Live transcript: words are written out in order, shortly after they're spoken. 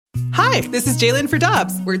Hi, this is Jalen for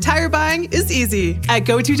Dobbs, where tire buying is easy. At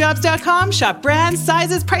GoToDobbs.com, shop brands,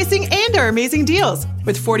 sizes, pricing, and our amazing deals.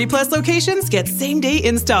 With 40-plus locations, get same-day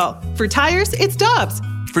install. For tires, it's Dobbs.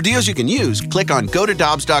 For deals you can use, click on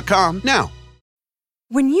GoToDobbs.com now.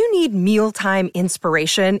 When you need mealtime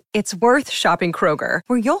inspiration, it's worth shopping Kroger,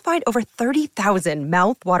 where you'll find over 30,000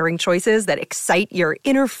 mouth-watering choices that excite your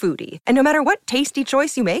inner foodie. And no matter what tasty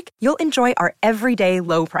choice you make, you'll enjoy our everyday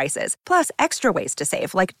low prices, plus extra ways to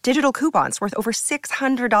save, like digital coupons worth over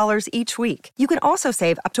 $600 each week. You can also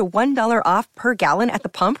save up to $1 off per gallon at the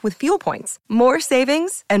pump with fuel points. More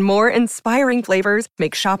savings and more inspiring flavors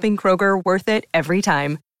make shopping Kroger worth it every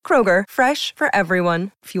time. Kroger, fresh for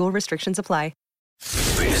everyone. Fuel restrictions apply.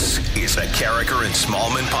 This is the Carricker and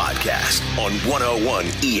Smallman podcast on 101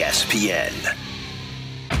 ESPN.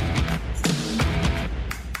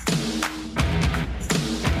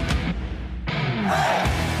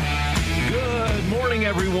 Good morning,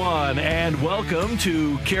 everyone, and welcome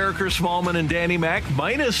to Carricker, Smallman, and Danny Mac,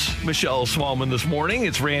 minus Michelle Smallman this morning.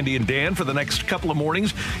 It's Randy and Dan for the next couple of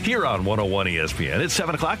mornings here on 101 ESPN. It's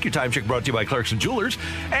 7 o'clock. Your time check brought to you by Clarkson Jewelers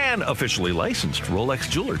and officially licensed Rolex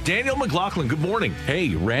jeweler. Daniel McLaughlin, good morning.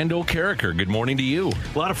 Hey, Randall Carricker, good morning to you.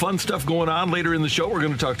 A lot of fun stuff going on later in the show. We're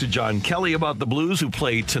going to talk to John Kelly about the Blues, who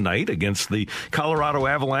play tonight against the Colorado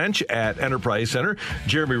Avalanche at Enterprise Center.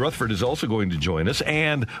 Jeremy Rutherford is also going to join us,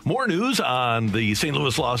 and more news on the St.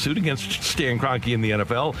 Louis lawsuit against Stan Kroenke in the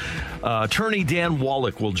NFL. Attorney Dan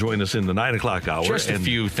Wallach will join us in the 9 o'clock hour. Just a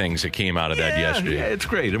few things that came out of that yesterday. Yeah, it's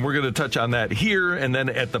great, and we're going to touch on that here and then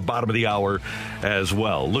at the bottom of the hour as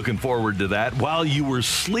well. Looking forward to that. While you were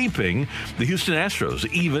sleeping, the Houston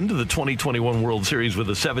Astros evened the 2021 World Series with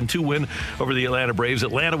a 7-2 win over the Atlanta Braves.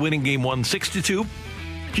 Atlanta winning game 1 6-2.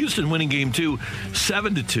 Houston winning game 2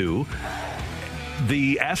 7-2.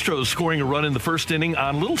 The Astros scoring a run in the first inning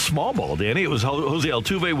on a little small ball, Danny. It was Jose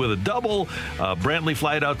Altuve with a double. Brantley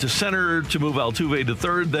flied out to center to move Altuve to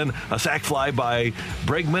third. Then a sac fly by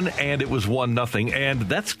Bregman, and it was 1-0. And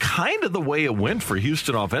that's kind of the way it went for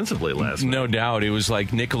Houston offensively last night. No doubt. It was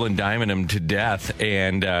like nickel and diming them to death.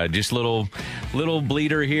 And just little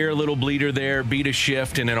bleeder here, little bleeder there, beat a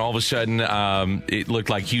shift. And then all of a sudden, it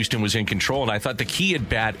looked like Houston was in control. And I thought the key at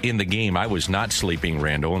bat in the game, I was not sleeping,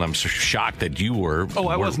 Randall, and I'm so shocked that you were. Oh,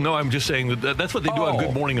 I wasn't. No, I'm just saying that's what they do on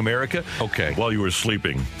Good Morning America. Okay. While you were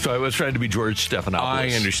sleeping. So I was trying to be George Stephanopoulos. I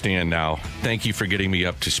understand now. Thank you for getting me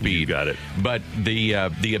up to speed. You got it. But the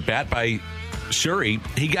at-bat by Surrey,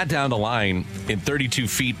 he got down the line in 32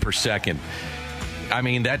 feet per second. I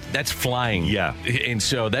mean, that's flying. Yeah. And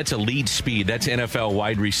so that's elite speed. That's NFL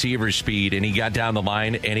wide receiver speed. And he got down the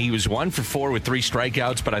line, and he was 1 for 4 with 3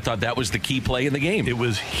 strikeouts, but I thought that was the key play in the game. It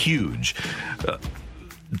was huge.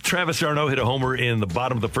 Travis d'Arnaud hit a homer in the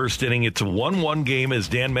bottom of the first inning. It's a 1-1 game, as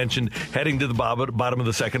Dan mentioned, heading to the bottom of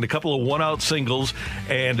the second. A couple of one-out singles,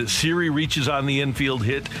 and Siri reaches on the infield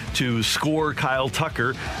hit to score Kyle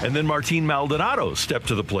Tucker, and then Martin Maldonado stepped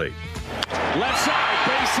to the plate. Left side,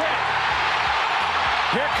 base hit.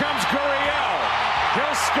 Here comes Gurriel.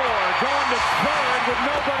 He'll score. Going to third with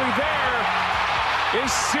nobody there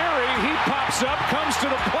is Siri. He pops up, comes to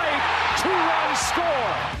the plate. 2-run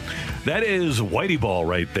score. That is Whitey ball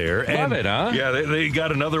right there. Love it, huh? Yeah, they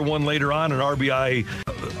got another one later on, an RBI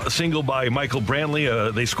single by Michael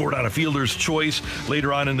Brantley. They scored on a fielder's choice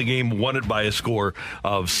later on in the game, won it by a score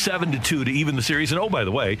of 7-2 to even the series. And oh, by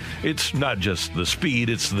the way, it's not just the speed,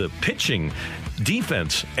 it's the pitching,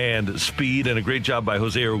 defense, and speed, and a great job by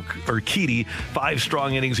Jose Urquidy. 5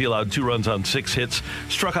 strong innings. He allowed 2 runs on 6 hits,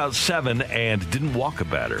 struck out 7, and didn't walk a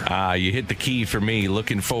batter. You hit the key for me.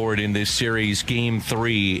 Looking forward in this series, Game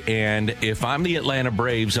 3. And if I'm the Atlanta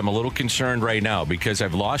Braves, I'm a little concerned right now because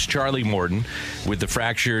I've lost Charlie Morton with the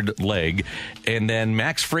fractured leg. And then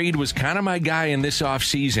Max Fried was kind of my guy in this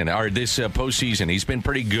offseason, or this postseason. He's been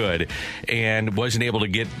pretty good and wasn't able to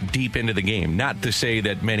get deep into the game. Not to say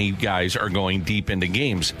that many guys are going deep into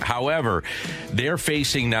games. However, they're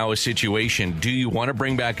facing now a situation. Do you want to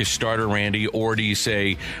bring back a starter, Randy, or do you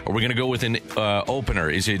say, are we going to go with an opener?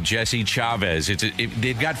 Is it Jesse Chavez?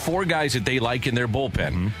 They've got 4 guys that they like in their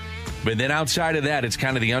bullpen. Mm-hmm. But then outside of that, it's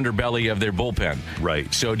kind of the underbelly of their bullpen.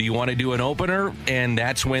 Right. So do you want to do an opener? And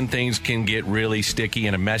that's when things can get really sticky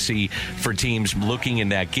and messy for teams looking in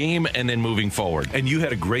that game and then moving forward. And you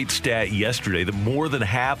had a great stat yesterday that more than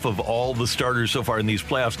half of all the starters so far in these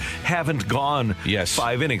playoffs haven't gone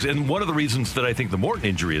 5 innings. And one of the reasons that I think the Morton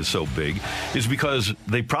injury is so big is because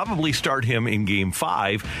they probably start him in Game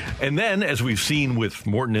 5. And then, as we've seen with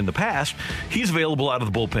Morton in the past, he's available out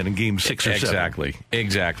of the bullpen in Game 6 or 7.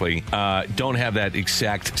 Exactly. Don't have that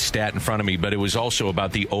exact stat in front of me, but it was also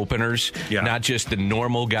about the openers, not just the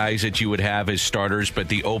normal guys that you would have as starters, but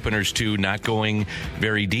the openers too, not going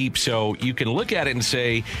very deep. So you can look at it and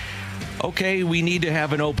say, okay, we need to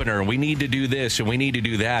have an opener, we need to do this, and we need to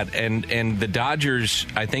do that. And the Dodgers,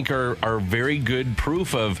 I think, are very good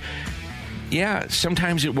proof of,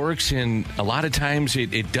 sometimes it works, and a lot of times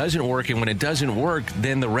it doesn't work. And when it doesn't work,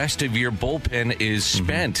 then the rest of your bullpen is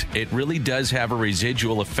spent. It really does have a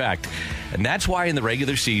residual effect. And that's why in the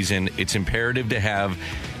regular season, it's imperative to have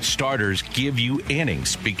starters give you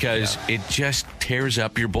innings, because it just tears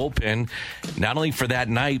up your bullpen, not only for that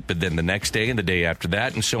night, but then the next day and the day after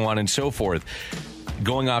that, and so on and so forth.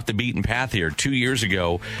 Going off the beaten path here, 2 years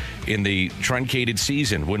ago in the truncated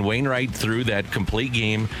season, when Wainwright threw that complete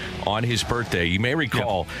game on his birthday, you may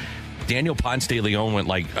recall Daniel Ponce de Leon went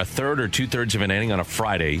like a third or two-thirds of an inning on a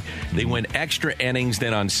Friday. They went extra innings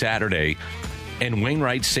then on Saturday, and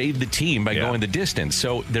Wainwright saved the team by going the distance.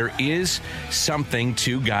 So there is something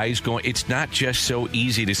to guys going. It's not just so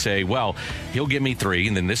easy to say, well, he'll give me 3,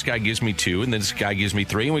 and then this guy gives me 2, and then this guy gives me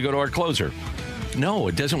 3, and we go to our closer. No,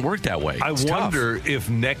 it doesn't work that way. I wonder if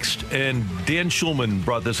next, and Dan Schulman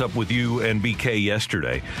brought this up with you and BK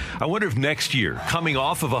yesterday, I wonder if next year, coming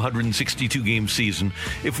off of a 162-game season,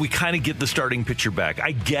 if we kind of get the starting pitcher back.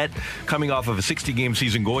 I get coming off of a 60-game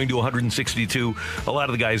season, going to 162, a lot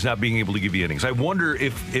of the guys not being able to give you innings. I wonder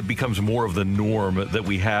if it becomes more of the norm that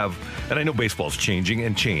we have, and I know baseball's changing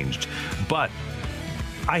and changed, but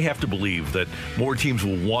I have to believe that more teams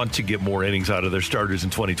will want to get more innings out of their starters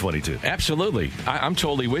in 2022. Absolutely. I'm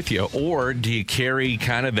totally with you. Or do you carry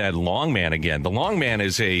kind of that long man again? The long man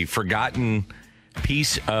is a forgotten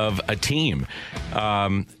piece of a team.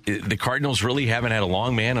 The Cardinals really haven't had a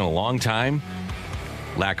long man in a long time.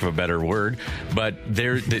 Lack of a better word, but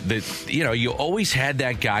you always had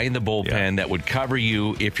that guy in the bullpen that would cover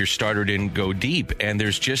you if your starter didn't go deep, and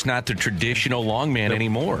there's just not the traditional long man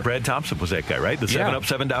anymore. Brad Thompson was that guy, right? The 7 up,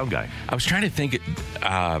 7 down guy. I was trying to think.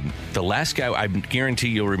 The last guy, I guarantee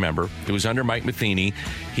you'll remember, it was under Mike Matheny.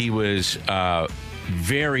 He was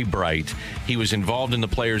very bright. He was involved in the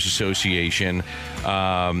Players Association.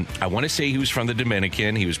 I want to say he was from the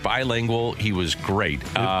Dominican. He was bilingual. He was great.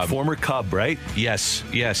 Former Cub, right? Yes.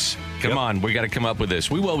 Come on. We got to come up with this.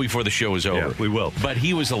 We will before the show is over. Yeah, we will. But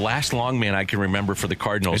he was the last long man I can remember for the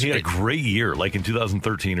Cardinals. And he had a great year, like in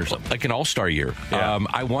 2013 or something. Like an all-star year. Yeah.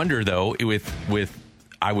 I wonder, though,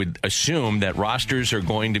 I would assume that rosters are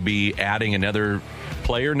going to be adding another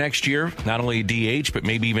player next year, not only DH, but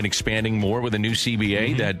maybe even expanding more with a new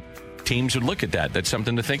CBA, that teams would look at that. That's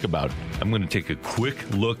something to think about. I'm going to take a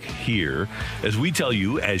quick look here as we tell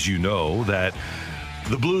you, as you know, that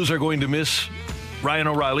the Blues are going to miss Ryan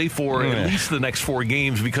O'Reilly for at least the next 4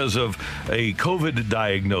 games because of a COVID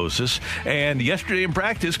diagnosis. And yesterday in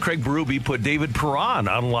practice, Craig Berube put David Perron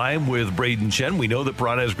on line with Braden Chen. We know that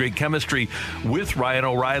Perron has great chemistry with Ryan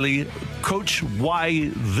O'Reilly. Coach,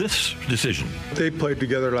 why this decision? They played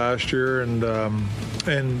together last year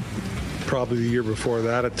and probably the year before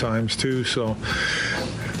that at times too. So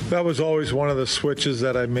that was always one of the switches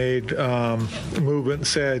that I made. Movement.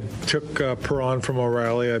 Say I took Perron from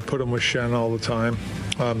O'Reilly. I put him with Shen all the time.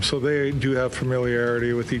 So they do have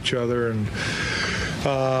familiarity with each other, and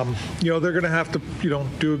they're going to have to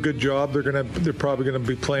do a good job. They're probably going to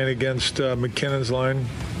be playing against McKinnon's line,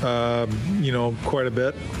 quite a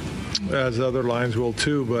bit, as other lines will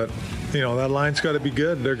too. But that line's got to be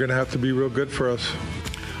good. They're going to have to be real good for us.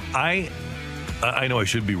 I know I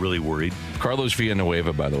should be really worried. Carlos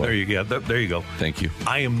Villanueva, by the way. There you go. Thank you.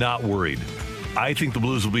 I am not worried. I think the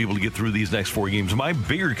Blues will be able to get through these next 4 games. My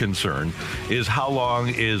bigger concern is how long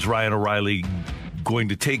is Ryan O'Reilly going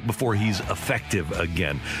to take before he's effective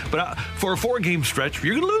again. But for a 4-game stretch,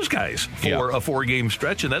 you're going to lose guys for a 4-game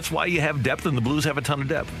stretch, and that's why you have depth, and the Blues have a ton of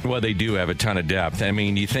depth. Well, they do have a ton of depth. I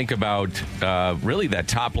mean, you think about really that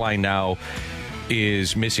top line now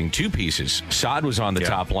is missing 2 pieces. Saad was on the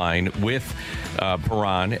top line with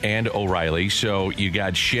Perron and O'Reilly. So you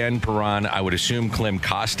got Shen, Perron. I would assume Clem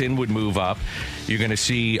Costin would move up. You're going to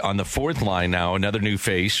see on the 4th line now another new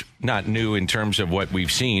face. Not new in terms of what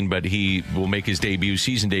we've seen, but he will make his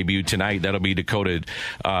season debut tonight. That'll be Dakota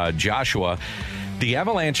Joshua. The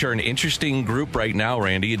Avalanche are an interesting group right now,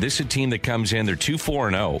 Randy. This is a team that comes in. They're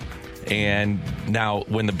 2-4-0. And now,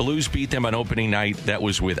 when the Blues beat them on opening night, that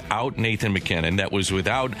was without Nathan McKinnon. That was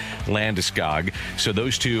without Landeskog. So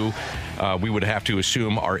those two, we would have to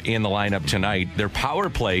assume, are in the lineup tonight. Their power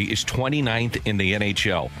play is 29th in the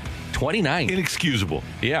NHL. 29th. Inexcusable.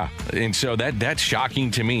 Yeah, and so that's shocking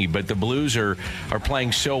to me. But the Blues are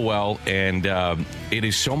playing so well, and it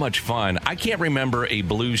is so much fun. I can't remember a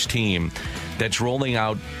Blues team that's rolling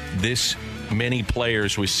out this many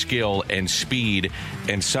players with skill and speed,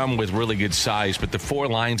 and some with really good size. But the 4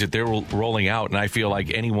 lines that they're rolling out, and I feel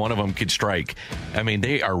like any one of them could strike. I mean,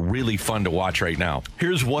 they are really fun to watch right now.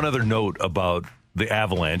 Here's one other note about the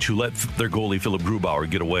Avalanche, who let their goalie Philip Grubauer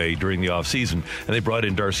get away during the offseason, and they brought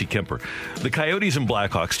in Darcy Kemper. The Coyotes and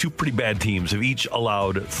Blackhawks, 2 pretty bad teams, have each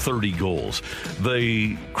allowed 30 goals.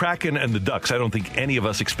 The Kraken and the Ducks, I don't think any of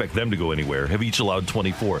us expect them to go anywhere, have each allowed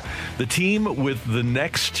 24. The team with the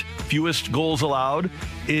next fewest goals allowed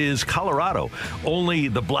is Colorado. Only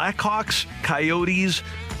the Blackhawks, Coyotes,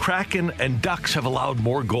 Kraken, and Ducks have allowed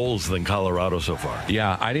more goals than Colorado so far.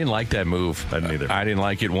 Yeah, I didn't like that move. I didn't either. I didn't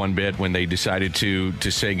like it one bit when they decided to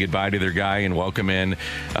say goodbye to their guy and welcome in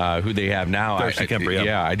who they have now. Darcy Kemper,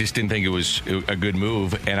 yeah, I just didn't think it was a good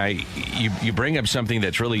move. And you bring up something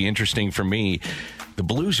that's really interesting for me. The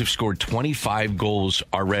Blues have scored 25 goals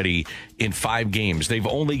already in 5 games. They've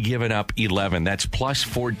only given up 11. That's plus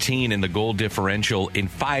 14 in the goal differential in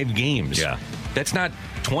 5 games. Yeah. That's not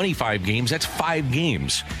 25 games. That's 5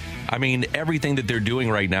 games. I mean, everything that they're doing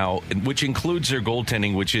right now, which includes their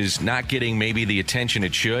goaltending, which is not getting maybe the attention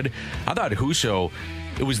it should. I thought Husso,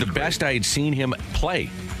 it was the best I had seen him play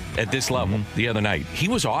at this level the other night. He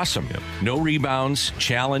was awesome. Yep. No rebounds,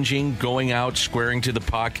 challenging, going out, squaring to the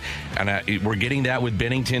puck. And we're getting that with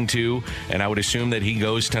Bennington, too. And I would assume that he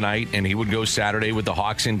goes tonight, and he would go Saturday with the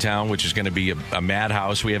Hawks in town, which is going to be a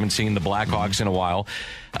madhouse. We haven't seen the Blackhawks in a while.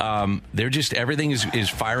 They're just, everything is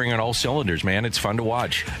firing on all cylinders, man. It's fun to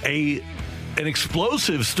watch. An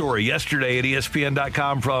explosive story yesterday at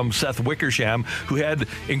ESPN.com from Seth Wickersham, who had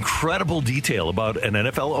incredible detail about an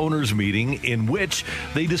NFL owners meeting in which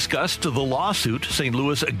they discussed the lawsuit, St.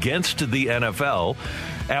 Louis against the NFL.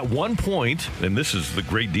 At one point, and this is the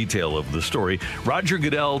great detail of the story, Roger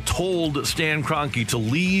Goodell told Stan Kroenke to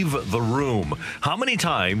leave the room. How many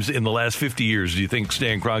times in the last 50 years do you think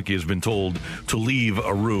Stan Kroenke has been told to leave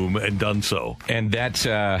a room and done so? And that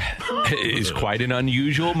is quite an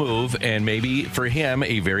unusual move, and maybe for him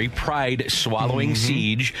a very pride-swallowing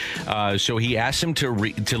siege. So he asked him to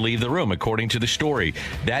leave the room, according to the story.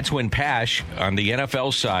 That's when Pash, on the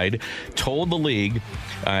NFL side, told the league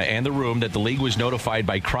and the room that the league was notified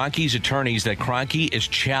by Kroenke's attorneys that Kroenke is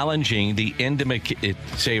challenging the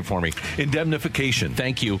say it for me. Indemnification.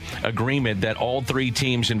 Thank you. Agreement that all 3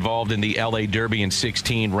 teams involved in the LA Derby in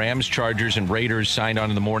 16, Rams, Chargers, and Raiders, signed on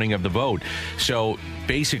in the morning of the vote. So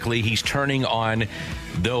basically, he's turning on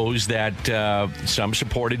those that some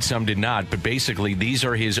supported, some did not. But basically, these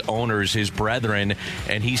are his owners, his brethren,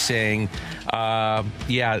 and he's saying,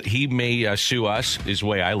 he may sue us, is the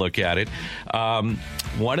way I look at it.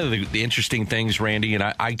 One of the interesting things, Randy, and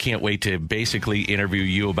I can't wait to basically interview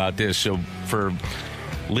you about this. So for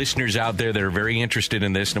listeners out there that are very interested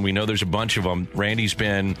in this, and we know there's a bunch of them, Randy's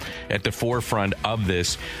been at the forefront of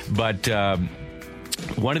this, but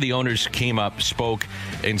one of the owners came up, spoke,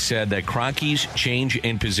 and said that Kroenke's change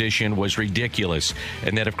in position was ridiculous,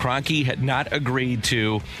 and that if Kroenke had not agreed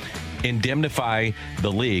to indemnify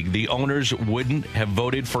the league, the owners wouldn't have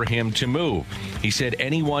voted for him to move. He said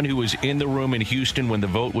anyone who was in the room in Houston when the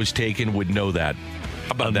vote was taken would know that.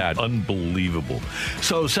 How about that? Unbelievable.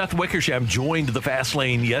 So Seth Wickersham joined the Fast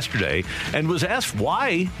Lane yesterday and was asked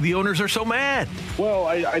why the owners are so mad. Well,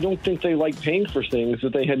 I don't think they like paying for things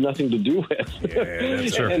that they had nothing to do with. Yeah,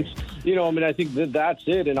 that's true. And, I think that's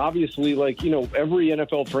it. And obviously, every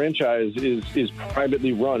NFL franchise is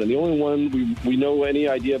privately run. And the only one we know any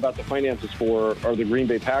idea about the finances for are the Green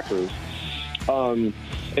Bay Packers. And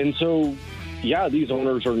so, these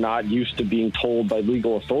owners are not used to being told by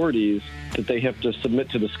legal authorities that they have to submit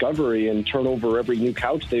to discovery and turn over every new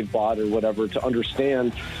couch they've bought or whatever to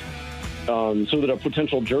understand, so that a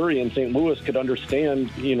potential jury in St. Louis could understand,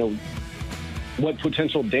 what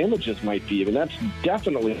potential damages might be. I mean, that's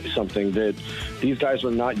definitely something that these guys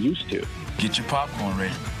are not used to. Get your popcorn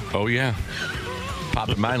ready. Oh, yeah.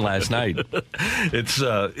 Popped mine last night.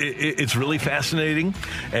 It's really fascinating,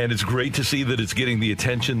 and it's great to see that it's getting the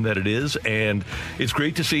attention that it is, and it's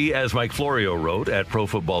great to see, as Mike Florio wrote at Pro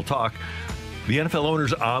Football Talk, the NFL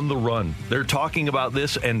owners on the run. They're talking about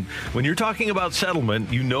this, and when you're talking about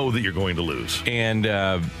settlement, you know that you're going to lose. And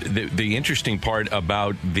the interesting part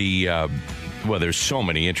about the Well, there's so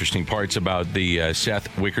many interesting parts about the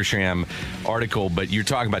Seth Wickersham article, but you're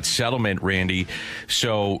talking about settlement, Randy.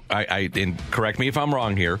 So, and correct me if I'm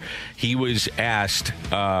wrong here, he was asked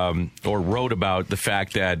or wrote about the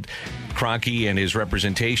fact that Kroenke and his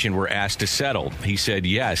representation were asked to settle. He said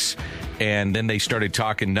yes, and then they started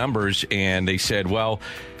talking numbers, and they said, well,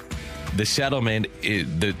 the settlement,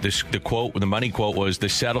 the quote, the money quote was, the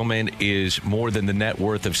settlement is more than the net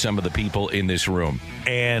worth of some of the people in this room.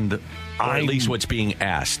 And or at least what's being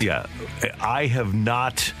asked. Yeah. I have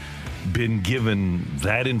not been given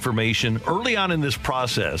that information. Early on in this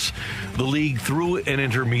process, the league, through an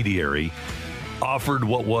intermediary, offered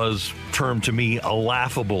what was termed to me a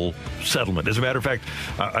laughable settlement. As a matter of fact,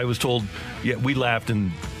 I was told, we laughed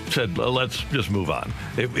and said, let's just move on.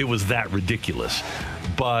 It was that ridiculous.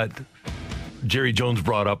 But Jerry Jones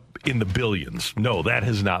brought up in the billions. No, that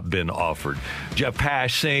has not been offered. Jeff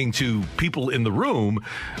Pash saying to people in the room,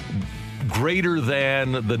 greater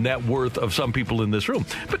than the net worth of some people in this room.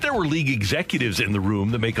 But there were league executives in the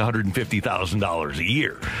room that make $150,000 a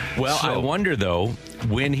year. Well, I wonder, though,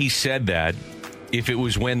 when he said that, if it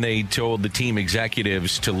was when they told the team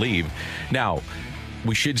executives to leave. Now,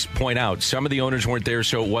 we should point out, some of the owners weren't there,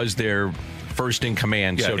 so it was their first in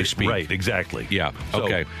command, so to speak. Right, exactly. Yeah,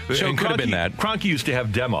 okay. So it could have been that. Kroenke used to have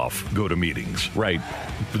Demoff go to meetings. Right.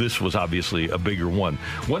 This was obviously a bigger one.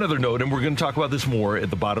 One other note, and we're going to talk about this more at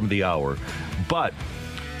the bottom of the hour, but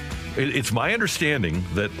it's my understanding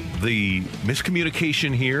that the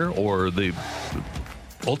miscommunication here, or the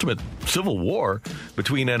ultimate civil war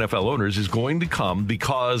between NFL owners, is going to come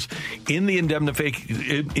because in the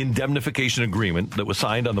indemnification agreement that was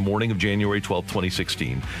signed on the morning of January 12,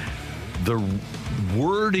 2016, the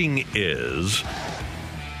wording is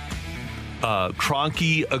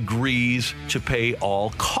Kroenke agrees to pay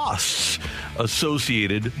all costs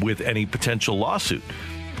associated with any potential lawsuit.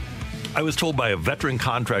 I was told by a veteran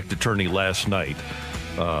contract attorney last night,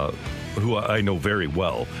 who I know very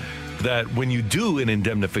well, that when you do an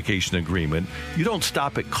indemnification agreement, you don't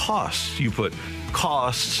stop at costs. You put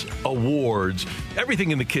costs, awards,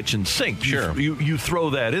 everything in the kitchen sink. Sure. You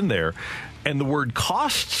throw that in there. And the word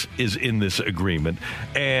costs is in this agreement.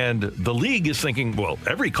 And the league is thinking, well,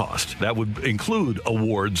 every cost. That would include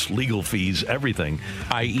awards, legal fees, everything.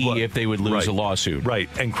 I.e., if they would lose a lawsuit. Right.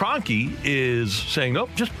 And Kroenke is saying, nope,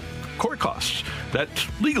 just court costs. That's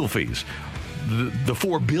legal fees. The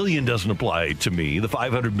 $4 billion doesn't apply to me. The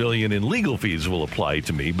 $500 million in legal fees will apply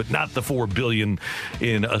to me, but not the $4 billion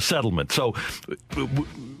in a settlement. So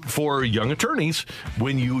for young attorneys,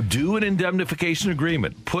 when you do an indemnification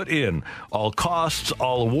agreement, put in all costs,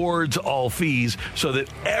 all awards, all fees, so that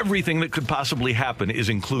everything that could possibly happen is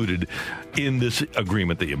included in this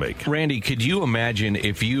agreement that you make. Randy, could you imagine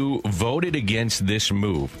if you voted against this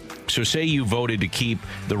move? So say you voted to keep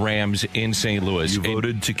the Rams in St. Louis. You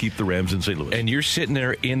voted to keep the Rams in St. Louis. And you're sitting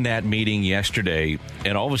there in that meeting yesterday,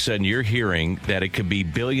 and all of a sudden you're hearing that it could be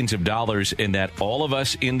billions of dollars and that all of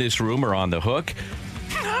us in this room are on the hook.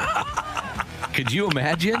 Could you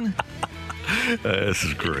imagine? This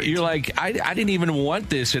is great. You're like, I didn't even want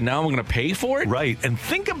this, and now I'm going to pay for it? Right. And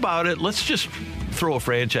think about it. Let's just throw a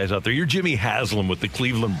franchise out there. You're Jimmy Haslam with the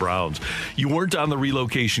Cleveland Browns. You weren't on the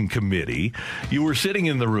relocation committee. You were sitting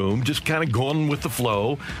in the room just kind of going with the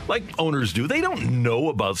flow like owners do. They don't know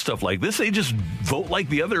about stuff like this. They just vote like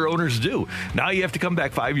the other owners do. Now you have to come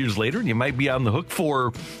back 5 years later, and you might be on the hook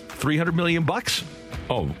for $300 million.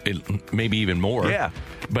 Oh, maybe even more. Yeah.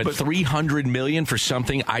 But $300 million for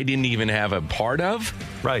something I didn't even have a part of?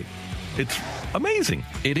 Right. It's amazing.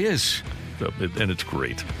 It is. And it's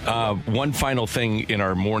great. One final thing in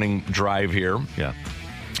our morning drive here. Yeah.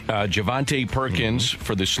 Javonte Perkins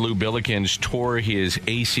for the SLU Billikens tore his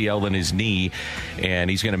ACL in his knee, and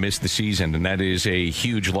he's going to miss the season. And that is a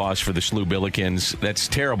huge loss for the SLU Billikens. That's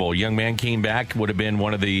terrible. Young man came back, would have been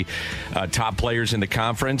one of the top players in the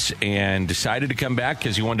conference, and decided to come back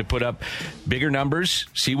because he wanted to put up bigger numbers,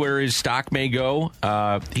 see where his stock may go.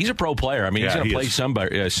 He's a pro player. I mean, he's going to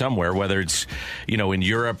play somewhere, whether it's in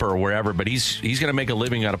Europe or wherever. But he's going to make a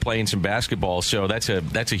living out of playing some basketball. So that's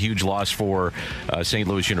a huge loss for St.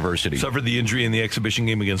 Louis University. Suffered the injury in the exhibition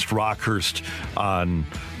game against Rockhurst on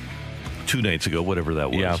 2 nights ago, whatever that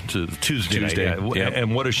was. Yeah. Tuesday night. Yeah.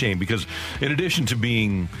 And what a shame, because in addition to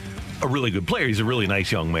being a really good player, he's a really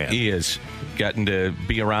nice young man. He is. Gotten to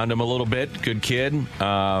be around him a little bit. Good kid.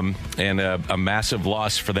 And a massive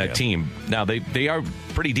loss for that team. Now, they are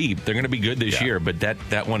pretty deep. They're going to be good this year, but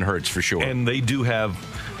that one hurts for sure. And they do have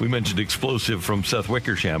We mentioned explosive from Seth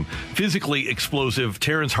Wickersham. Physically explosive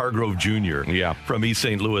Terrence Hargrove Jr. From East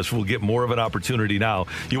St. Louis will get more of an opportunity now.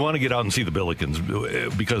 You want to get out and see the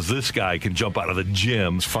Billikens because this guy can jump out of the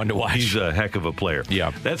gym. It's fun to watch. He's a heck of a player.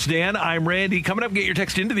 Yeah. That's Dan. I'm Randy. Coming up, get your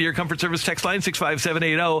text into the Air Comfort Service text line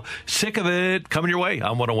 65780. Sick of it. Coming your way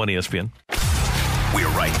on 101 ESPN. We're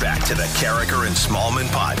right back to the Carricker and Smallman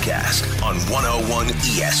podcast on 101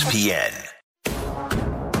 ESPN.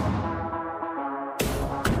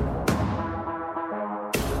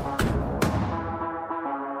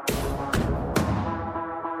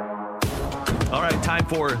 All right, time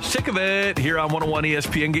for Sick of It here on 101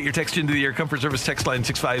 ESPN. Get your text into the Air Comfort Service text line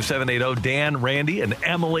 65780. Dan, Randy, and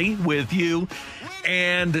Emily with you.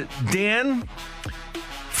 And Dan,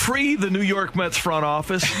 free the New York Mets front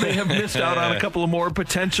office. They have missed out on a couple of more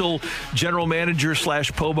potential general manager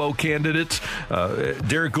 / Pobo candidates.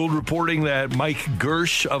 Derek Gould reporting that Mike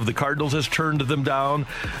Gersh of the Cardinals has turned them down.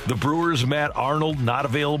 The Brewers, Matt Arnold, not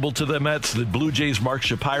available to the Mets. The Blue Jays, Mark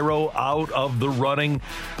Shapiro, out of the running.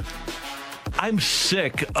 I'm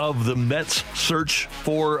sick of the Mets' search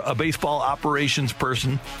for a baseball operations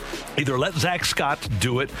person. Either let Zach Scott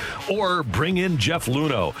do it or bring in Jeff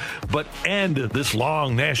Luhnow, but end this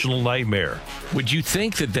long national nightmare. Would you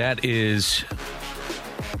think that is,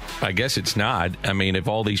 I guess it's not. I mean, if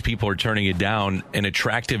all these people are turning it down, an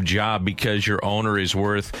attractive job because your owner is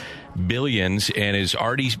worth billions and is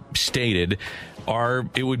already stated,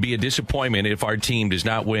 it would be a disappointment if our team does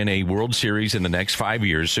not win a World Series in the next 5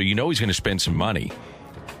 years. So he's going to spend some money.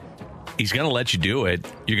 He's going to let you do it.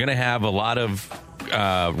 You're going to have a lot of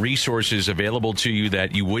resources available to you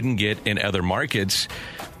that you wouldn't get in other markets.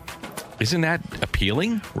 Isn't that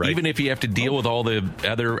appealing? Right. Even if you have to deal with all the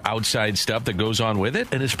other outside stuff that goes on with it?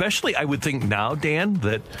 And especially, I would think now, Dan,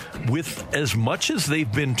 that with as much as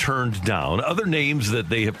they've been turned down, other names that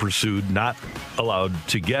they have pursued, not allowed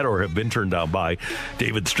to get or have been turned down by,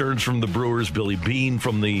 David Stearns from the Brewers, Billy Beane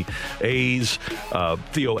from the A's,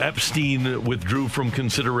 Theo Epstein withdrew from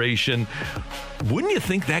consideration. Wouldn't you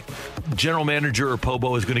think that general manager or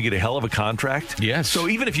Pobo is going to get a hell of a contract? Yes. So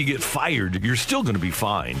even if you get fired, you're still going to be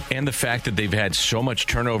fine. And the fact that they've had so much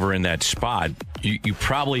turnover in that spot, you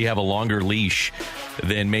probably have a longer leash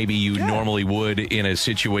than maybe you normally would in a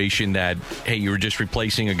situation that, hey, you were just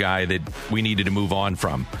replacing a guy that we needed to move on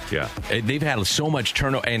from. Yeah. They've had so much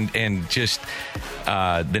turnover and just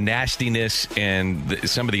the nastiness and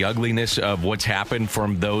some of the ugliness of what's happened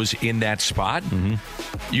from those in that spot. Mm-hmm.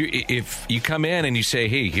 If you come in and you say,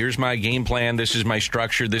 hey, here's my game plan, this is my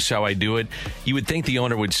structure, this is how I do it, you would think the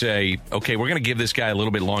owner would say, okay, we're going to give this guy a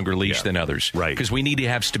little bit longer leash than others. Right. Because we need to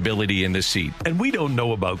have stability in this seat. And we don't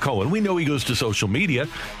know about Cohen. We know he goes to social media,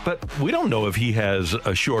 but we don't know if he has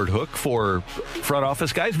a short hook for front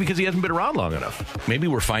office guys because he hasn't been around long enough. Maybe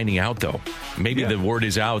we're finding out, though. Maybe the word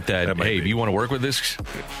is out that hey, if you want to work with this,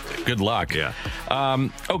 good luck. Yeah.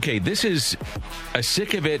 Okay, this is a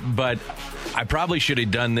sick of it, but I probably should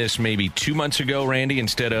have done this maybe 2 months ago, Randy,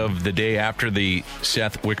 instead of the day after the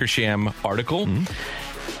Seth Wickersham article.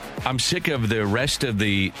 Mm-hmm. I'm sick of the rest of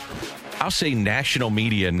the, I'll say, national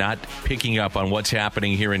media not picking up on what's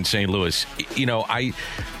happening here in St. Louis. You know, I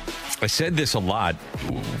said this a lot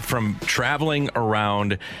from traveling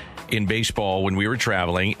around in baseball when we were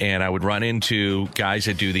traveling, and I would run into guys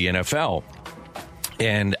that do the NFL,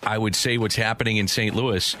 and I would say what's happening in St.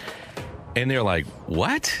 Louis, and they're like,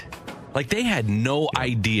 what? Like, they had no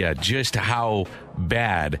idea just how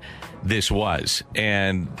bad this was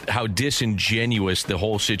and how disingenuous the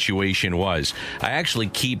whole situation was. I actually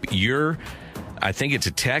keep I think it's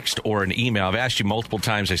a text or an email. I've asked you multiple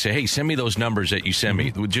times. I say, hey, send me those numbers that you send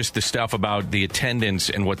me, with just the stuff about the attendance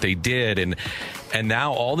and what they did. And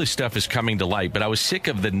now all this stuff is coming to light. But I was sick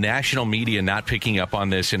of the national media not picking up on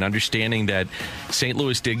this and understanding that St.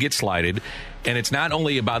 Louis did get slighted. And it's not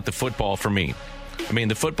only about the football for me. I mean,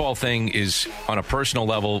 the football thing is, on a personal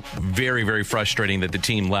level, very, very frustrating that the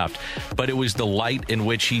team left. But it was the light in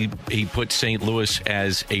which he put St. Louis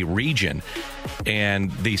as a region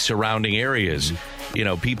and the surrounding areas. You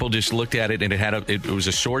know, people just looked at it and it was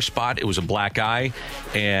a sore spot. It was a black eye.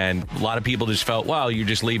 And a lot of people just felt, well, you're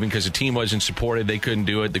just leaving because the team wasn't supported. They couldn't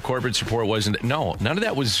do it. The corporate support wasn't. No, none of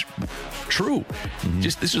that was true. Mm-hmm.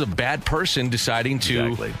 Just this was a bad person deciding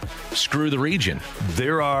to screw the region.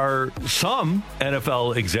 There are some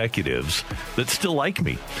NFL executives that still like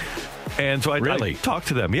me. And so I talk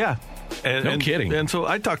to them. Yeah. No kidding. And so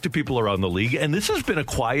I talk to people around the league, and this has been a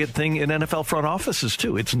quiet thing in NFL front offices,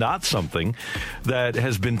 too. It's not something that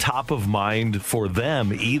has been top of mind for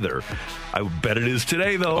them either. I bet it is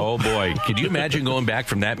today, though. Oh, boy. Could you imagine going back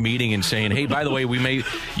from that meeting and saying, hey, by the way,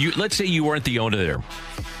 let's say you weren't the owner there.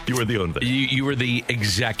 You were the owner. You were the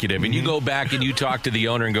executive, and you go back and you talk to the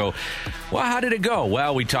owner and go, well, how did it go?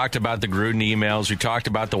 Well, we talked about the Gruden emails. We talked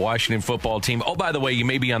about the Washington football team. Oh, by the way, you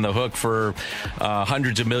may be on the hook for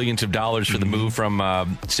hundreds of millions of dollars for the move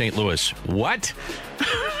from St. Louis. What?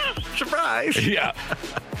 Surprise. Yeah.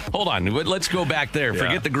 Hold on. Let's go back there.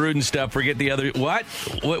 Forget the Gruden stuff. Forget the other.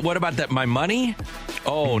 What about that? My money?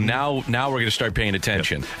 Oh, now we're going to start paying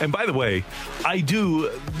attention. Yep. And by the way, I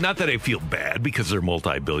do, not that I feel bad because they're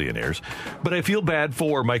multi-billionaires, but I feel bad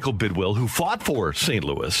for Michael Bidwill, who fought for St.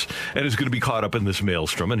 Louis and is going to be caught up in this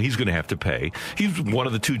maelstrom, and he's going to have to pay. He's one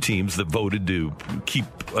of the two teams that voted to keep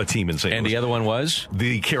a team in St. Louis. And the other one was?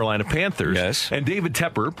 The Carolina Panthers. Yes. And David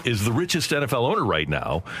Tepper is the richest NFL owner right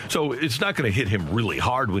now, so it's not going to hit him really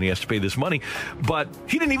hard when he has to pay this money, but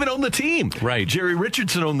he didn't even own the team. Right. Jerry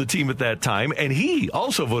Richardson owned the team at that time, and he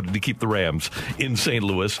also voted to keep the Rams in St.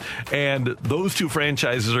 Louis, and those two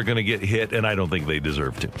franchises are going to get hit, and I don't think they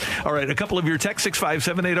deserve to. All right, a couple of your texts,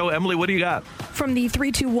 65780. Emily, what do you got? From the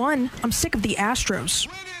 321, I'm sick of the Astros.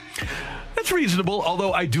 That's reasonable,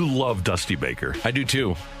 although I do love Dusty Baker. I do,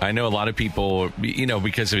 too. I know a lot of people,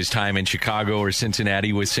 because of his time in Chicago or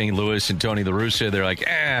Cincinnati with St. Louis and Tony La Russa, they're like,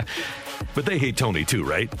 But they hate Tony, too,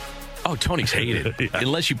 right? Oh, Tony's hated. Yeah.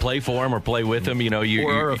 Unless you play for him or play with him, you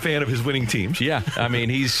are a fan of his winning teams. Yeah, I mean,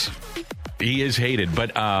 he is hated.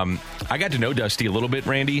 But I got to know Dusty a little bit,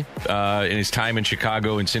 Randy, in his time in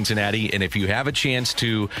Chicago and Cincinnati. And if you have a chance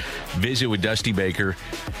to visit with Dusty Baker,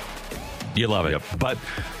 you love it. Yep. But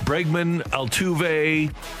Bregman,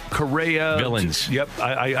 Altuve, Correa. Villains. Yep,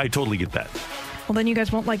 I totally get that. Well, then you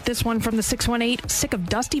guys won't like this one from the 618. Sick of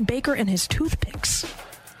Dusty Baker and his toothpicks.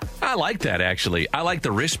 I like that, actually. I like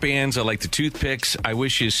the wristbands. I like the toothpicks. I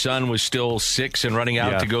wish his son was still 6 and running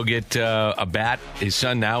out to go get a bat. His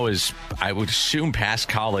son now is, I would assume, past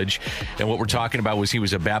college. And what we're talking about was he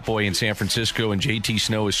was a bat boy in San Francisco, and JT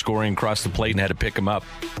Snow is scoring across the plate and had to pick him up.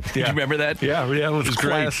 Did you remember that? Yeah, it was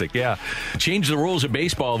classic. Great. Yeah. Changed the rules of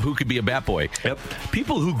baseball of who could be a bat boy. Yep.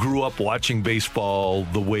 People who grew up watching baseball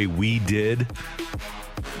the way we did,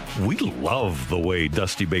 we love the way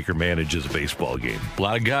Dusty Baker manages a baseball game. A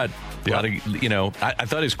lot of gut. A lot of, I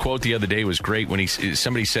thought his quote the other day was great when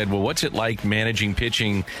somebody said, well, what's it like managing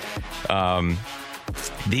pitching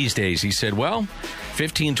these days? He said, well,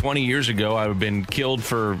 15, 20 years ago, I would have been killed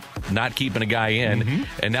for not keeping a guy in,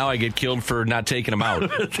 and now I get killed for not taking him out.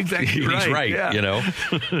 That's exactly right. He's right, yeah.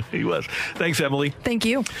 He was. Thanks, Emily. Thank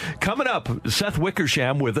you. Coming up, Seth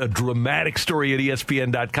Wickersham with a dramatic story at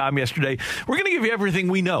ESPN.com yesterday. We're going to give you everything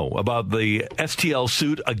we know about the STL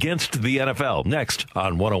suit against the NFL. Next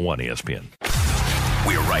on 101 ESPN.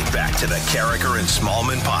 We're right back to the Carricker and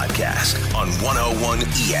Smallman podcast on 101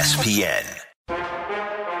 ESPN.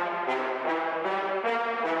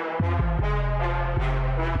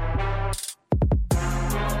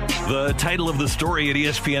 The title of the story at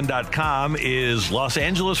ESPN.com is Los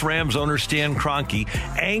Angeles Rams owner Stan Kroenke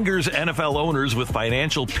angers NFL owners with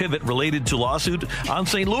financial pivot related to lawsuit on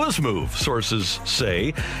St. Louis move, sources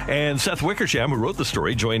say. And Seth Wickersham, who wrote the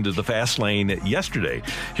story, joined the Fast Lane yesterday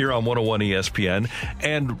here on 101 ESPN.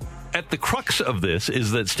 And at the crux of this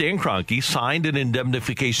is that Stan Kroenke signed an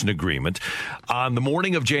indemnification agreement on the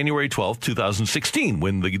morning of January 12th, 2016,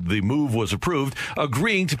 when the move was approved,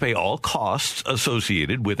 agreeing to pay all costs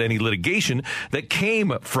associated with any litigation that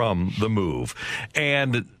came from the move.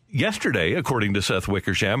 And yesterday, according to Seth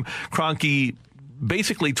Wickersham, Kroenke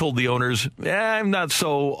basically told the owners, I'm not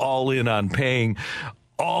so all in on paying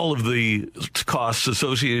all of the costs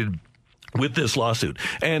associated with this lawsuit.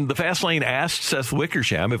 And the Fast Lane asked Seth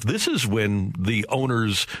Wickersham if this is when the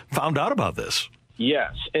owners found out about this.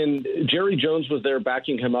 Yes, and Jerry Jones was there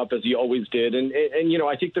backing him up as he always did, and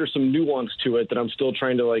I think there's some nuance to it that I'm still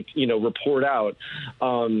trying to report out.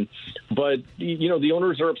 But the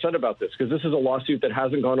owners are upset about this because this is a lawsuit that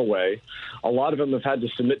hasn't gone away. A lot of them have had to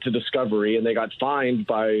submit to discovery, and they got fined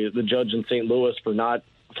by the judge in St. Louis for not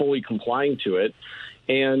fully complying to it.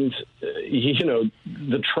 And,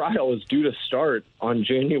 the trial is due to start on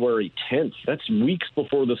January 10th. That's weeks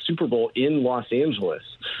before the Super Bowl in Los Angeles.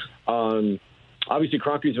 Obviously,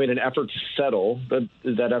 Kroenke's made an effort to settle, but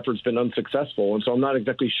that effort's been unsuccessful. And so I'm not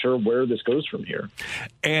exactly sure where this goes from here.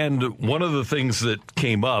 And one of the things that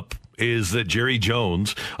came up is that Jerry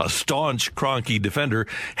Jones, a staunch Kroenke defender,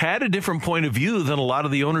 had a different point of view than a lot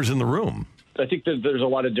of the owners in the room. I think that there's a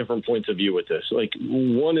lot of different points of view with this. Like,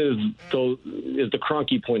 one is the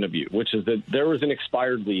Kroenke point of view, which is that there was an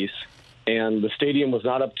expired lease and the stadium was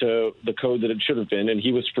not up to the code that it should have been, and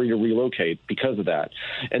he was free to relocate because of that.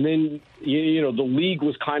 And then, the league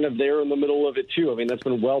was kind of there in the middle of it, too. I mean, that's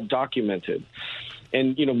been well documented.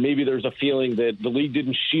 And, maybe there's a feeling that the league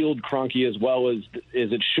didn't shield Kroenke as well as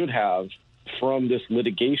it should have from this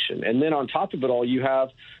litigation. And then on top of it all, you have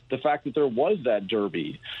the fact that there was that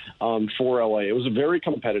derby for LA. It was very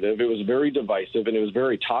competitive, it was very divisive, and it was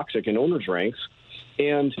very toxic in owners' ranks.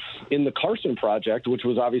 And in the Carson project, which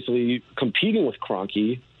was obviously competing with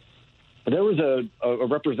Kroenke, there was a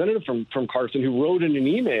representative from Carson who wrote in an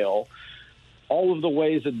email all of the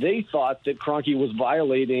ways that they thought that Kroenke was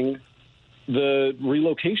violating the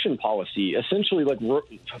relocation policy, essentially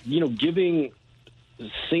giving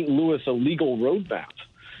St. Louis a legal roadmap.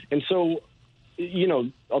 And so,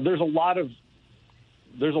 there's a lot of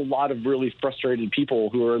really frustrated people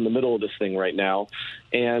who are in the middle of this thing right now.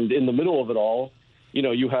 And in the middle of it all,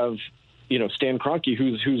 you have Stan Kroenke,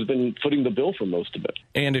 who's been footing the bill for most of it.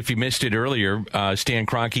 And if you missed it earlier, Stan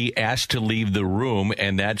Kroenke asked to leave the room,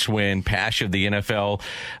 and that's when Pash of the NFL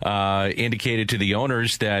indicated to the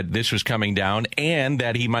owners that this was coming down and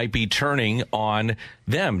that he might be turning on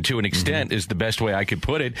them to an extent, is the best way I could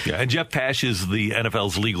put it. Yeah, and Jeff Pash is the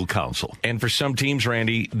NFL's legal counsel. And for some teams,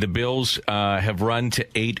 Randy, the Bills have run to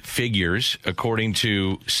 8 figures, according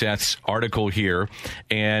to Seth's article here.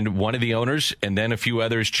 And one of the owners and then a few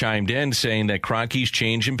others chimed in saying that Kroenke's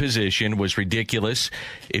change in position was ridiculous.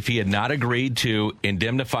 If he had not agreed to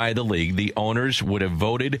indemnify the league, the owners would have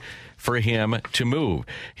voted for him to move.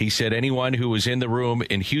 He said anyone who was in the room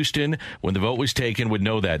in Houston when the vote was taken would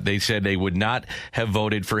know that. They said they would not have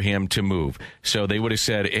voted for him to move. So they would have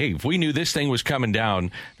said, hey, if we knew this thing was coming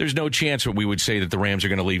down, there's no chance that we would say that the Rams are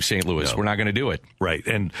going to leave St. Louis. No. We're not going to do it. Right.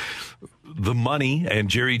 And the money and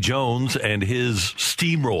Jerry Jones and his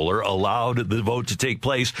steamroller allowed the vote to take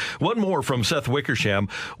place. One more from Seth Wickersham.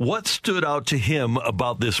 What stood out to him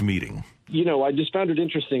about this meeting? I just found it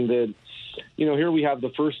interesting that here we have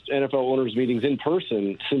the first NFL owners meetings in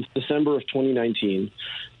person since December of 2019.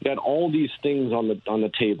 You had all these things on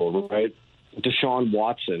the table, right? Deshaun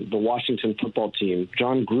Watson, the Washington football team,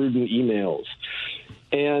 John Gruden emails.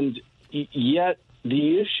 And yet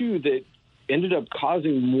the issue that ended up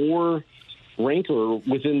causing more rancor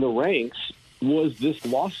within the ranks was this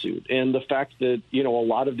lawsuit and the fact that, a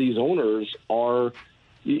lot of these owners are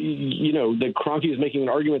that Kroenke is making an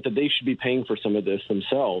argument that they should be paying for some of this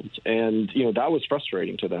themselves. And, that was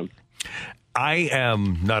frustrating to them. I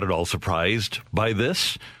am not at all surprised by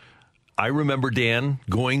this. I remember, Dan,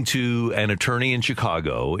 going to an attorney in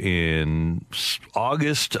Chicago in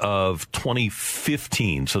August of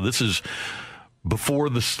 2015. So this is before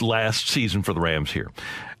this last season for the Rams here.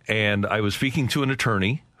 And I was speaking to an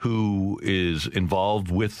attorney who is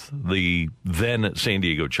involved with the then San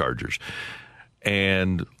Diego Chargers.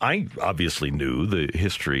 And I obviously knew the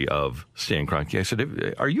history of Stan Kroenke. I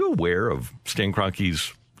said, are you aware of Stan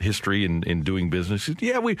Kroenke's history in doing business? He said,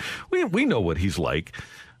 yeah, we know what he's like.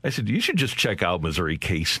 I said, you should just check out Missouri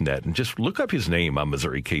CaseNet and just look up his name on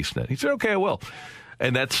Missouri CaseNet. He said, okay, I will.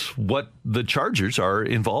 And that's what the Chargers are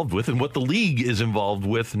involved with and what the league is involved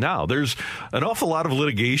with now. There's an awful lot of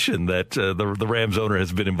litigation that the Rams owner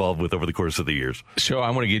has been involved with over the course of the years. So I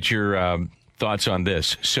want to get your thoughts on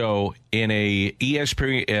this. So in a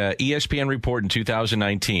ESPN report in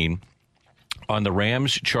 2019 on the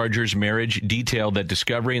Rams-Chargers marriage detailed that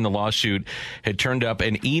discovery in the lawsuit had turned up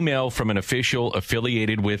an email from an official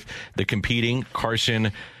affiliated with the competing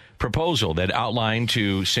Carson proposal that outlined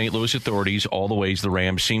to St. Louis authorities all the ways the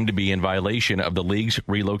Rams seem to be in violation of the league's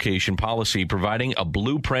relocation policy, providing a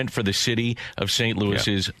blueprint for the city of St.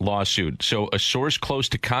 Louis's lawsuit. So a source close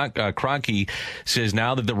to Kroenke says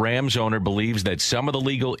now that the Rams owner believes that some of the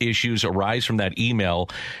legal issues arise from that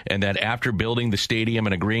email and that after building the stadium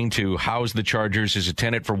and agreeing to house the Chargers as a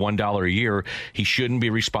tenant for $1 a year, he shouldn't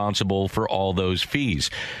be responsible for all those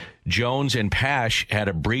fees. Jones and Pash had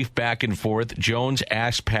a brief back and forth. Jones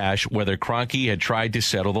asked Pash whether Kroenke had tried to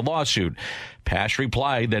settle the lawsuit. Pash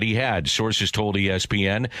replied that he had, sources told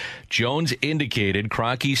ESPN. Jones indicated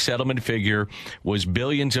Kroenke's settlement figure was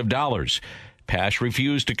billions of dollars. Pash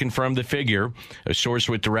refused to confirm the figure. A source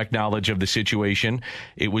with direct knowledge of the situation,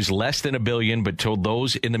 it was less than $1 billion, but told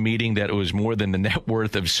those in the meeting that it was more than the net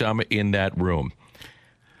worth of some in that room.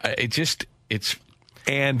 It's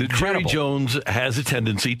And incredible. Jerry Jones has a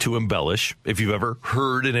tendency to embellish. If you've ever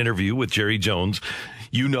heard an interview with Jerry Jones,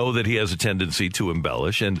 you know that he has a tendency to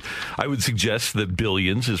embellish. And I would suggest that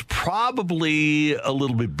billions is probably a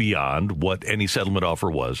little bit beyond what any settlement offer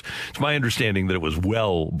was. It's my understanding that it was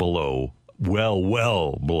well below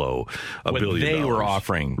 $1 billion. They were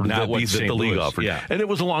offering, not what the league offered. Yeah. And it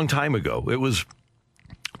was a long time ago. It was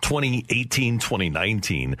 2018,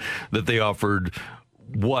 2019 that they offered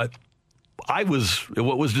what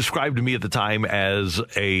was described to me at the time as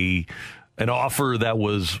an an offer that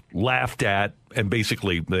was laughed at, and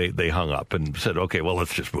basically they hung up and said, okay, well,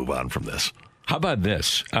 let's just move on from this. How about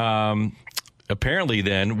this? Apparently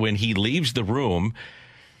then, when he leaves the room,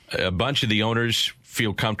 a bunch of the owners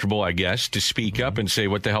feel comfortable, I guess, to speak up and say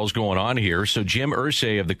what the hell's going on here. So Jim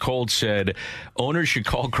Irsay of the Colts said owners should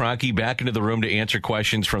call Kroenke back into the room to answer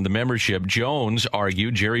questions from the membership. Jerry Jones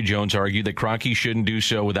argued that Kroenke shouldn't do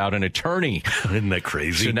so without an attorney. Isn't that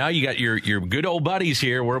crazy? So now you got your good old buddies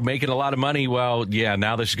here. We're making a lot of money. Well, yeah,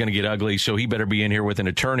 now this is going to get ugly, so he better be in here with an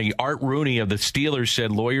attorney. Art Rooney of the Steelers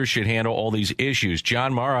said lawyers should handle all these issues.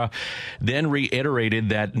 John Mara then reiterated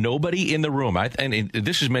that nobody in the room, and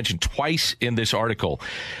this is mentioned twice in this article,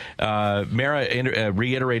 Mara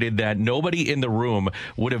reiterated that nobody in the room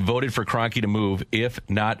would have voted for Kroenke to move if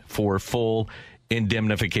not for full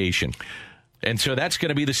indemnification. And so that's going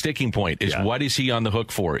to be the sticking point, is what is he on the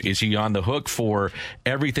hook for? Is he on the hook for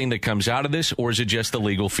everything that comes out of this, or is it just the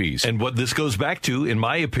legal fees? And what this goes back to, in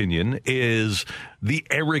my opinion, is the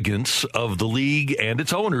arrogance of the league and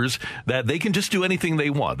its owners that they can just do anything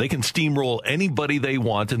they want. They can steamroll anybody they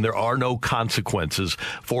want, and there are no consequences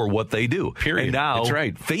for what they do. Period. And now, that's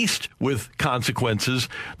right, faced with consequences,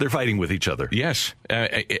 they're fighting with each other. Yes.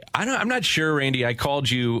 I'm not sure, Randy. I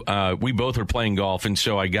called you. We both were playing golf, and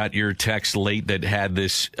so I got your text late that had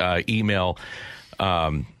this email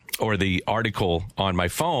or the article on my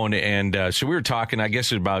phone, and so we were talking. I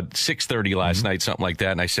guess it was about 6:30 last night, something like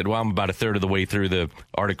that, and I said, well, I'm about a third of the way through the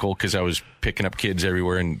article because I was picking up kids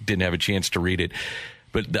everywhere and didn't have a chance to read it.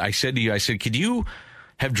 But I said to you, could you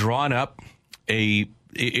have drawn up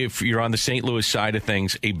if you're on the St. Louis side of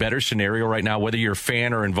things, a better scenario right now, whether you're a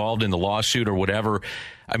fan or involved in the lawsuit or whatever?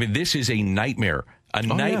 I mean, this is a nightmare.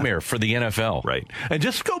 Nightmare for the NFL. Right. And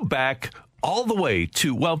just go back all the way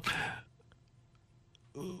to,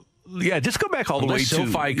 just go back all the way to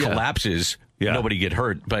SoFi collapses. Nobody get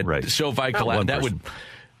hurt, but SoFi collapse. That would.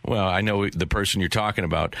 Well, I know the person you're talking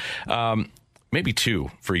about. Maybe two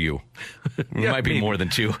for you. It might be more than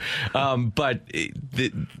two. But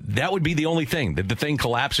that would be the only thing. That the thing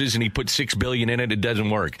collapses and he puts $6 billion in it doesn't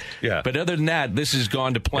work. Yeah. But other than that, this has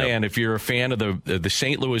gone to plan if you're a fan of the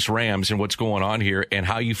St. Louis Rams and what's going on here and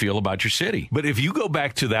how you feel about your city. But if you go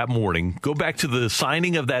back to that morning, go back to the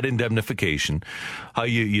signing of that indemnification, how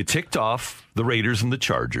you ticked off the Raiders and the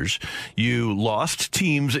Chargers. You lost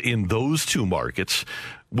teams in those two markets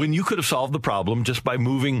when you could have solved the problem just by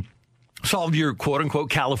solved your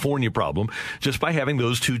quote-unquote California problem just by having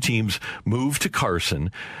those two teams move to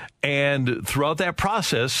Carson. And throughout that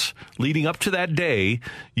process, leading up to that day,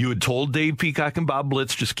 you had told Dave Peacock and Bob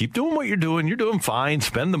Blitz, just keep doing what you're doing. You're doing fine.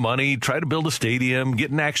 Spend the money. Try to build a stadium.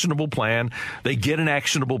 Get an actionable plan. They get an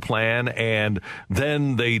actionable plan, and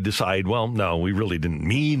then they decide, well, no, we really didn't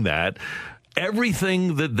mean that.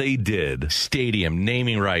 Everything that they did, stadium,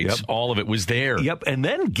 naming rights, all of it was there. Yep. And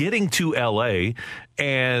then getting to L.A.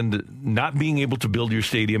 and not being able to build your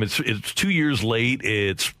stadium. It's 2 years late.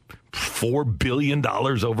 It's $4 billion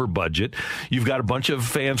over budget. You've got a bunch of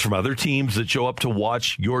fans from other teams that show up to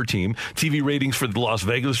watch your team. TV ratings for the Las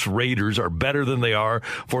Vegas Raiders are better than they are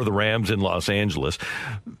for the Rams in Los Angeles.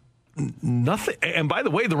 Nothing. And by the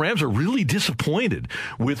way, the Rams are really disappointed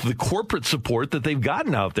with the corporate support that they've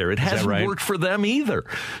gotten out there. It hasn't worked for them either.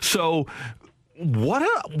 So what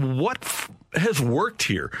has worked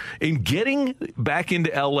here in getting back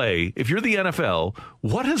into L.A.? If you're the NFL,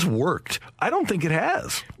 what has worked? I don't think it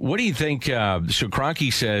has. What do you think? So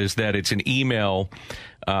Kroenke says that it's an email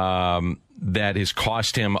that has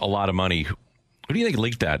cost him a lot of money. Who do you think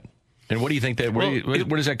leaked that? And what do you think that? Where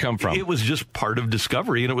does that come from? It was just part of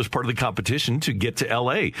Discovery, and it was part of the competition to get to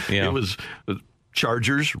L.A. Yeah. It was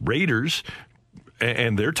Chargers, Raiders,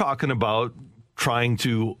 and they're talking about trying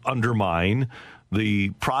to undermine the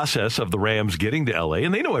process of the Rams getting to L.A.,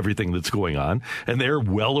 and they know everything that's going on, and they're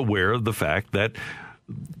well aware of the fact that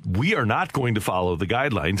we are not going to follow the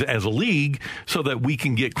guidelines as a league so that we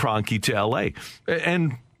can get Kroenke to L.A.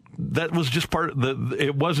 And that was just part of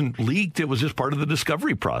it wasn't leaked. It was just part of the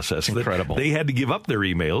discovery process. Incredible. They had to give up their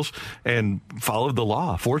emails and followed the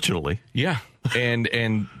law, fortunately. Yeah. And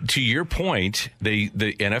to your point, the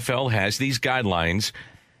NFL has these guidelines,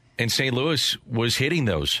 and St. Louis was hitting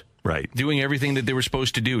those. Right. Doing everything that they were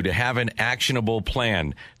supposed to do, to have an actionable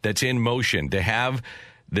plan that's in motion, to have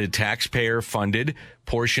the taxpayer funded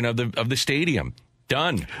portion of the stadium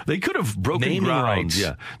done. They could have broken ground.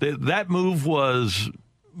 Yeah. That move was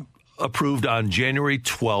approved on January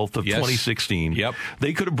 12th of 2016. Yep.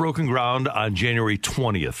 They could have broken ground on January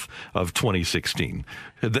 20th of 2016.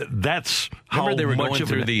 That's how they were much going of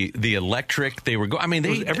through the electric. They were going. I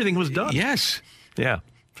mean, everything was done. Yes. Yeah.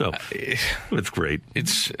 So it's great.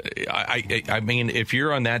 I mean, if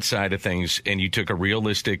you're on that side of things and you took a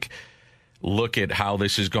realistic look at how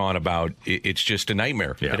this has gone about, it's just a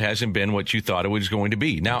nightmare. Yeah. It hasn't been what you thought it was going to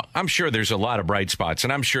be. Now, I'm sure there's a lot of bright spots,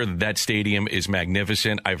 and I'm sure that stadium is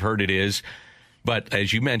magnificent. I've heard it is. But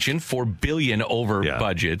as you mentioned, $4 billion over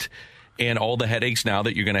budget, and all the headaches now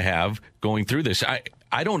that you're going to have going through this.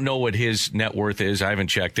 I don't know what his net worth is. I haven't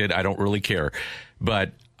checked it. I don't really care.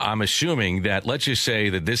 But I'm assuming that, let's just say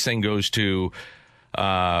that this thing goes to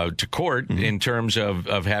court in terms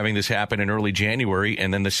of having this happen in early January,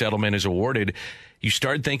 and then the settlement is awarded. You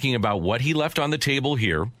start thinking about what he left on the table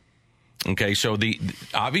here. Okay, so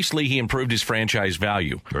obviously he improved his franchise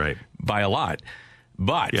value by a lot.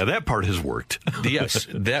 But yeah, that part has worked. Yes,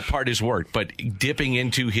 that part has worked. But dipping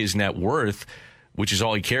into his net worth, which is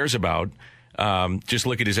all he cares about, just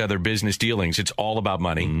look at his other business dealings. It's all about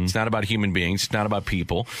money. It's not about human beings. It's not about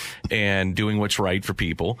people and doing what's right for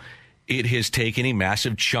people. It has taken a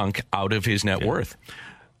massive chunk out of his net worth.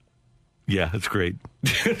 Yeah, it's great.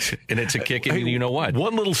 And it's a kick in you know what.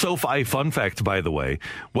 One little SoFi fun fact, by the way.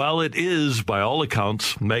 While it is, by all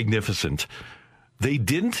accounts, magnificent, they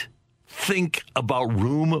didn't think about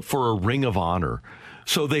room for a Ring of Honor.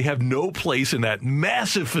 So they have no place in that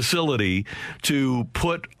massive facility to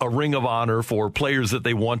put a Ring of Honor for players that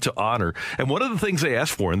they want to honor. And one of the things they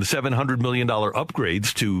asked for in the $700 million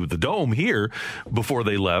upgrades to the Dome here before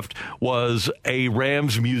they left was a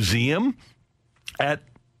Rams museum at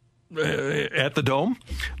the Dome.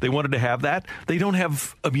 They wanted to have that. They don't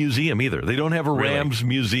have a museum either. They don't have a Rams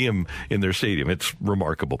museum in their stadium. It's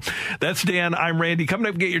remarkable. That's Dan. I'm Randy. Coming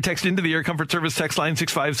up, get your text into the Air Comfort Service text line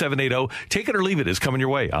 65780. Take it or leave it is coming your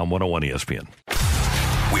way on 101 ESPN.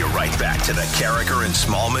 We're right back to the Carricker and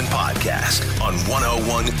Smallman podcast on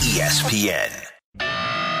 101 ESPN.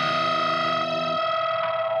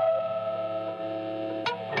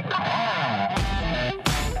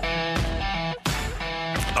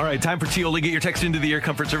 All right, time for Tioli. Get your text into the Air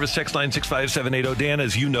Comfort Service text line 65780. Dan,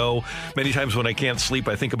 as you know, many times when I can't sleep,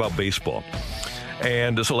 I think about baseball.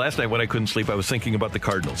 And so last night when I couldn't sleep, I was thinking about the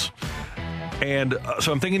Cardinals. And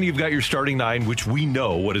so I'm thinking you've got your starting nine, which we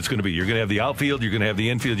know what it's going to be. You're going to have the outfield, you're going to have the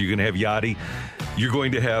infield, you're going to have Yachty. You're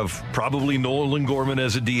going to have probably Nolan Gorman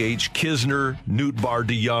as a DH, Kisner, Nootbaar,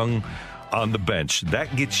 DeYoung on the bench.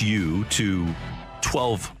 That gets you to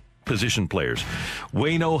 12 position players.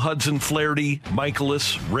 Waino, Hudson, Flaherty,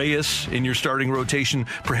 Michaelis, Reyes in your starting rotation.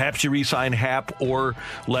 Perhaps you re-sign Happ or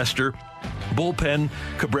Lester. Bullpen,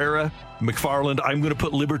 Cabrera, McFarland. I'm going to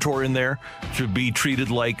put Liberatore in there to be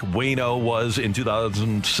treated like Waino was in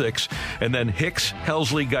 2006. And then Hicks,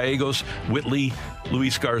 Helsley, Gallegos, Whitley,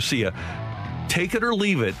 Luis Garcia. Take it or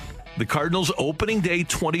leave it. The Cardinals opening day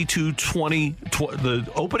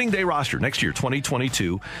the opening day roster next year,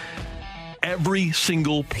 2022. Every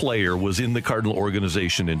single player was in the Cardinal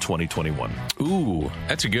organization in 2021. Ooh,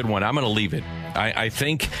 that's a good one. I'm going to leave it. I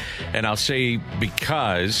think, and I'll say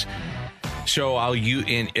because, so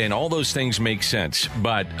and all those things make sense,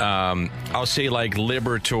 but I'll say like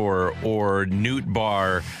Liberatore or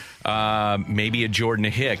Nootbaar, maybe a Jordan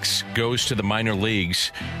Hicks goes to the minor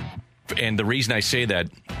leagues. And the reason I say that,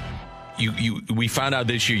 we found out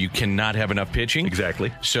this year you cannot have enough pitching.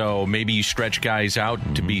 Exactly. So maybe you stretch guys out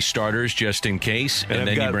to be starters just in case, and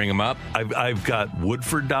then you bring them up. I've got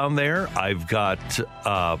Woodford down there. I've got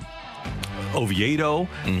Oviedo,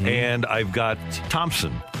 and I've got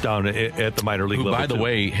Thompson down at the minor league level. By the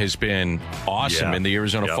way, has been awesome in the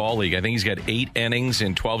Arizona Fall League. I think he's got 8 innings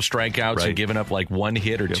and 12 strikeouts and given up like 1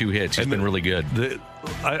 hit or 2 hits. He's been really good.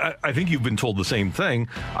 I think you've been told the same thing.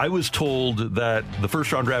 I was told that the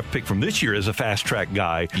first-round draft pick from this year is a fast-track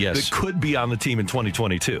guy that could be on the team in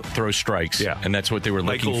 2022. Throw strikes. Yeah. And that's what they were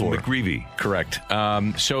looking for. Michael McGreevy. Correct.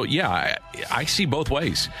 So, yeah, I see both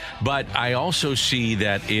ways. But I also see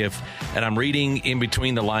that and I'm reading in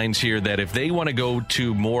between the lines here, that if they want to go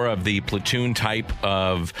to more of the platoon type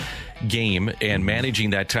of game and managing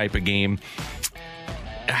that type of game,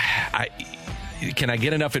 can I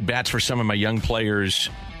get enough at-bats for some of my young players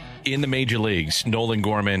in the major leagues? Nolan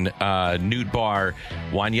Gorman, Nootbaar,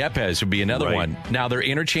 Juan Yepez would be another one. Now, they're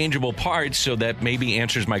interchangeable parts, so that maybe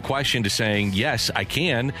answers my question to saying, yes, I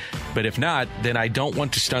can, but if not, then I don't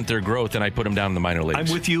want to stunt their growth, and I put them down in the minor leagues.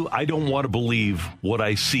 I'm with you. I don't want to believe what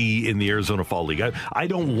I see in the Arizona Fall League. I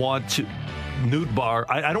don't want to... Nootbaar,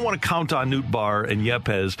 I don't want to count on Nootbaar and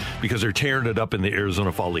Yepez because they're tearing it up in the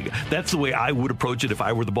Arizona Fall League. That's the way I would approach it if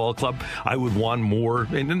I were the ball club. I would want more,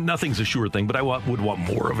 and nothing's a sure thing, but I would want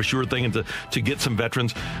more of a sure thing and to get some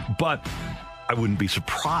veterans. But I wouldn't be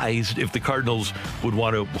surprised if the Cardinals would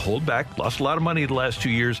want to hold back, lost a lot of money the last 2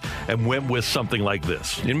 years, and went with something like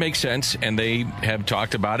this. It makes sense, and they have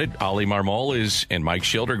talked about it. Oli Marmol and Mike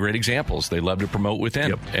Schild are great examples. They love to promote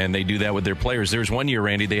within, and they do that with their players. There's one year,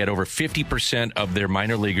 Randy, they had over 50% of their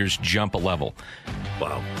minor leaguers jump a level.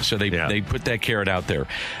 Wow. So they put that carrot out there.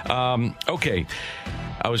 Okay.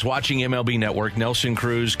 I was watching MLB Network. Nelson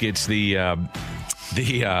Cruz gets the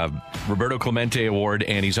Roberto Clemente Award,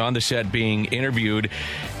 and he's on the set being interviewed,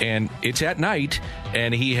 and it's at night,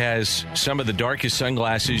 and he has some of the darkest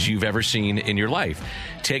sunglasses you've ever seen in your life.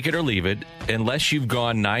 Take it or leave it, unless you've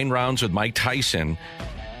gone 9 rounds with Mike Tyson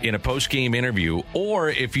in a post-game interview, or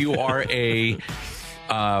if you are an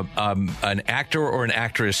actor or an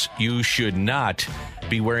actress, you should not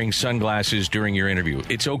be wearing sunglasses during your interview.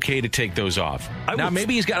 It's okay to take those off. Now,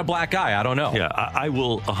 maybe he's got a black eye. I don't know. Yeah, I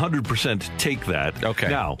will 100% take that. Okay.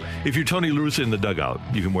 Now, if you're Tony La Russa in the dugout,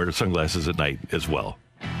 you can wear sunglasses at night as well.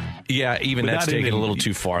 Yeah, even that's taken a little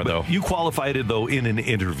too far, though. You qualified it, though, in an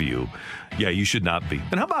interview. Yeah, you should not be.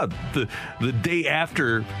 And how about the day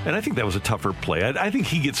after? And I think that was a tougher play. I think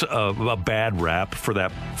he gets a bad rap for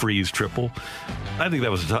that freeze triple. I think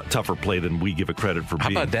that was a tougher play than we give it credit for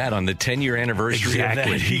being. How about that on the 10-year anniversary exactly. of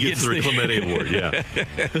that? He gets the Clemente Award, yeah.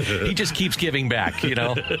 He just keeps giving back, you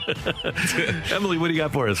know. Emily, what do you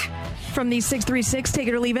got for us? From the 636, take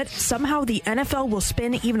it or leave it. Somehow the NFL will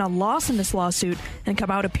spin even a loss in this lawsuit and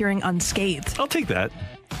come out appearing unscathed. I'll take that.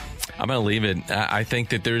 I'm going to leave it. I think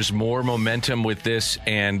that there's more momentum with this,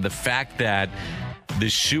 and the fact that the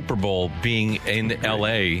Super Bowl being in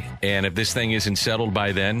L.A., and if this thing isn't settled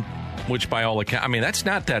by then, which by all accounts, I mean, that's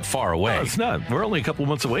not that far away. No, it's not. We're only a couple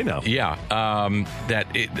months away now. Yeah.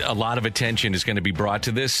 A lot of attention is going to be brought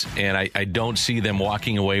to this, and I don't see them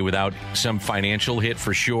walking away without some financial hit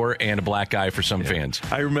for sure and a black eye for some fans.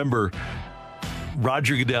 I remember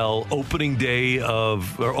Roger Goodell opening day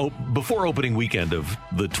before opening weekend of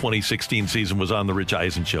the 2016 season was on the Rich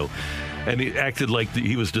Eisen show, and he acted like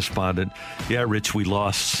he was despondent. Yeah, Rich, we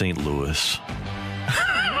lost St. Louis.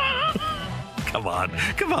 Come on,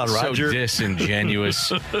 Roger. So disingenuous.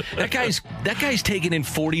 That guy's taking in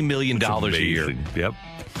 $40 million a year. Yep.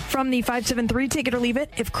 From the 573, take it or leave it.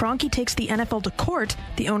 If Kroenke takes the NFL to court,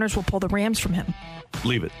 the owners will pull the Rams from him.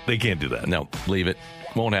 Leave it. They can't do that. No, leave it.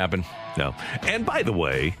 Won't happen. No. And by the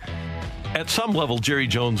way, at some level, Jerry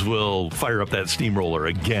Jones will fire up that steamroller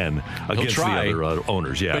again against the other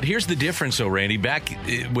owners. Yeah. But here's the difference, though, Randy. Back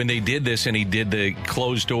when they did this and he did the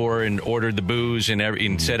closed door and ordered the booze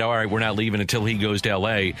and said, all right, we're not leaving until he goes to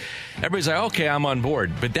L.A., everybody's like, okay, I'm on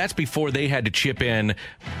board. But that's before they had to chip in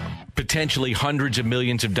potentially hundreds of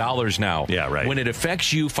millions of dollars now. Yeah, right. When it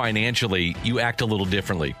affects you financially, you act a little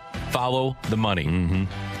differently. Follow the money. Mm-hmm.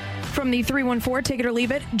 From the 314, take it or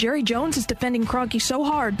leave it. Jerry Jones is defending Kroenke so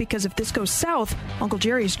hard because if this goes south, Uncle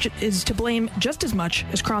Jerry is to blame just as much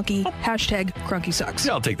as Kroenke. Hashtag Kroenke sucks.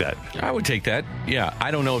 Yeah, I'll take that. I would take that. Yeah, I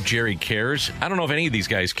don't know if Jerry cares. I don't know if any of these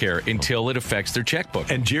guys care until it affects their checkbook.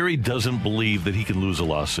 And Jerry doesn't believe that he can lose a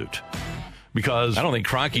lawsuit. Because I don't think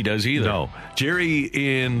Kroenke does either. No. Jerry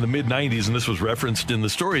in the mid-'90s, and this was referenced in the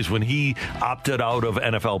stories, when he opted out of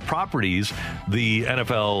NFL properties, the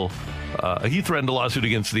NFL, he threatened a lawsuit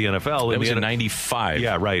against the NFL. That was in 95.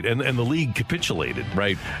 Yeah, right. And the league capitulated.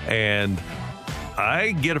 Right. And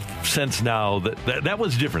I get a sense now that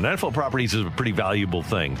was different. NFL properties is a pretty valuable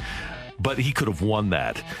thing. But he could have won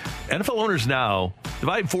that. NFL owners now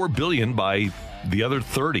divide $4 billion by the other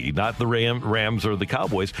 30, not the Rams or the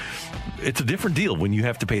Cowboys. It's a different deal when you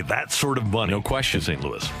have to pay that sort of money. No question. To St.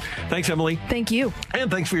 Louis. Thanks, Emily. Thank you. And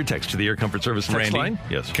thanks for your text to the Air Comfort Service text Randy, line.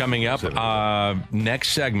 Yes. Coming up, next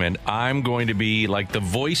segment, I'm going to be like the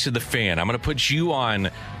voice of the fan. I'm going to put you on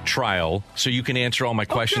trial so you can answer all my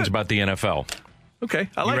questions about the NFL. Okay.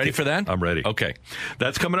 You ready for that? I'm ready. Okay.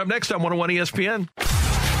 That's coming up next on 101 ESPN.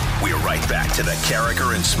 We're right back to the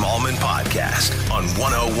Carricker and Smallman podcast on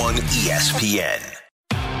 101 ESPN.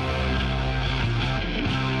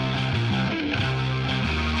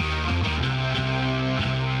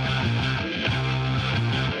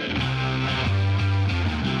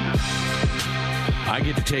 I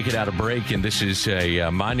get to take it out of break, and this is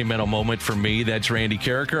a monumental moment for me. That's Randy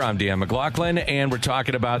Carricker. I'm Dan McLaughlin, and we're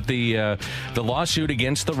talking about the lawsuit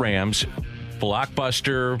against the Rams.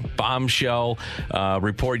 blockbuster bombshell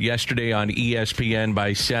report yesterday on ESPN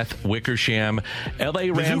by Seth Wickersham.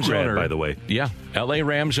 L.A. Rams owner, by the way. Yeah. L.A.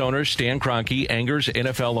 Rams owner Stan Kroenke angers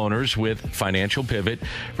NFL owners with financial pivot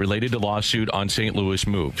related to lawsuit on St. Louis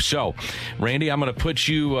move. So, Randy, I'm going to put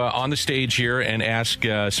you on the stage here and ask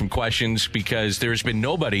some questions because there's been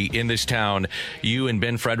nobody in this town, you and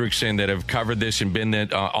Ben Frederickson, that have covered this and been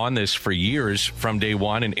on this for years from day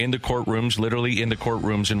one and in the courtrooms, literally in the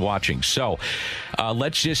courtrooms and watching. So,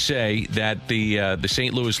 let's just say that the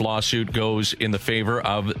St. Louis lawsuit goes in the favor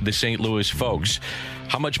of the St. Louis folks.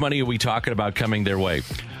 How much money are we talking about coming their way?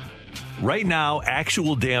 Right now,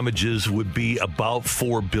 actual damages would be about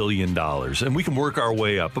 $4 billion, and we can work our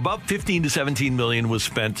way up. About $15 to $17 million was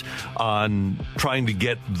spent on trying to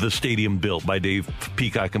get the stadium built by Dave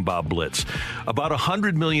Peacock and Bob Blitz. About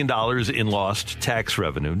 $100 million in lost tax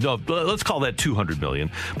revenue. No, let's call that $200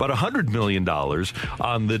 million. About $100 million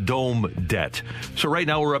on the dome debt. So right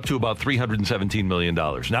now we're up to about $317 million.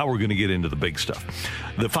 Now we're going to get into the big stuff.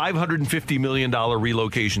 The $550 million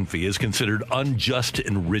relocation fee is considered unjust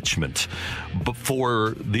enrichment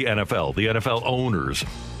for the NFL owners.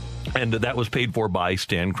 And that was paid for by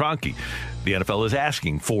Stan Kroenke. The NFL is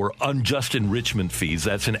asking for unjust enrichment fees.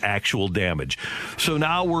 That's an actual damage. So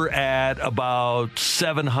now we're at about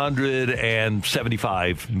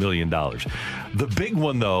 $775 million. The big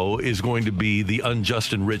one, though, is going to be the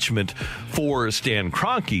unjust enrichment for Stan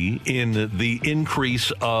Kroenke in the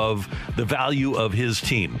increase of the value of his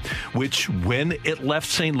team, which when it left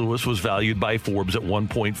St. Louis was valued by Forbes at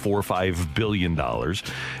 $1.45 billion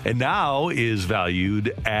and now is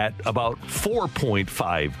valued at about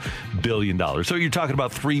 $4.5 billion. So you're talking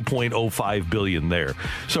about $3.05 billion there.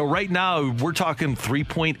 So right now we're talking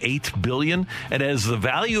 $3.8 billion. And as the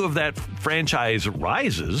value of that franchise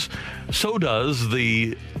rises, so does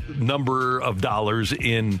the number of dollars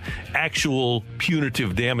in actual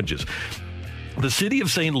punitive damages. The city of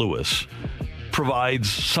St. Louis provides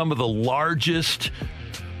some of the largest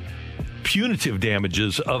punitive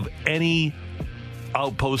damages of any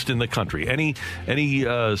outpost in the country, any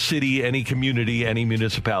city, any community, any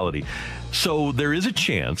municipality. So there is a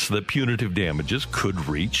chance that punitive damages could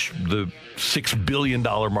reach the $6 billion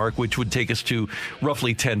mark, which would take us to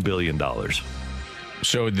roughly $10 billion.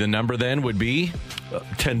 So the number then would be?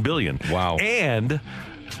 $10 billion. Wow. And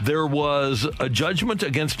there was a judgment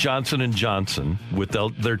against Johnson & Johnson with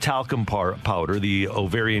their talcum powder, the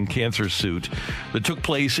ovarian cancer suit, that took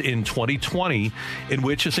place in 2020, in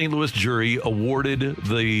which a St. Louis jury awarded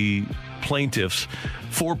the plaintiffs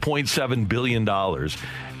 $4.7 billion.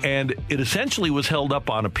 And it essentially was held up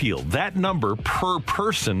on appeal. That number per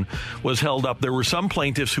person was held up. There were some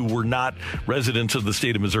plaintiffs who were not residents of the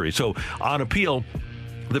state of Missouri. So on appeal,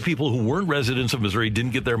 the people who weren't residents of Missouri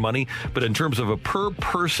didn't get their money, but in terms of a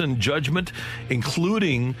per-person judgment,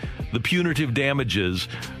 including the punitive damages,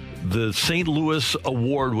 the St. Louis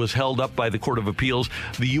award was held up by the Court of Appeals.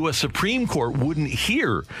 The U.S. Supreme Court wouldn't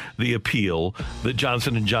hear the appeal that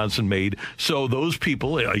Johnson & Johnson made, so those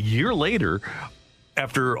people, a year later,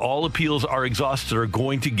 after all appeals are exhausted, are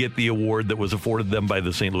going to get the award that was afforded them by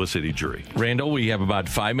the St. Louis City jury. Randall, we have about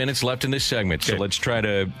 5 minutes left in this segment, so let's try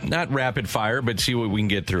to, not rapid fire, but see what we can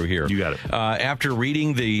get through here. You got it. After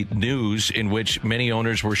reading the news in which many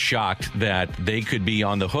owners were shocked that they could be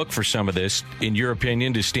on the hook for some of this, in your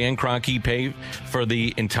opinion, does Stan Kroenke pay for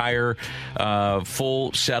the entire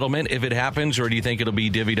full settlement if it happens, or do you think it'll be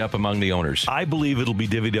divvied up among the owners? I believe it'll be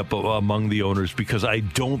divvied up among the owners because I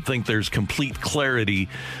don't think there's complete clarity.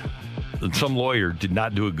 Some lawyer did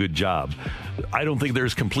not do a good job. I don't think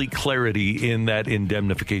there's complete clarity in that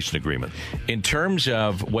indemnification agreement. In terms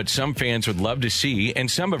of what some fans would love to see, and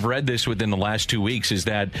some have read this within the last 2 weeks, is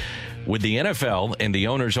that with the NFL and the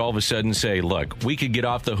owners all of a sudden say, look, we could get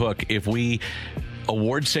off the hook if we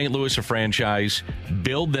award St. Louis a franchise,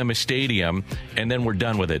 build them a stadium, and then we're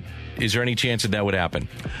done with it. Is there any chance that would happen?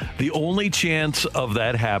 The only chance of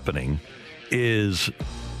that happening is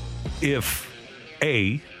if,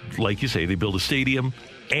 like you say, they build a stadium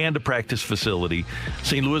and a practice facility.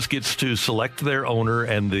 St. Louis gets to select their owner,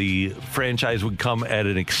 and the franchise would come at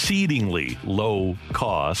an exceedingly low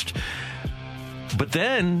cost. But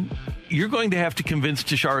then you're going to have to convince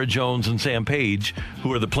Tashara Jones and Sam Page,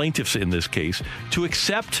 who are the plaintiffs in this case, to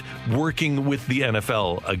accept working with the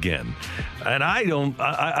NFL again. And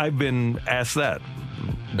I've been asked that.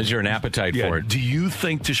 Is there an appetite for it? Do you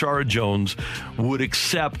think Tashara Jones would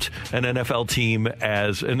accept an NFL team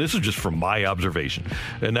as, and this is just from my observation,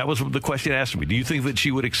 and that was the question asked me, do you think that she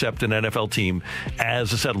would accept an NFL team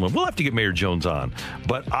as a settlement? We'll have to get Mayor Jones on,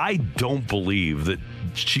 but I don't believe that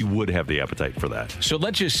she would have the appetite for that. So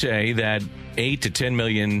let's just say that $8 to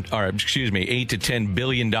 $10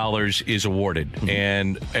 billion is awarded,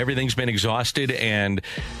 and everything's been exhausted, and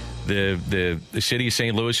the city of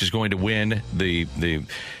St. Louis is going to win. The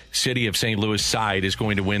city of St. Louis side is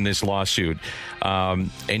going to win this lawsuit,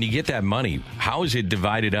 and you get that money. How is it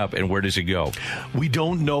divided up, and where does it go? We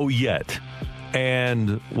don't know yet.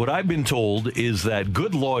 And what I've been told is that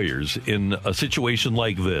good lawyers in a situation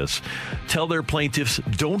like this tell their plaintiffs,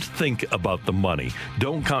 don't think about the money.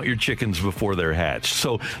 Don't count your chickens before they're hatched.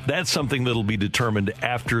 So that's something that'll be determined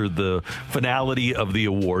after the finality of the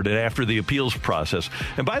award and after the appeals process.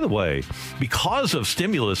 And by the way, because of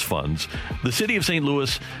stimulus funds, the city of St.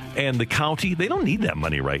 Louis and the county, they don't need that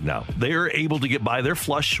money right now. They're able to get by. They're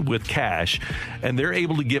flush with cash, and they're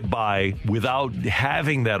able to get by without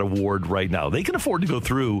having that award right now. They can afford to go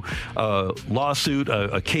through a lawsuit,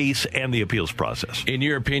 a case, and the appeals process. In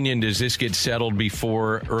your opinion, does this get settled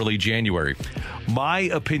before early January? My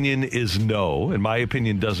opinion is no, and my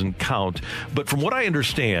opinion doesn't count. But from what I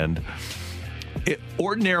understand,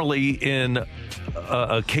 ordinarily in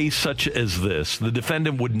a case such as this, the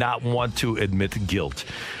defendant would not want to admit guilt.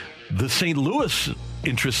 The St. Louis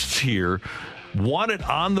interests here want it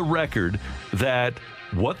on the record that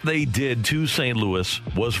what they did to St. Louis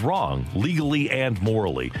was wrong, legally and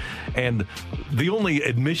morally. And the only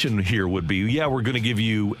admission here would be, yeah, we're going to give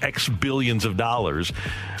you X billions of dollars.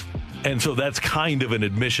 And so that's kind of an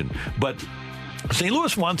admission. But St.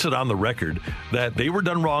 Louis wants it on the record that they were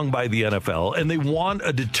done wrong by the NFL, and they want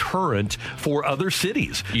a deterrent for other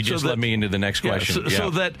cities. You just led me into the next question. So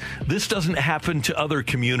that this doesn't happen to other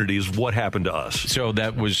communities, what happened to us. So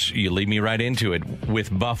you lead me right into it. With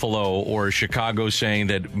Buffalo or Chicago saying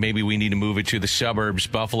that maybe we need to move it to the suburbs,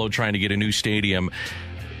 Buffalo trying to get a new stadium.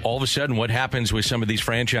 All of a sudden, what happens with some of these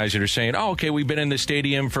franchises that are saying, oh, okay, we've been in the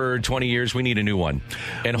stadium for 20 years, we need a new one,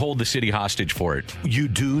 and hold the city hostage for it? You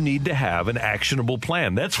do need to have an actionable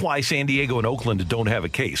plan. That's why San Diego and Oakland don't have a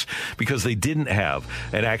case, because they didn't have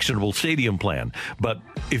an actionable stadium plan. But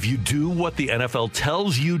if you do what the NFL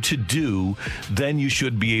tells you to do, then you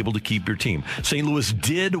should be able to keep your team. St. Louis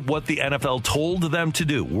did what the NFL told them to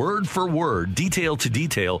do, word for word, detail to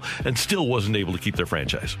detail, and still wasn't able to keep their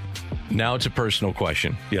franchise. Now it's a personal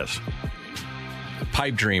question. Yes.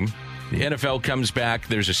 Pipe dream. The NFL comes back.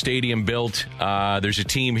 There's a stadium built. There's a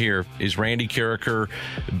team here. Is Randy Carricker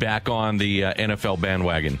back on the NFL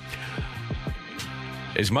bandwagon?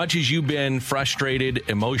 As much as you've been frustrated,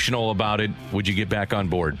 emotional about it, would you get back on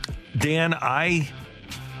board? Dan,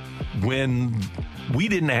 when we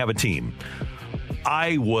didn't have a team,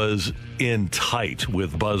 I was in tight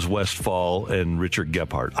with Buzz Westphal and Richard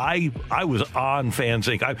Gephardt. I was on Fans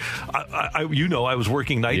Inc. I was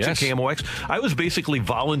working nights at KMOX. I was basically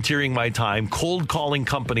volunteering my time, cold calling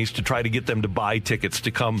companies to try to get them to buy tickets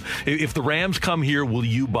to come. If the Rams come here, will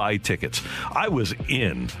you buy tickets? I was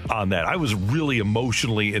in on that. I was really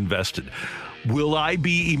emotionally invested. Will I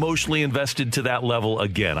be emotionally invested to that level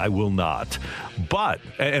again? I will not. But,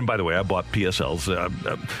 and by the way, I bought PSLs.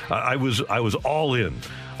 I was all in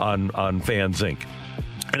on Fans Inc.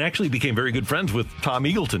 And actually became very good friends with Tom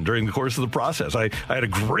Eagleton during the course of the process. I had a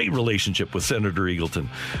great relationship with Senator Eagleton.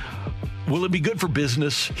 Will it be good for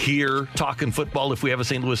business here, talking football, if we have a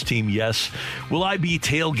St. Louis team? Yes. Will I be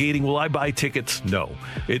tailgating? Will I buy tickets? No.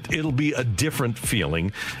 It'll be a different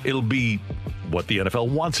feeling. It'll be what the NFL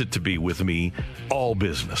wants it to be with me, all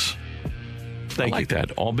business. Thank you. I like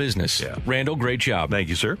that. All business. Yeah. Randall, great job. Thank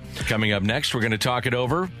you, sir. Coming up next, we're going to talk it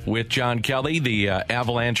over with John Kelly. The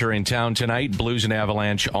Avalanche are in town tonight. Blues and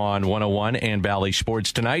Avalanche on 101 and Bally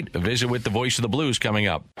Sports tonight. A visit with the voice of the Blues coming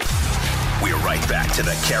up. We're right back to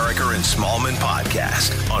the Carricker and Smallman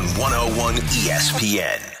podcast on 101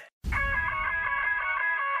 ESPN.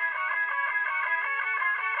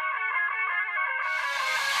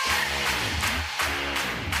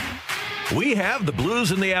 We have the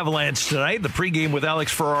Blues and the Avalanche tonight. The pregame with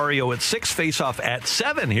Alex Ferrario at 6, face-off at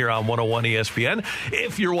 7 here on 101 ESPN.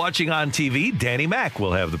 If you're watching on TV, Danny Mac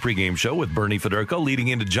will have the pregame show with Bernie Federko, leading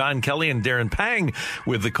into John Kelly and Darren Pang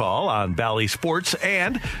with the call on Bally Sports.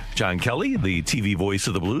 And John Kelly, the TV voice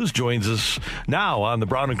of the Blues, joins us now on the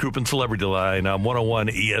Brown and Crouppen Celebrity Line on 101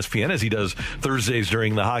 ESPN, as he does Thursdays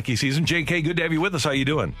during the hockey season. JK, good to have you with us. How you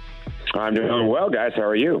doing? I'm doing well, guys. How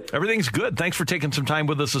are you? Everything's good. Thanks for taking some time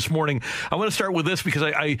with us this morning. I want to start with this because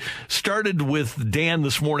I started with Dan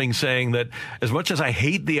this morning saying that as much as I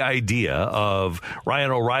hate the idea of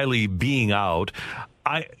Ryan O'Reilly being out,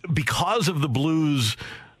 because of the Blues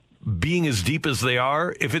being as deep as they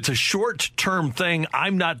are, if it's a short-term thing,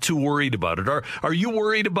 I'm not too worried about it. Are you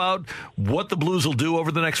worried about what the Blues will do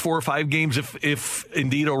over the next 4 or 5 games if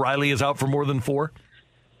indeed O'Reilly is out for more than 4?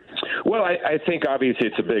 Well, I think obviously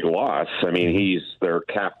it's a big loss. I mean, he's their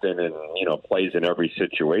captain and, plays in every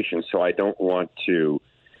situation. So I don't want to,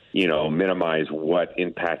 minimize what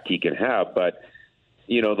impact he can have. But,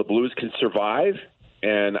 the Blues can survive.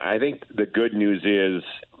 And I think the good news is,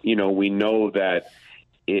 we know that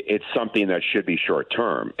it's something that should be short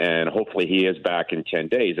term. And hopefully he is back in 10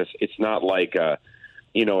 days. It's not like a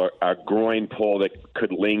groin pull that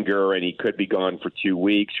could linger and he could be gone for 2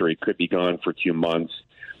 weeks or he could be gone for 2 months.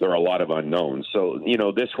 There are a lot of unknowns. So,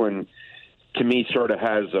 this one, to me, sort of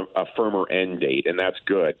has a firmer end date, and that's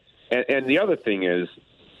good. And the other thing is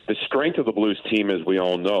the strength of the Blues team, as we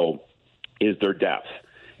all know, is their depth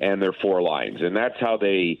and their four lines. And that's how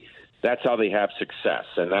they have success,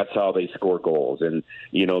 and that's how they score goals. And,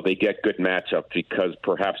 they get good matchups because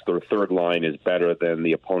perhaps their third line is better than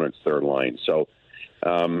the opponent's third line. So,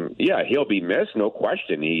 he'll be missed, no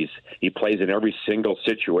question. He plays in every single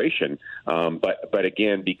situation. But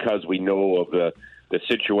again, because we know of the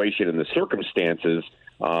situation and the circumstances,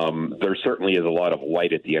 there certainly is a lot of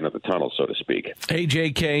light at the end of the tunnel, so to speak. Hey,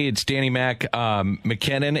 JK, it's Danny Mac.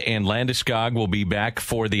 McKinnon and Landeskog will be back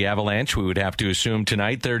for the Avalanche, we would have to assume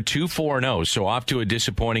tonight. They're 2-4-0, so off to a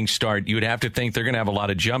disappointing start. You would have to think they're going to have a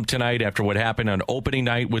lot of jump tonight after what happened on opening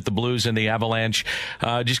night with the Blues and the Avalanche.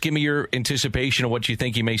 Just give me your anticipation of what you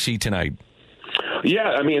think you may see tonight.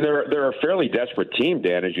 Yeah, I mean, they're a fairly desperate team,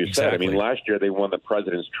 Dan, as you said. I mean, last year they won the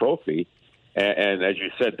President's Trophy. And as you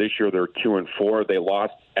said, this year they're 2-4. They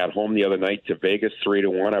lost at home the other night to Vegas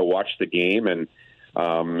 3-1. I watched the game, and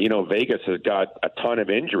Vegas has got a ton of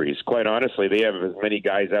injuries. Quite honestly, they have as many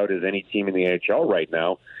guys out as any team in the NHL right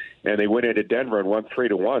now, and they went into Denver and won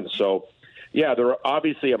 3-1. So, yeah, they're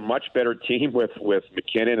obviously a much better team with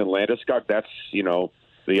McKinnon and Landeskog. That's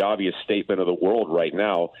the obvious statement of the world right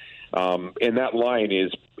now. And that line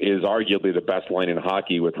is arguably the best line in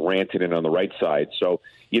hockey with Rantanen on the right side. So,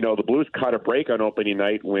 the Blues caught a break on opening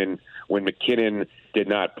night when McKinnon did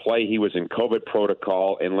not play. He was in COVID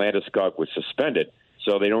protocol and Landeskog was suspended.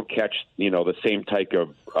 So they don't catch, the same type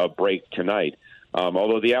of break tonight.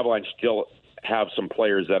 Although the Avalanche still have some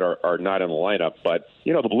players that are not in the lineup. But,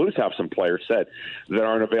 the Blues have some players that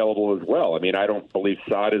aren't available as well. I mean, I don't believe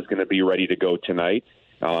Saad is going to be ready to go tonight.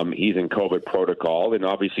 He's in COVID protocol, and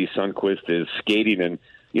obviously Sundqvist is skating. And,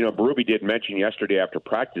 Berube did mention yesterday after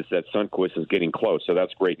practice that Sundqvist is getting close, so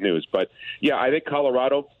that's great news. But, yeah, I think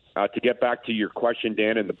Colorado, to get back to your question,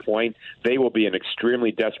 Dan, and the point, they will be an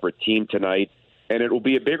extremely desperate team tonight, and it will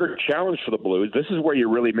be a bigger challenge for the Blues. This is where you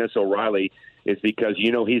really miss O'Reilly, is because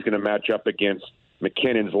he's going to match up against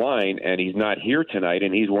McKinnon's line, and he's not here tonight,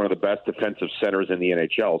 and he's one of the best defensive centers in the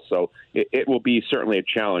NHL. So it will be certainly a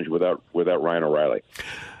challenge without Ryan O'Reilly.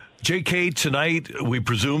 JK, tonight we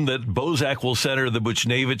presume that Bozak will center the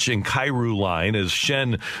Buchnevich and Kyrou line as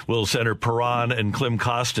Schenn will center Perron and Klim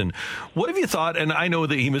Kostin. What have you thought? And I know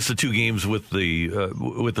that he missed the 2 games with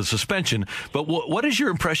the suspension, but what has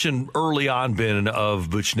your impression early on been of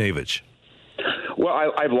Buchnevich?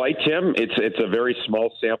 Well, I've liked him. It's a very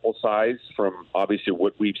small sample size from obviously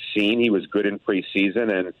what we've seen. He was good in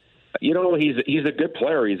preseason, and he's a good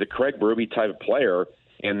player. He's a Craig Berube type of player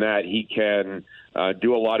in that he can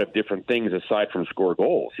do a lot of different things aside from score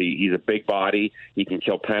goals. He's a big body. He can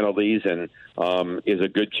kill penalties and is a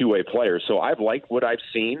good two-way player. So I've liked what I've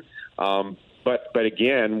seen. But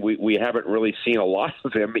again, we haven't really seen a lot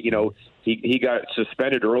of him. He got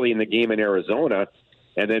suspended early in the game in Arizona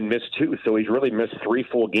and then missed 2. So he's really missed 3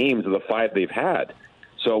 full games of the 5 they've had.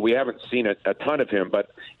 So we haven't seen a ton of him,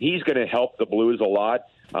 but he's going to help the Blues a lot.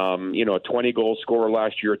 A 20-goal scorer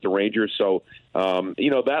last year at the Rangers. So,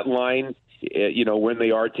 that line, when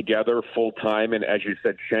they are together full-time, and as you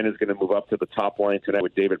said, Schenn is going to move up to the top line tonight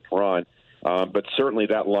with David Perron. But certainly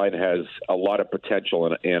that line has a lot of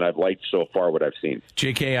potential, and I've liked so far what I've seen.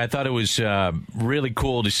 JK, I thought it was really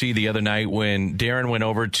cool to see the other night when Darren went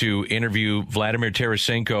over to interview Vladimir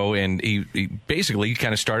Tarasenko, and he basically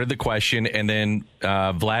kind of started the question, and then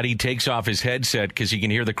Vladdy takes off his headset because he can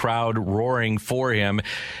hear the crowd roaring for him,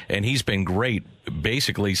 and he's been great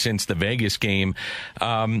basically since the Vegas game.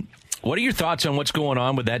 What are your thoughts on what's going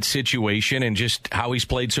on with that situation and just how he's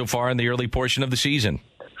played so far in the early portion of the season?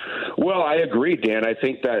 Well, I agree, Dan. I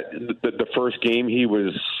think that the first game he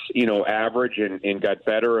was, average and got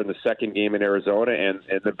better in the second game in Arizona. And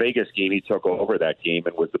the Vegas game, he took over that game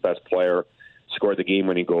and was the best player, scored the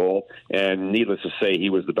game-winning goal. And needless to say, he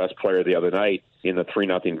was the best player the other night in the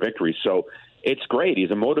 3-0 victory. So it's great. He's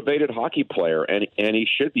a motivated hockey player, and he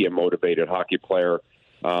should be a motivated hockey player.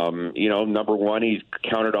 Number one, he's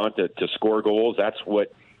counted on to score goals. That's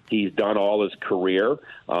what he's done all his career.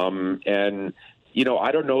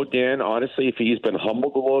 I don't know, Dan, honestly, if he's been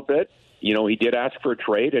humbled a little bit he did ask for a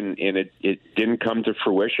trade, and it didn't come to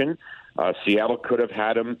fruition. Seattle could have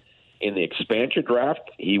had him in the expansion draft.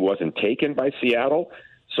 He wasn't taken by Seattle.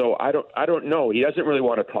 So I don't know. He doesn't really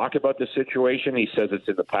want to talk about the situation. He says it's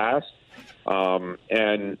in the past.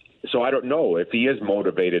 And so I don't know if he is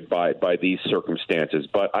motivated by these circumstances.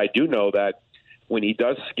 But I do know that when he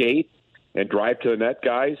does skate and drive to the net,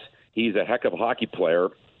 guys, he's a heck of a hockey player.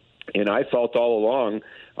 And I felt all along,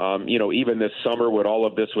 even this summer when all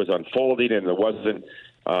of this was unfolding and there wasn't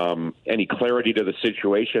any clarity to the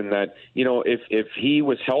situation, that, if he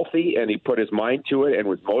was healthy and he put his mind to it and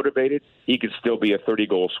was motivated, he could still be a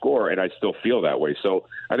 30-goal scorer, and I still feel that way. So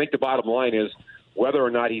I think the bottom line is whether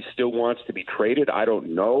or not he still wants to be traded, I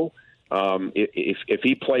don't know. If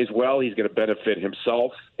he plays well, he's going to benefit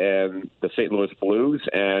himself and the St. Louis Blues,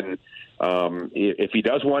 and if he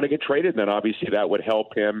does want to get traded, then obviously that would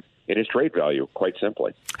help him in his trade value, quite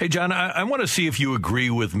simply. Hey, John, I want to see if you agree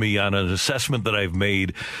with me on an assessment that I've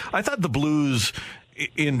made. I thought the Blues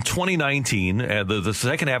in 2019, the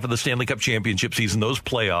second half of the Stanley Cup championship season, those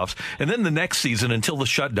playoffs, and then the next season until the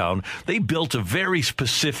shutdown, they built a very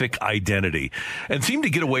specific identity and seemed to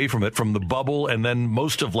get away from it from the bubble and then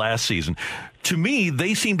most of last season. To me,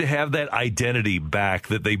 they seem to have that identity back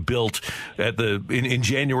that they built in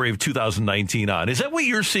January of 2019 on. Is that what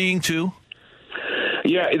you're seeing too?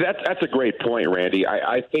 Yeah, that's a great point, Randy.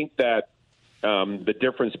 I think that the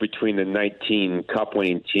difference between the 19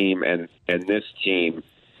 Cup-winning team and this team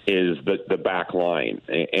is the back line.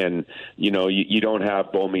 And, you don't have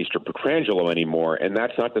Bouwmeester Pietrangelo anymore. And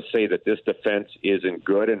that's not to say that this defense isn't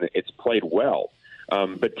good and it's played well.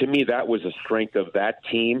 But to me, that was a strength of that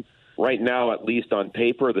team. Right now, at least on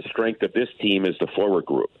paper, the strength of this team is the forward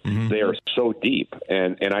group. Mm-hmm. They are so deep.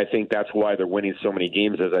 And I think that's why they're winning so many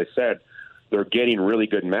games. As I said, they're getting really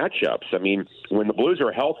good matchups. I mean, when the Blues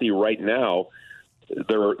are healthy right now,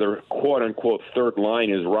 their quote-unquote third line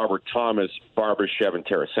is Robert Thomas, Barbashev, and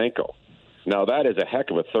Tarasenko. Now, that is a heck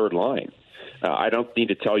of a third line. I don't need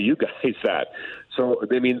to tell you guys that. So,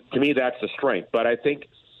 I mean, to me, that's the strength. But I think,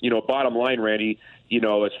 bottom line, Randy,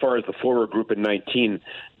 as far as the forward group in 19,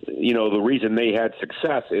 the reason they had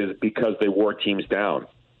success is because they wore teams down.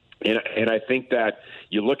 And I think that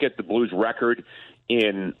you look at the Blues' record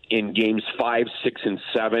in games 5, 6, and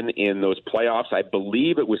 7 in those playoffs. I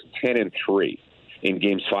believe it was 10-3 in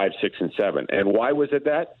games 5, 6, and 7. And why was it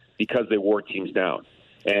that? Because they wore teams down.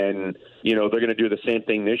 And, they're going to do the same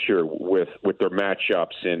thing this year with their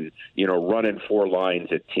matchups and, running 4 lines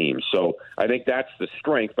at teams. So I think that's the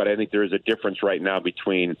strength, but I think there is a difference right now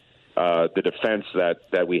between the defense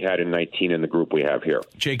that we had in 19 and the group we have here.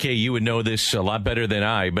 JK, you would know this a lot better than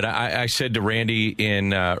I, but I said to Randy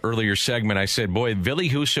in earlier segment, I said, boy, Ville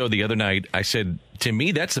Husso the other night, I said, to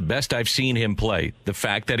me, that's the best I've seen him play. The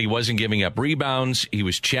fact that he wasn't giving up rebounds, he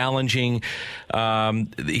was challenging,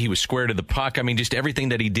 he was square to the puck. I mean, just everything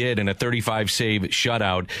that he did in a 35-save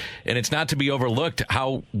shutout. And it's not to be overlooked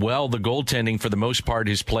how well the goaltending, for the most part,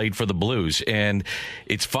 has played for the Blues. And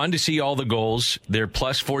it's fun to see all the goals. They're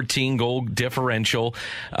plus 14 goal differential.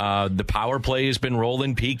 The power play has been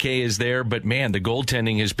rolling. PK is there. But, man, the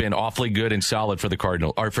goaltending has been awfully good and solid for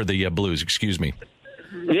the Blues. Excuse me.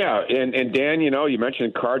 Yeah, and Dan, you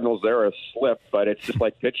mentioned Cardinals, they're a slip, but it's just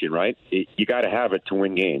like pitching, right? You got to have it to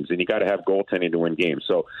win games, and you got to have goaltending to win games.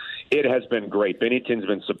 So it has been great. Binnington's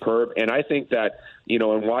been superb, and I think that, in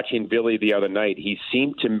watching Billy the other night, he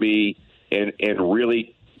seemed to be in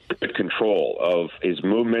really good control of his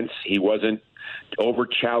movements. He wasn't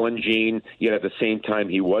over-challenging, yet at the same time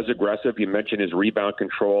he was aggressive. You mentioned his rebound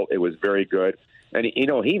control. It was very good. And,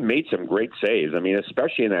 he made some great saves. I mean,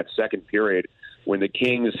 especially in that second period, when the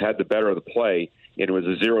Kings had the better of the play and it was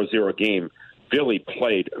a 0-0 game, Billy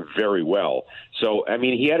played very well. So, I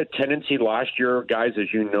mean, he had a tendency last year, guys,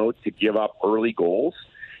 as you know, to give up early goals,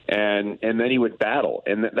 and then he would battle.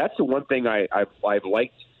 And that's the one thing I've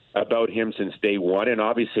liked about him since day one, and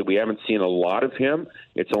obviously we haven't seen a lot of him.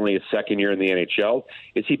 It's only his second year in the NHL,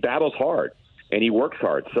 is he battles hard, and he works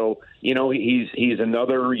hard. So, he's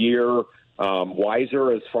another year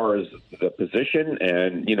wiser as far as the position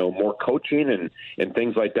and, more coaching and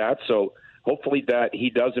things like that. So hopefully that he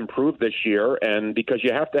does improve this year, and because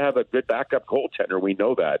you have to have a good backup goaltender, we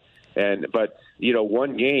know that. But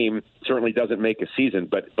one game certainly doesn't make a season,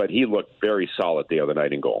 but he looked very solid the other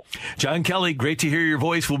night in goal. John Kelly, great to hear your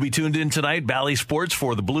voice. We'll be tuned in tonight, Bally Sports,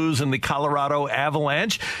 for the Blues and the Colorado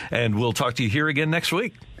Avalanche, and we'll talk to you here again next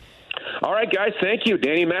week. All right, guys, thank you.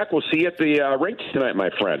 Danny Mac, we'll see you at the rink tonight, my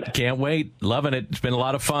friend. Can't wait. Loving it. It's been a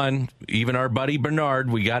lot of fun. Even our buddy Bernard,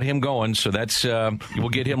 we got him going, so that's we'll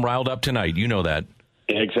get him riled up tonight. You know that.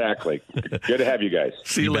 Exactly. Exactly. Good to have you guys.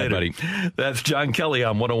 See you later, buddy. That's John Kelly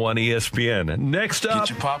on 101 ESPN. Next up, get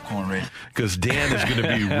your popcorn ready, because Dan is going to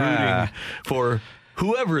be rooting for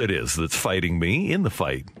whoever it is that's fighting me in the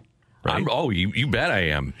fight. Right? You bet I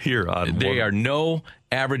am. Here on They are no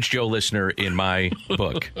average Joe listener in my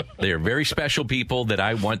book. They are very special people that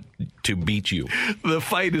I want to beat you. The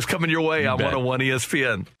fight is coming your way on 101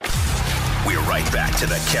 ESPN. We're right back to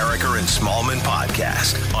the Carragher and Smallman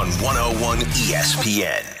podcast on 101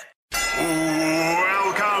 ESPN.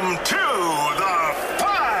 Welcome to the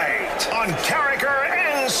fight on Carragher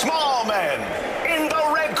and Smallman. In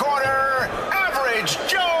the red corner, average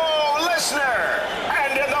Joe listener.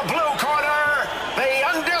 And in the blue corner, the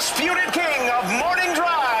undisputed king of morning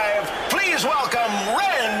drive. Please welcome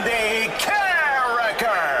Randy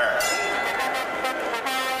Carragher.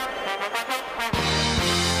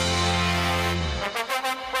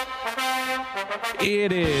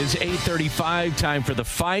 It is 8:35, time for the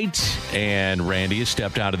fight, and Randy has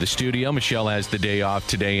stepped out of the studio. Michelle has the day off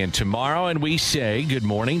today and tomorrow, and we say good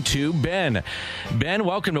morning to Ben. Ben,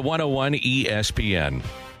 welcome to 101 ESPN.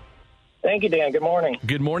 Thank you, Dan. Good morning.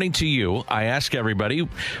 Good morning to you. I ask everybody,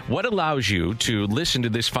 what allows you to listen to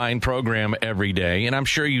this fine program every day? And I'm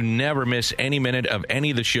sure you never miss any minute of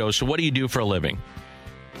any of the shows. So what do you do for a living?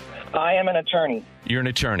 I am an attorney. You're an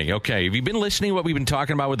attorney. Okay. Have you been listening to what we've been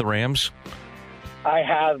talking about with the Rams? I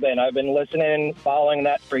have been. I've been listening, following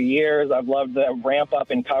that for years. I've loved the ramp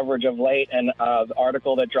up in coverage of late, and the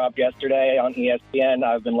article that dropped yesterday on ESPN,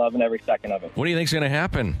 I've been loving every second of it. What do you think is going to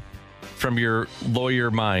happen from your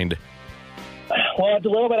lawyer mind? Well, it's a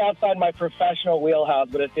little bit outside my professional wheelhouse,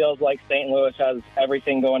 but it feels like St. Louis has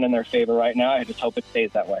everything going in their favor right now. I just hope it stays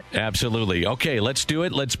that way. Absolutely. Okay, let's do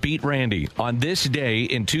it. Let's beat Randy. On this day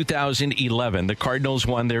in 2011, the Cardinals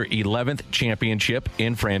won their 11th championship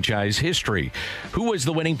in franchise history. Who was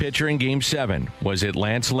the winning pitcher in Game 7? Was it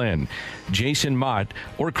Lance Lynn, Jason Mott,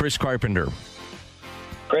 or Chris Carpenter?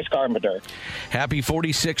 Chris Carpenter. Happy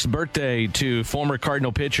 46th birthday to former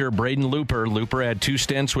Cardinal pitcher Braden Looper. Looper had 2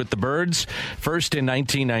 stints with the Birds. First in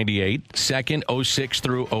 1998, second 06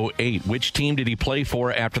 through 08. Which team did he play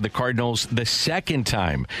for after the Cardinals the second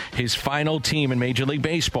time? His final team in Major League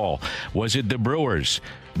Baseball. Was it the Brewers,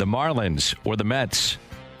 the Marlins, or the Mets?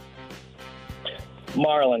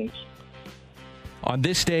 Marlins. On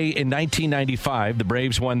this day in 1995, the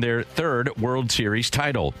Braves won their 3rd World Series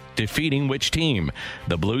title, defeating which team?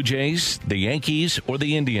 The Blue Jays, the Yankees, or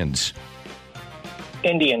the Indians?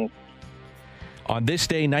 Indians. On this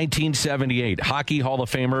day, 1978, Hockey Hall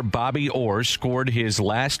of Famer Bobby Orr scored his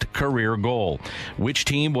last career goal. Which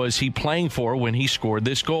team was he playing for when he scored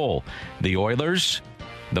this goal? The Oilers,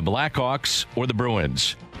 the Blackhawks, or the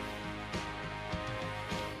Bruins?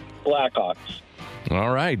 Blackhawks.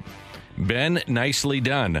 All right. Ben, nicely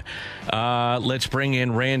done. Let's bring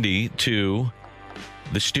in Randy to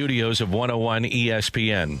the studios of 101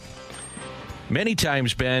 ESPN. Many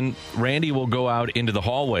times, Ben, Randy will go out into the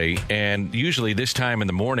hallway, and usually this time in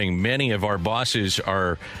the morning, many of our bosses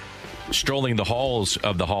are strolling the halls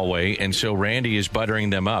of the hallway, and so Randy is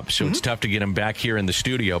buttering them up. So it's tough to get him back here in the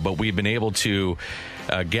studio, but we've been able to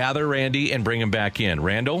gather Randy and bring him back in.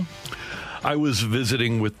 Randall? I was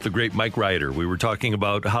visiting with the great Mike Ryder. We were talking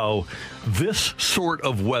about how this sort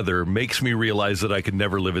of weather makes me realize that I could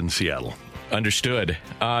never live in Seattle. Understood.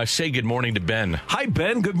 Say good morning to Ben. Hi,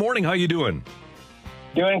 Ben. Good morning. How you doing?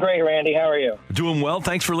 Doing great, Randy. How are you? Doing well.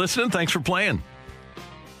 Thanks for listening. Thanks for playing.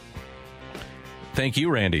 Thank you,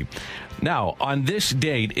 Randy. Now, on this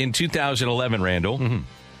date in 2011, Randall,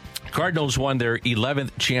 Cardinals won their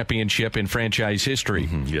 11th championship in franchise history.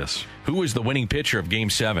 Yes. Who was the winning pitcher of Game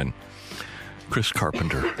 7? Chris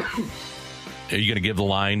Carpenter. Are you going to give the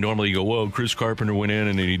line? Normally you go, whoa, Chris Carpenter went in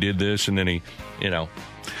and then he did this and then he, No,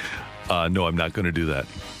 I'm not going to do that.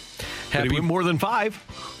 But he went more than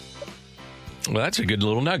 5. Well, that's a good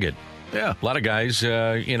little nugget. Yeah. A lot of guys,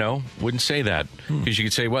 wouldn't say that. Because you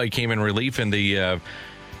could say, well, he came in relief and the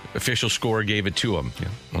official score gave it to him.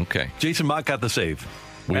 Yeah. Okay. Jason Mott got the save.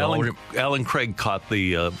 Alan Craig caught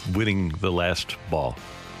the winning the last ball.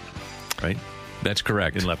 Right? That's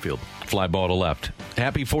correct. In left field. Fly ball to left.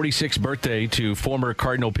 Happy 46th birthday to former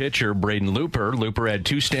Cardinal pitcher Braden Looper. Looper had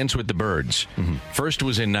 2 stints with the Birds. First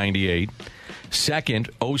was in 98. Second,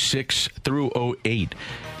 06 through 08.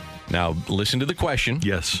 Now, listen to the question.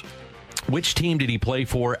 Yes. Which team did he play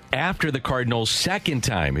for after the Cardinals' second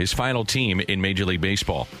time, his final team in Major League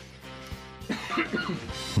Baseball?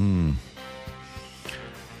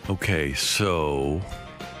 Okay, so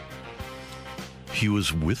he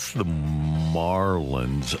was with the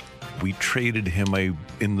Marlins. We traded him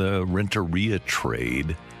in the Renteria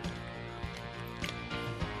trade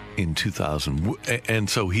in 2000. And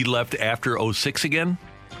so he left after 06 again?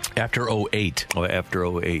 After 08. Oh, after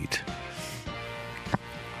 08.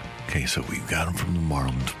 Okay, so we got him from the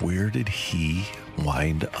Marlins. Where did he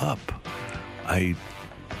wind up? I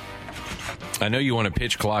know you want a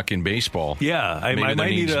pitch clock in baseball. Yeah, I might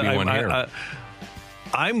need one here.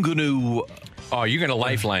 I'm going to. Oh, you're going to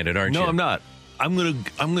lifeline it, aren't you? No, I'm not. I'm going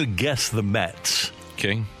to guess the Mets.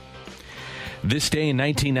 Okay. This day in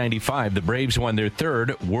 1995, the Braves won their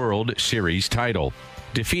third World Series title,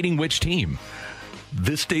 defeating which team?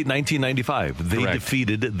 This date, 1995, they Correct.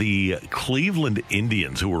 defeated the Cleveland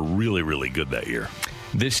Indians, who were really, really good that year.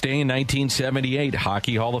 This day in 1978,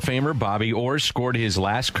 Hockey Hall of Famer Bobby Orr scored his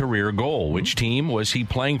last career goal. Which team was he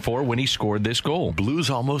playing for when he scored this goal? Blues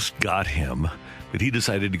almost got him, but he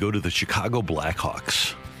decided to go to the Chicago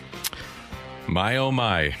Blackhawks. My, oh,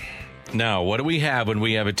 my. Now, what do we have when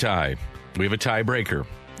we have a tie? We have a tiebreaker.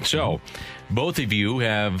 So, both of you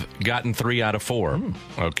have gotten 3 out of 4.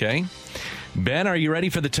 Okay? Ben, are you ready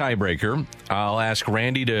for the tiebreaker? I'll ask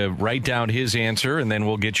Randy to write down his answer, and then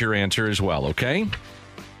we'll get your answer as well, okay?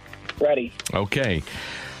 Ready. Okay.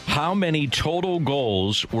 How many total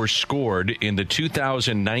goals were scored in the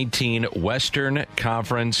 2019 Western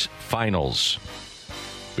Conference Finals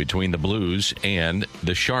between the Blues and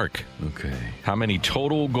the Shark? Okay. How many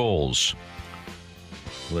total goals?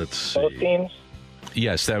 Let's see. Both teams?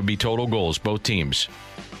 Yes, that would be total goals, both teams.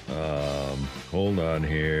 Hold on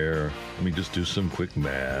here. Let me just do some quick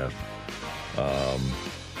math.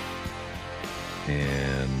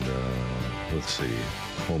 Let's see.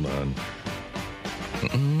 Hold on.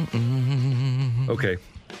 Okay.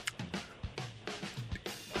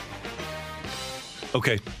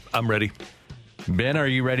 Okay, I'm ready. Ben, are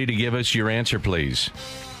you ready to give us your answer, please?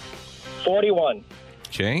 41.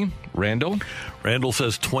 Okay. Randall? Randall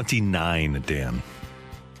says 29, Dan.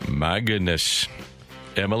 My goodness.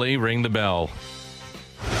 Emily, ring the bell.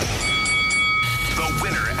 The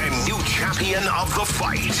winner and new champion of the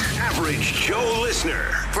fight, Average Joe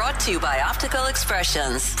Listener. Brought to you by Optical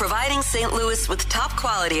Expressions, providing St. Louis with top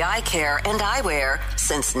quality eye care and eyewear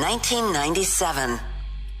since 1997.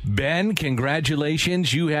 Ben,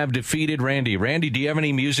 congratulations. You have defeated Randy. Randy, do you have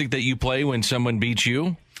any music that you play when someone beats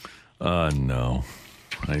you? No,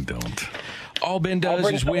 I don't. All Ben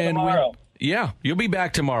does is win. Yeah, you'll be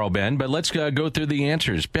back tomorrow, Ben, but let's go through the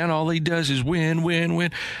answers. Ben, all he does is win, win,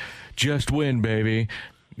 win. Just win, baby.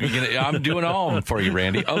 I'm doing all of them for you,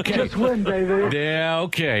 Randy. Okay. Just win, baby. Yeah,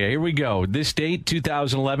 okay. Here we go. This date,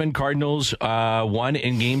 2011, Cardinals won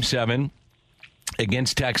in Game 7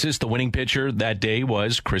 against Texas. The winning pitcher that day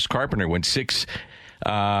was Chris Carpenter. Went six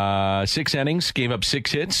innings, gave up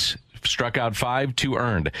 6 hits, struck out 5, 2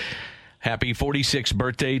 earned. Happy 46th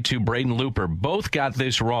birthday to Braden Looper. Both got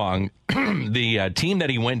this wrong. The team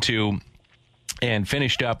that he went to and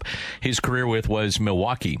finished up his career with was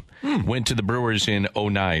Milwaukee. Went to the Brewers in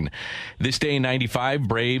 2009. This day in 95,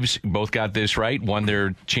 Braves both got this right, won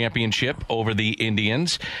their championship over the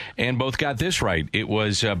Indians, and both got this right. It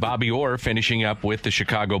was Bobby Orr finishing up with the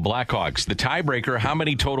Chicago Blackhawks. The tiebreaker, how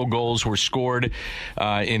many total goals were scored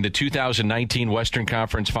in the 2019 Western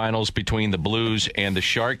Conference Finals between the Blues and the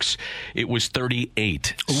Sharks? It was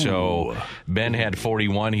 38. Ooh. So Ben had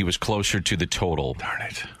 41. He was closer to the total. Darn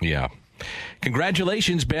it. Yeah.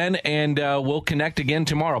 Congratulations, Ben, and we'll connect again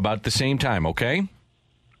tomorrow about the same time, okay?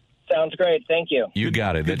 Sounds great. Thank you. You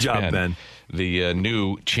got it. Good job, Ben. The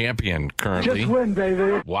new champion currently. Just win,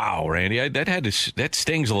 baby. Wow, Randy, that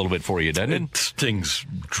stings a little bit for you, doesn't it? It stings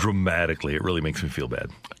dramatically. It really makes me feel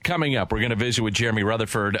bad. Coming up, we're going to visit with Jeremy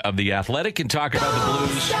Rutherford of The Athletic and talk about the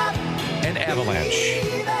Blues and Avalanche.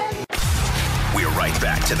 We're right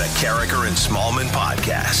back to the Carricker and Smallman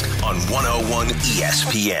podcast on 101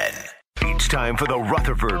 ESPN. It's time for the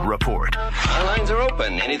Rutherford Report. Our lines are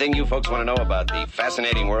open. Anything you folks want to know about the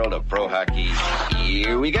fascinating world of pro hockey,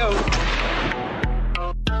 here we go.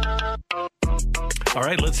 All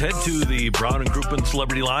right, let's head to the Brown and Crouppen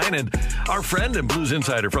Celebrity Line, and our friend and Blues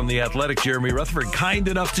insider from The Athletic, Jeremy Rutherford, kind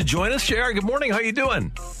enough to join us. JR, good morning. How you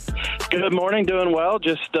doing? Good morning. Doing well.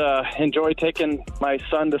 Just enjoy taking my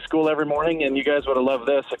son to school every morning, and you guys would have loved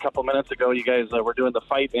this. A couple minutes ago, you guys were doing the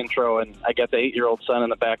fight intro, and I got the 8-year-old son in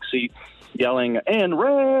the back seat yelling, "And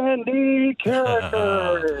Randy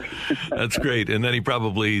Carricker." That's great. And then he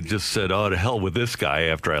probably just said, "Oh, to hell with this guy,"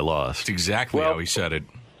 after I lost. That's exactly how he said it.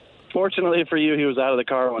 Fortunately for you, he was out of the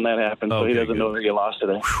car when that happened, so he doesn't know that you lost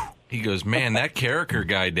today. He goes, "Man, that Carricker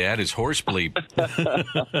guy, Dad, is horse bleep."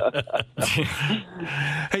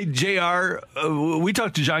 Hey, JR, we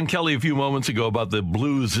talked to John Kelly a few moments ago about the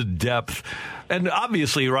Blues' depth. And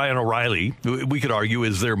obviously, Ryan O'Reilly, we could argue,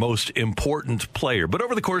 is their most important player. But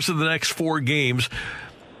over the course of the next 4 games,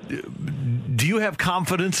 do you have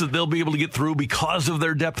confidence that they'll be able to get through because of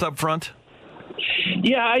their depth up front?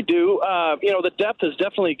 Yeah, I do. The depth is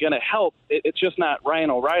definitely going to help. It's just not Ryan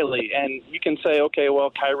O'Reilly. And you can say, okay,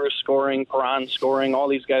 well, Kyrie's scoring, Perron's scoring, all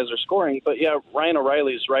these guys are scoring. But, yeah, Ryan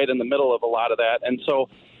O'Reilly's right in the middle of a lot of that. And so,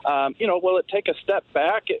 will it take a step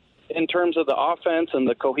back in terms of the offense and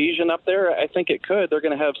the cohesion up there? I think it could. They're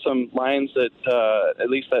going to have some lines that, at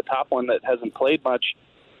least that top one, that hasn't played much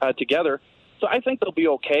together. So I think they'll be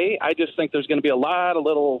okay. I just think there's going to be a lot of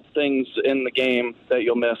little things in the game that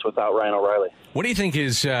you'll miss without Ryan O'Reilly. What do you think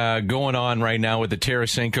is going on right now with the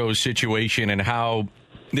Tarasenko situation and how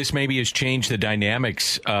this maybe has changed the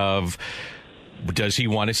dynamics of, does he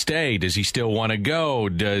want to stay? Does he still want to go?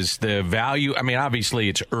 Does the value, obviously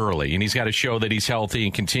it's early and he's got to show that he's healthy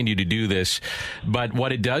and continue to do this, but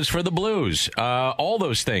what it does for the Blues, all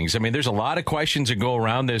those things. There's a lot of questions that go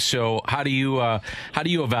around this. So how do you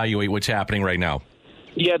evaluate what's happening right now?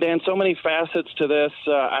 Yeah, Dan, so many facets to this.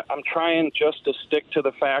 I'm trying just to stick to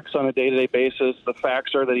the facts on a day-to-day basis. The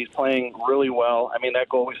facts are that he's playing really well. That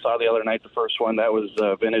goal we saw the other night, the first one, that was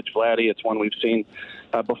vintage Vladdy. It's one we've seen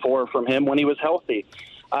before from him when he was healthy.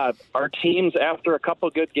 Our teams, after a couple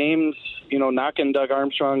good games, knocking Doug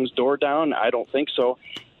Armstrong's door down? I don't think so.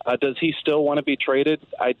 Does he still want to be traded?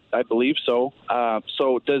 I believe so.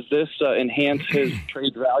 So does this enhance his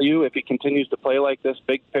trade value if he continues to play like this,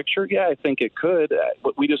 big picture? Yeah, I think it could.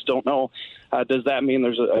 But we just don't know. Does that mean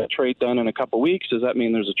there's a trade done in a couple weeks? Does that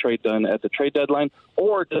mean there's a trade done at the trade deadline?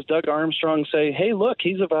 Or does Doug Armstrong say, hey, look,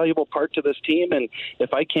 he's a valuable part to this team, and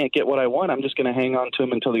if I can't get what I want, I'm just going to hang on to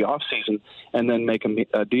him until the offseason and then make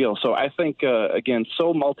a deal. So I think, again,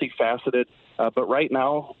 so multifaceted. But right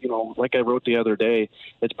now, like I wrote the other day,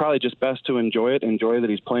 it's probably just best to enjoy that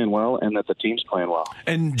he's playing well and that the team's playing well.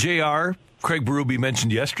 And JR, Craig Berube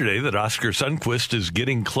mentioned yesterday that Oskar Sundqvist is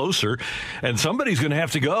getting closer, and somebody's going to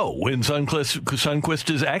have to go when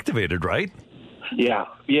Sundqvist is activated, right? Yeah,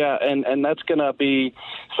 and that's going to be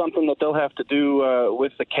something that they'll have to do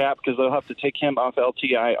with the cap, because they'll have to take him off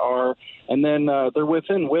LTIR, and then they're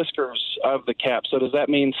within whiskers of the cap. So does that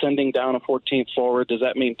mean sending down a 14th forward? Does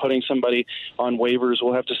that mean putting somebody on waivers?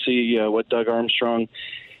 We'll have to see what Doug Armstrong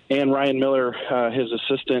and Ryan Miller, his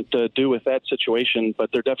assistant, do with that situation.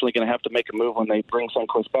 But they're definitely going to have to make a move when they bring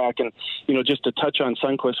Sundqvist back. And, just to touch on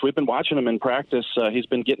Sundqvist, we've been watching him in practice. He's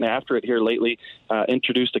been getting after it here lately,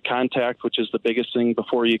 introduced to contact, which is the biggest thing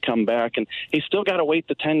before you come back. And he's still got to wait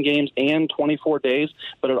the 10 games and 24 days,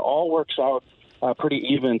 but it all works out pretty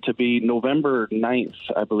even to be November 9th,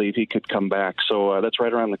 I believe he could come back. So that's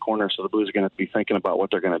right around the corner. So the Blues are going to be thinking about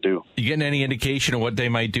what they're going to do. You getting any indication of what they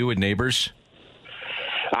might do with Neighbors?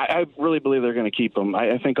 I really believe they're going to keep him.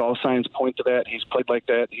 I think all signs point to that. He's played like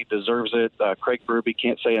that. He deserves it. Craig Berube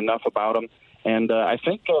can't say enough about him. And I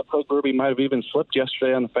think Craig Berube might have even slipped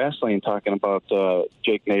yesterday on the fast lane talking about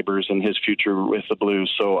Jake Neighbors and his future with the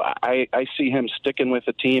Blues. So I see him sticking with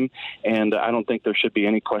the team, and I don't think there should be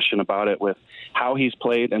any question about it with how he's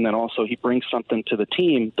played. And then also he brings something to the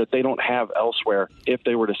team that they don't have elsewhere if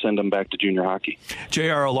they were to send him back to junior hockey.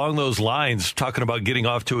 JR, along those lines, talking about getting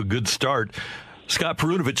off to a good start, Scott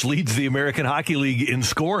Perunovich leads the American Hockey League in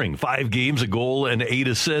scoring, 5 games, a goal, and 8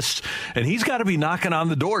 assists. And he's got to be knocking on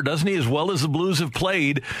the door, doesn't he? As well as the Blues have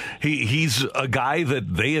played, he's a guy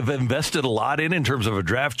that they have invested a lot in terms of a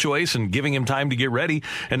draft choice and giving him time to get ready.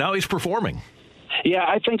 And now he's performing. Yeah,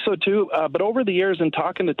 I think so too. But over the years, in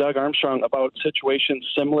talking to Doug Armstrong about situations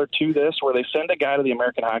similar to this, where they send a guy to the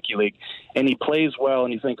American Hockey League and he plays well,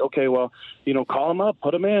 and you think, okay, well, call him up,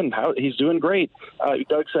 put him in. He's doing great.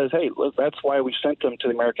 Doug says, hey, that's why we sent him to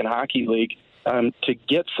the American Hockey League, to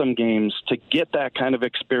get some games, to get that kind of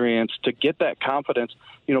experience, to get that confidence,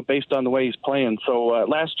 based on the way he's playing. So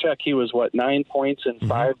last check, he was, 9 points in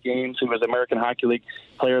 5 games. He was American Hockey League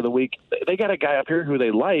Player of the Week. They got a guy up here who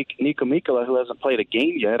they like, Niko Mikkola, who hasn't played a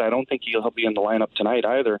game yet. I don't think he'll be in the lineup tonight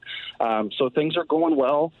either. So things are going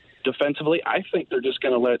well. Defensively, I think they're just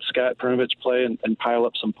going to let Scott Perunovich play and pile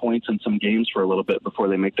up some points in some games for a little bit before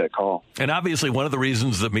they make that call. And obviously, one of the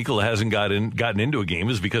reasons that Mikkola hasn't gotten into a game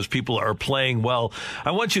is because people are playing well.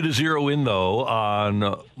 I want you to zero in, though, on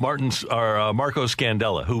Marco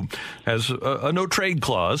Scandella, who has a no-trade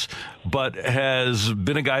clause, but has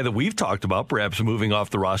been a guy that we've talked about, perhaps moving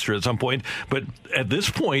off the roster at some point. But at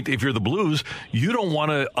this point, if you're the Blues, you don't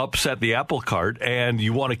want to upset the apple cart, and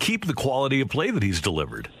you want to keep the quality of play that he's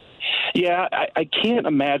delivered. Yeah, I can't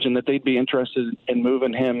imagine that they'd be interested in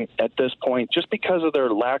moving him at this point just because of their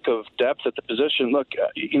lack of depth at the position. Look,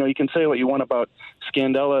 you can say what you want about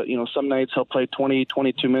Scandella. Some nights he'll play 20,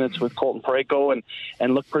 22 minutes with Colton Parayko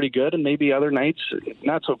and look pretty good, and maybe other nights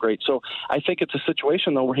not so great. So I think it's a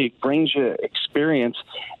situation, though, where he brings you experience.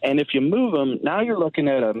 And if you move him, now you're looking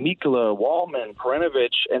at a Mikkola, Wallman,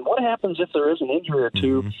 Perunovich, and what happens if there is an injury or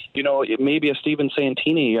two? Maybe a Steven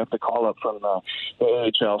Santini you have to call up from the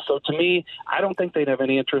AHL. So to me, I don't think they'd have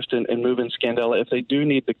any interest in moving Scandella. If they do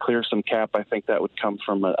need to clear some cap, I think that would come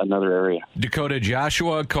from another area. Dakota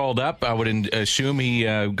Joshua called up. I would assume he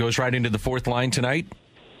goes right into the fourth line tonight.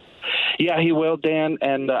 Yeah, he will, Dan,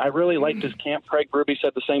 and I really liked his camp. Craig Berube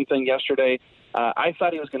said the same thing yesterday. I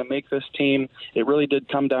thought he was going to make this team. It really did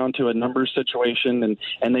come down to a numbers situation,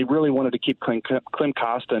 and they really wanted to keep Klim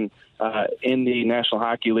Kostin in the National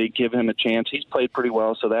Hockey League, give him a chance. He's played pretty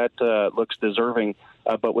well, so that looks deserving.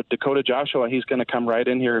 But with Dakota Joshua, he's going to come right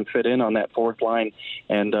in here and fit in on that fourth line.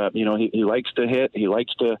 And, he likes to hit. He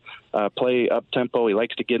likes to play up-tempo. He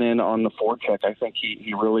likes to get in on the forecheck. I think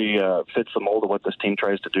he really fits the mold of what this team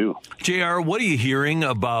tries to do. JR, what are you hearing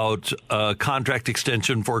about contract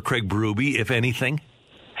extension for Craig Berube, if anything?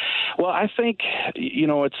 Well, I think,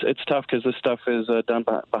 it's tough because this stuff is done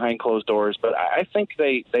behind closed doors. But I think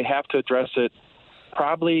they have to address it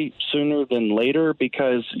probably sooner than later,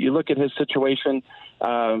 because you look at his situation.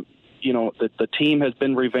 The team has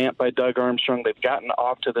been revamped by Doug Armstrong. They've gotten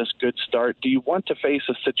off to this good start. Do you want to face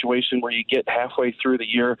a situation where you get halfway through the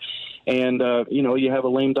year and, you have a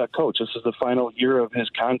lame duck coach? This is the final year of his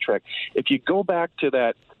contract. If you go back to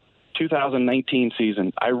that 2019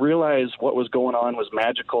 season, I realized what was going on was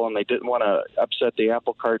magical, and they didn't want to upset the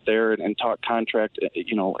apple cart there and talk contract,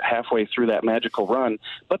 halfway through that magical run.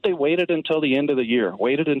 But they waited until the end of the year,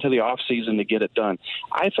 waited into the off season to get it done.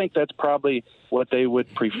 I think that's probably what they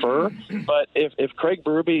would prefer. But if Craig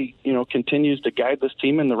Berube, continues to guide this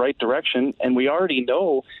team in the right direction, and we already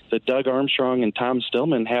know that Doug Armstrong and Tom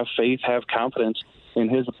Stillman have faith, have confidence in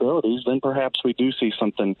his abilities, then perhaps we do see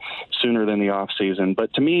something sooner than the off season.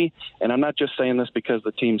 But to me, and I'm not just saying this because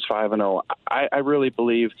the team's 5-0, I really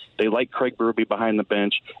believe they like Craig Berube behind the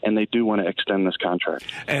bench, and they do want to extend this contract.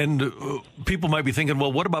 And people might be thinking,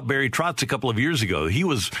 well, what about Barry Trotz a couple of years ago? He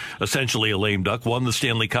was essentially a lame duck, won the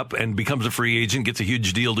Stanley Cup, and becomes a free agent, gets a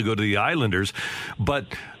huge deal to go to the Islanders. But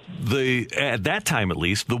at that time, at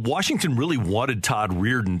least, the Washington really wanted Todd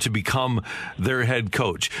Reirden to become their head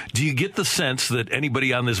coach. Do you get the sense that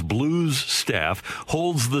anybody on this Blues staff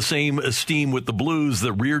holds the same esteem with the Blues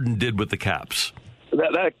that Reirden did with the Caps?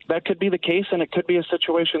 That could be the case, and it could be a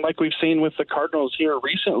situation like we've seen with the Cardinals here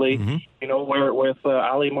recently, where with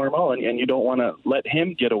Ali Marmol, and you don't want to let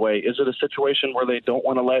him get away. Is it a situation where they don't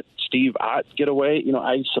want to let Steve Ott get away?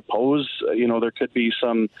 I suppose, there could be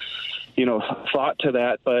some, thought to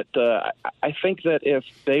that. But I think that if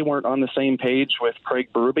they weren't on the same page with Craig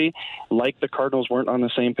Berube, like the Cardinals weren't on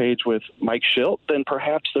the same page with Mike Schilt, then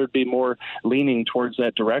perhaps there'd be more leaning towards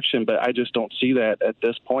that direction. But I just don't see that at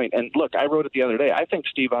this point. And look, I wrote it the other day. I think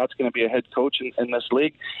Steve Ott's going to be a head coach in this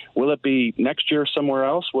league. Will it be next year somewhere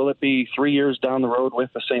else? Will it be 3 years down the road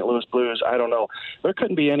with the St. Louis Blues? I don't know. There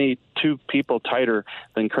couldn't be any two people tighter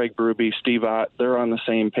than Craig Berube, Steve Ott. They're on the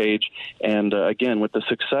same page. And again, with the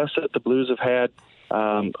success that the Blues have had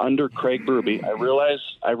under Craig Berube,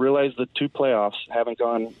 I realize the two playoffs haven't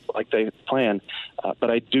gone like they planned, but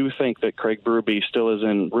I do think that Craig Berube still is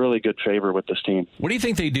in really good favor with this team. What do you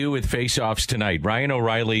think they do with faceoffs tonight? Ryan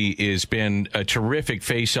O'Reilly has been a terrific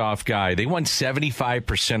faceoff guy. They won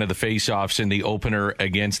 75% of the faceoffs in the opener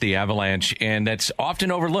against the Avalanche, and that's often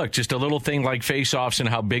overlooked. Just a little thing like faceoffs and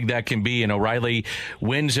how big that can be, and O'Reilly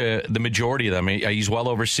wins the majority of them. He's well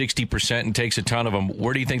over 60% and takes a ton of them.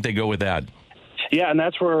 Where do you think they go with that? Yeah, and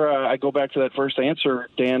that's where I go back to that first answer,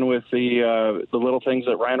 Dan, with the little things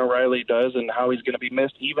that Ryan O'Reilly does and how he's going to be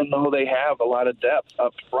missed, even though they have a lot of depth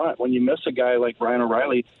up front. When you miss a guy like Ryan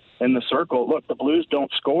O'Reilly in the circle, look, the Blues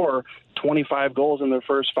don't score 25 goals in their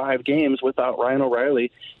first 5 games without Ryan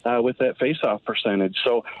O'Reilly with that faceoff percentage.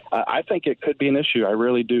 So I think it could be an issue. I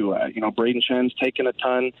really do. Braden Schen's taken a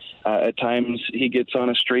ton. At times he gets on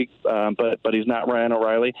a streak, but he's not Ryan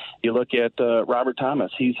O'Reilly. You look at Robert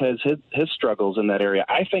Thomas. He has his struggles in that area.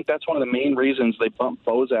 I think that's one of the main reasons they bumped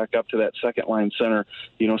Bozak up to that second line center,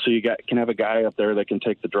 so you can have a guy up there that can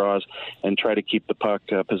take the draws and try to keep the puck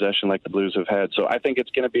possession like the Blues have had. So I think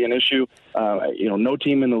it's going to be an issue. No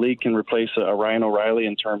team in the league can replace replace a Ryan O'Reilly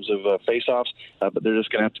in terms of faceoffs, but they're just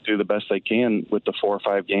going to have to do the best they can with the 4 or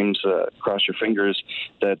 5 games, cross your fingers,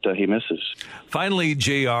 that he misses. Finally,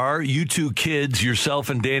 JR, you two kids, yourself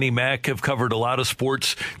and Danny Mac, have covered a lot of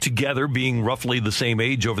sports together, being roughly the same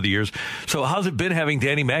age over the years. So how's it been having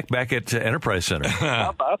Danny Mac back at Enterprise Center? How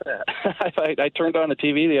about that? I turned on the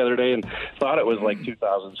TV the other day and thought it was like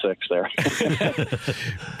 2006 there.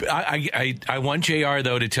 I want JR,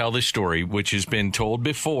 though, to tell this story, which has been told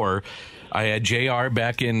before. I had JR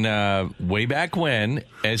back in way back when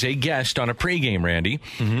as a guest on a pregame, Randy.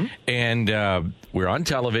 Mm-hmm. And we're on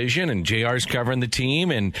television, and JR's covering the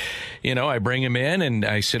team. And, I bring him in, and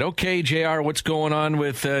I said, okay, JR, what's going on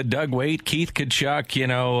with Doug Waite, Keith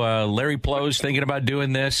Kachuk, Larry Plo's thinking about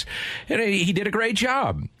doing this. And he did a great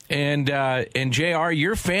job. And JR,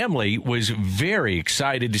 your family was very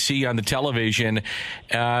excited to see you on the television.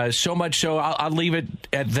 So much so, I'll leave it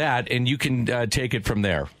at that, and you can take it from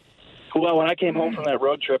there. Well, when I came home from that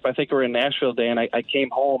road trip, I think we were in Nashville, Dan. I came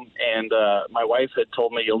home, and my wife had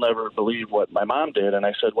told me, you'll never believe what my mom did. And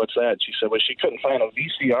I said, what's that? She said, well, she couldn't find a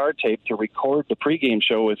VCR tape to record the pregame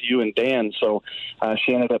show with you and Dan. So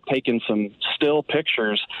she ended up taking some still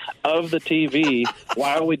pictures of the TV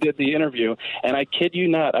while we did the interview. And I kid you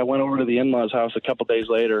not, I went over to the in-laws' house a couple days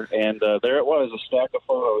later, and there it was, a stack of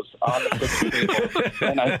photos on the kitchen table.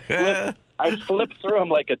 And I flipped through them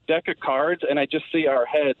like a deck of cards, and I just see our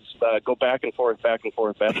heads go back and forth, back and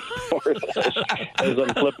forth, back and forth as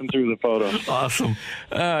I'm flipping through the photos. Awesome.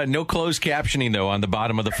 No closed captioning, though, on the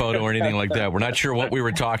bottom of the photo or anything like that. We're not sure what we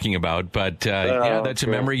were talking about, but that's a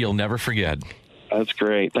memory you'll never forget. That's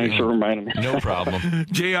great. Thanks for reminding me. No problem.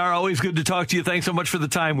 JR, always good to talk to you. Thanks so much for the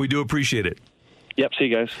time. We do appreciate it. Yep. See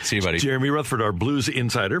you guys. See you, buddy. Jeremy Rutherford, our Blues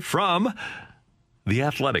insider from The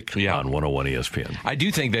Athletic on 101 ESPN. I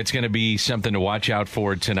do think that's going to be something to watch out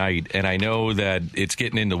for tonight, and I know that it's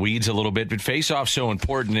getting in the weeds a little bit, but face-off's so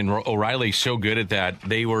important, and O'Reilly's so good at that.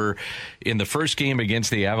 They were, in the first game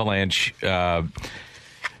against the Avalanche,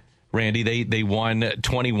 Randy, they won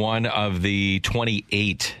 21 of the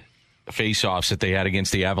 28 face-offs that they had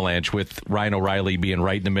against the Avalanche, with Ryan O'Reilly being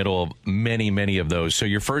right in the middle of many, many of those. So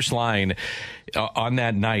your first line on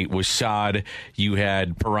that night was Saad, you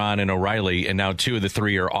had Perron and O'Reilly, and now 2 of the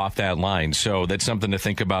 3 are off that line. So that's something to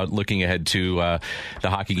think about looking ahead to the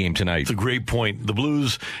hockey game tonight. It's a great point. The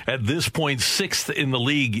Blues, at this point, 6th in the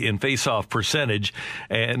league in face-off percentage,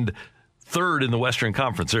 and 3rd in the Western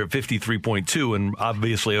Conference. They're at 53.2, and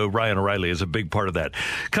obviously Ryan O'Reilly is a big part of that.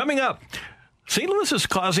 Coming up, St. Louis is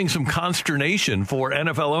causing some consternation for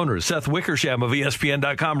NFL owners. Seth Wickersham of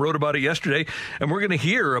ESPN.com wrote about it yesterday, and we're going to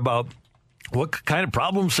hear about what kind of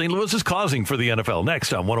problems St. Louis is causing for the NFL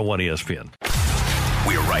next on 101 ESPN.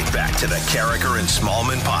 We're right back to the Carragher and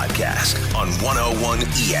Smallman podcast on 101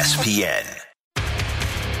 ESPN.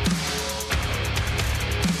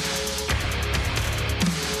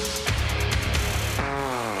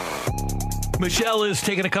 Michelle is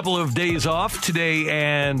taking a couple of days off today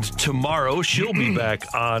and tomorrow. She'll be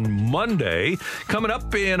back on Monday. Coming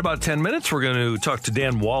up in about 10 minutes, we're going to talk to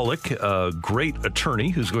Dan Wallach, a great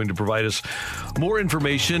attorney who's going to provide us more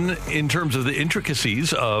information in terms of the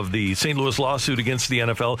intricacies of the St. Louis lawsuit against the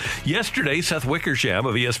NFL. Yesterday, Seth Wickersham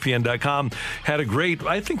of ESPN.com had a great,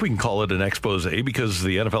 I think we can call it an expose, because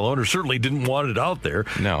the NFL owners certainly didn't want it out there.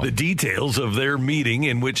 No. The details of their meeting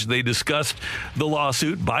in which they discussed the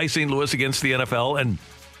lawsuit by St. Louis against the NFL, and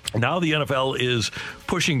now the NFL is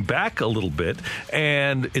pushing back a little bit,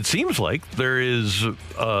 and it seems like there is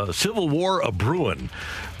a civil war a-brewing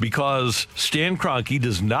because Stan Kroenke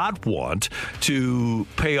does not want to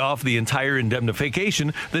pay off the entire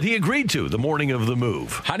indemnification that he agreed to the morning of the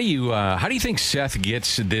move. How do you think Seth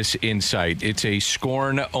gets this insight? It's a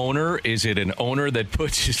Scorn owner. Is it an owner that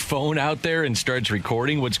puts his phone out there and starts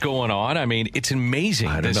recording what's going on? I mean, it's amazing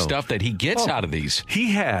the stuff that he gets out of these.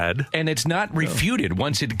 He had, and it's not refuted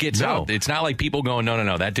once it gets out. It's not like people going,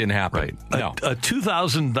 no, that didn't happen. Right. No. A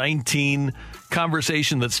 2019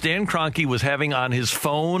 conversation that Stan Kroenke was having on his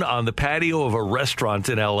phone on the patio of a restaurant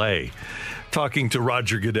in L.A., talking to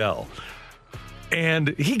Roger Goodell. And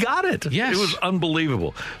he got it. Yes. It was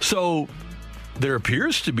unbelievable. So there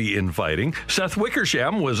appears to be infighting. Seth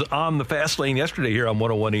Wickersham was on the fast lane yesterday here on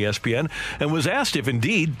 101 ESPN and was asked if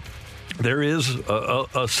indeed there is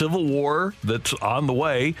a civil war that's on the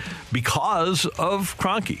way because of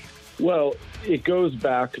Kroenke. Well, it goes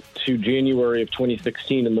back to January of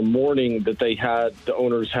 2016, in the morning that the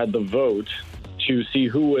owners had the vote to see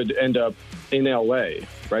who would end up in L.A.,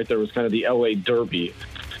 right? There was kind of the L.A. Derby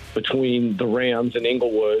between the Rams in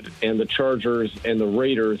Inglewood and the Chargers and the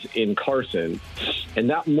Raiders in Carson. And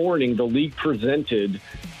that morning, the league presented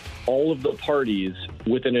all of the parties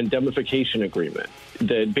with an indemnification agreement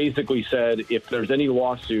that basically said if there's any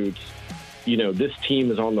lawsuits, this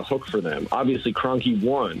team is on the hook for them. Obviously, Kroenke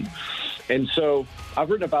won. And so I've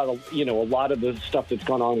written about, a lot of the stuff that's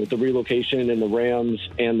gone on with the relocation and the Rams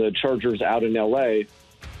and the Chargers out in L.A.,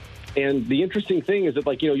 and the interesting thing is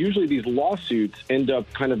that, usually these lawsuits end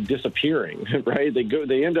up kind of disappearing, right?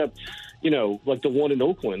 They end up, like the one in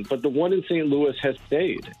Oakland, but the one in St. Louis has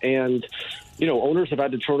stayed. And, owners have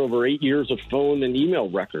had to turn over 8 years of phone and email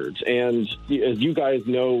records. And as you guys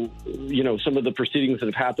know, some of the proceedings that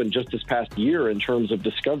have happened just this past year in terms of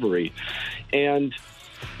discovery. And,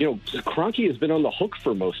 Kroenke has been on the hook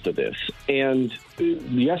for most of this. And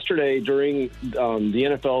yesterday during the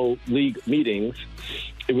NFL league meetings,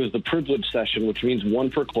 it was the privilege session, which means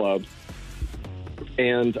one per club.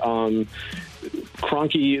 And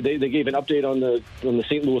Kroenke, they gave an update on the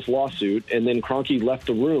St. Louis lawsuit, and then Kroenke left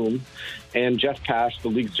the room, and Jeff Pash, the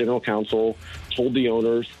league's general counsel, told the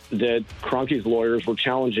owners that Kroenke's lawyers were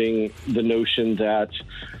challenging the notion that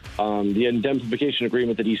the indemnification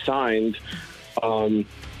agreement that he signed was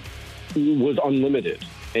unlimited.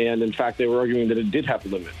 And in fact, they were arguing that it did have a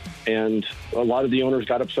limit. And a lot of the owners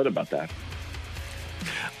got upset about that.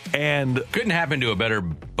 And couldn't happen to a better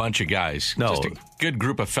bunch of guys. No. Just a good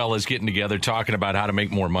group of fellas getting together, talking about how to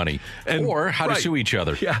make more money or how to sue each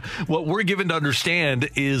other. Yeah. What we're given to understand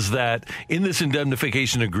is that in this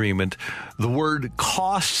indemnification agreement, the word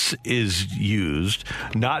costs is used,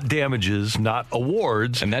 not damages, not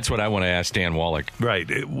awards. And that's what I want to ask Dan Wallach. Right.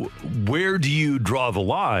 Where do you draw the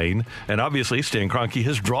line? And obviously, Stan Kroenke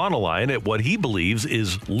has drawn a line at what he believes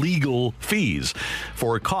is legal fees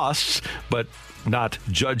for costs, but not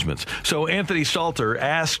judgments. So Anthony Stalter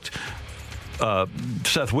asked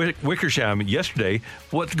Seth Wickersham yesterday,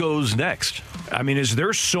 what goes next? I mean, is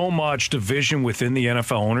there so much division within the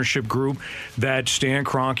NFL ownership group that Stan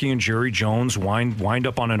Kroenke and Jerry Jones wind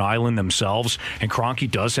up on an island themselves, and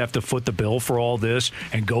Kroenke does have to foot the bill for all this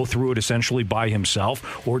and go through it essentially by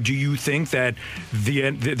himself? Or do you think that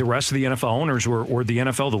the rest of the NFL owners or the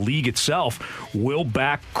NFL, the league itself, will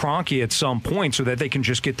back Kroenke at some point so that they can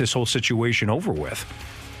just get this whole situation over with?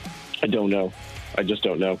 I don't know. I just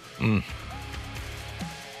don't know.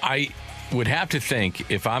 I would have to think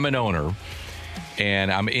if I'm an owner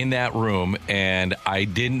and I'm in that room and I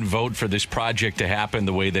didn't vote for this project to happen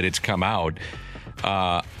the way that it's come out,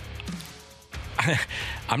 I'm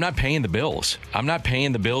not paying the bills. I'm not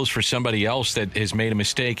paying the bills for somebody else that has made a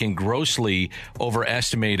mistake and grossly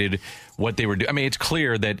overestimated what they were doing. I mean, it's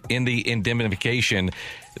clear that in the indemnification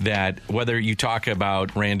that whether you talk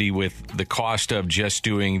about, Randy, with the cost of just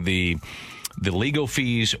doing the legal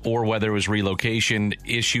fees or whether it was relocation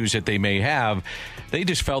issues that they may have, they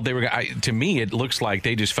just felt they were, to me, it looks like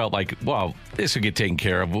they just felt like, well, this will get taken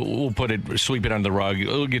care of. We'll sweep it under the rug.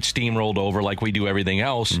 It'll get steamrolled over like we do everything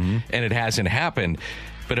else. Mm-hmm. And it hasn't happened.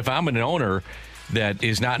 But if I'm an owner that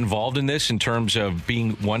is not involved in this in terms of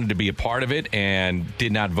wanted to be a part of it and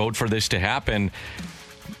did not vote for this to happen,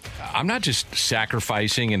 I'm not just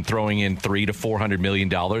sacrificing and throwing in $300 to $400 million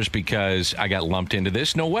because I got lumped into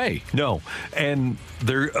this. No way. No. And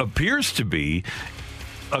there appears to be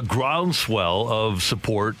a groundswell of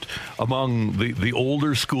support among the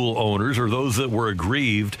older school owners or those that were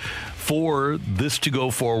aggrieved for this to go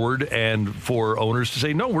forward and for owners to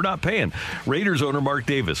say, no, we're not paying. Raiders owner Mark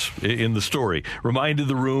Davis in the story reminded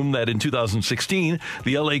the room that in 2016,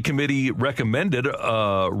 the LA committee recommended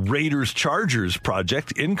a Raiders-Chargers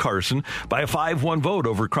project in Carson by a 5-1 vote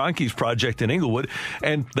over Kroenke's project in Inglewood.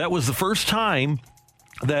 And that was the first time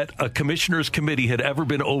that a commissioner's committee had ever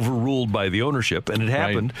been overruled by the ownership, and it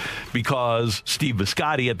happened because Steve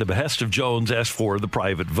Biscotti, at the behest of Jones, asked for the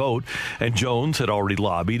private vote, and Jones had already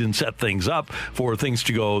lobbied and set things up for things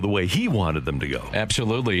to go the way he wanted them to go.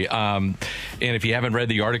 Absolutely. And if you haven't read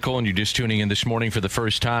the article and you're just tuning in this morning for the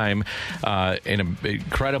first time, in an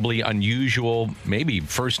incredibly unusual, maybe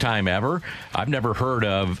first time ever, I've never heard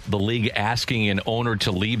of the league asking an owner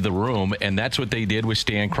to leave the room, and that's what they did with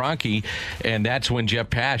Stan Kroenke, and that's when Jeff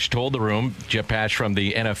Pash told the room, Jeff Pash from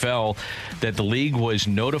the NFL, that the league was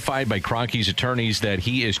notified by Kroenke's attorneys that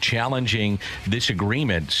he is challenging this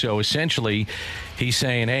agreement. So essentially, he's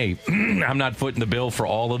saying, hey, I'm not footing the bill for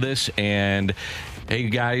all of this. And hey,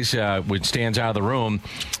 guys, when Stan's out of the room,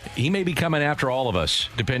 he may be coming after all of us,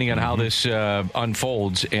 depending on how this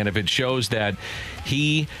unfolds. And if it shows that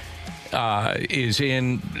he is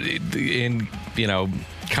in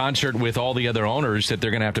concert with all the other owners that they're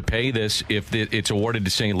going to have to pay this if it's awarded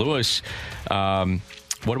to St. Louis,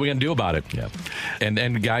 What are we going to do about it? Yeah.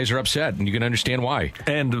 And guys are upset, and you can understand why.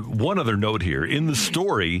 And one other note here. In the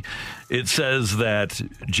story, it says that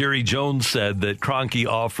Jerry Jones said that Kroenke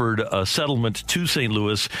offered a settlement to St.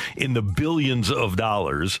 Louis in the billions of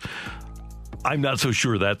dollars. I'm not so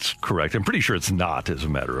sure that's correct. I'm pretty sure it's not, as a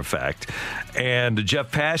matter of fact. And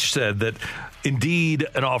Jeff Pash said that indeed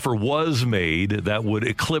an offer was made that would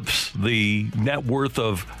eclipse the net worth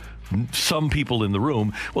of some people in the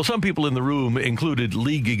room. Well, some people in the room included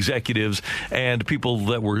league executives and people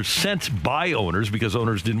that were sent by owners because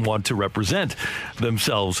owners didn't want to represent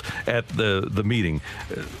themselves at the meeting.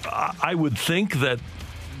 I would think that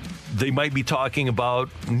they might be talking about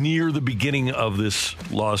near the beginning of this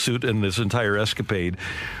lawsuit and this entire escapade,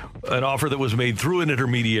 an offer that was made through an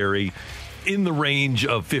intermediary in the range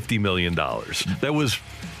of $50 million. That was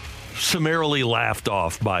summarily laughed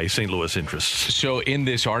off by St. Louis interests. So in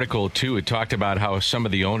this article, too, it talked about how some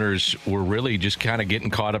of the owners were really just kind of getting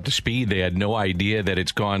caught up to speed. They had no idea that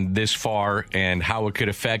it's gone this far and how it could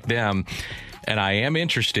affect them. And I am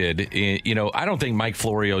interested in, I don't think Mike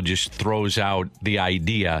Florio just throws out the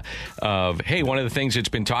idea of, hey, one of the things that's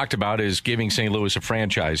been talked about is giving St. Louis a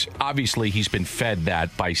franchise. Obviously, he's been fed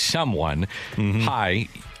that by someone high,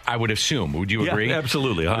 I would assume. Would you agree? Yeah,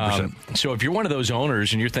 absolutely, 100%. So if you're one of those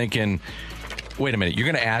owners and you're thinking, wait a minute, you're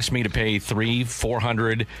going to ask me to pay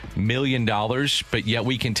 $300-400 million, but yet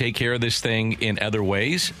we can take care of this thing in other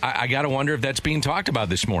ways? I got to wonder if that's being talked about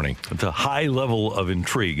this morning. It's a high level of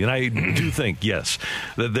intrigue. And I do think, yes,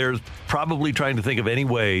 that they're probably trying to think of any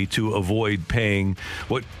way to avoid paying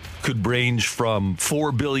what could range from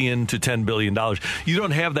 $4 billion to $10 billion. You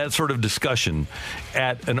don't have that sort of discussion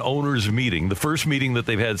at an owners meeting, the first meeting that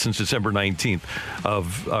they've had since December 19th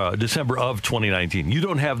of December of 2019. You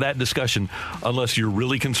don't have that discussion unless you're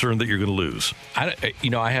really concerned that you're going to lose. I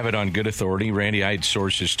have it on good authority, Randy. I had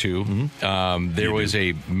sources too. There was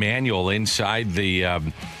a manual inside the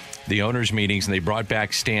owners' meetings, and they brought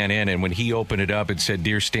back Stan in, and when he opened it up, it said,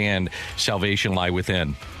 "Dear Stan, salvation lie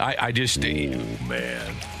within." I just... Oh,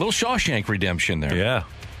 man. Little Shawshank Redemption there. Yeah.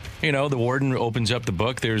 The warden opens up the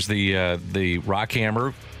book. There's the rock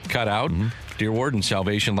hammer cut out. Dear warden,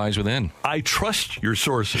 salvation lies within. I trust your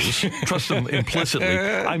sources. Trust them implicitly.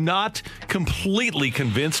 I'm not completely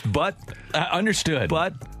convinced, but... understood.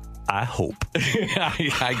 But... I hope.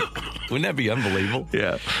 Wouldn't that be unbelievable?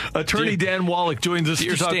 Yeah. Attorney Dan Wallach joins us.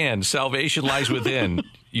 Dear Stan, salvation lies within.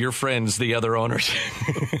 Your friends, the other owners.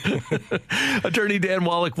 Attorney Dan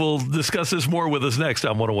Wallach will discuss this more with us next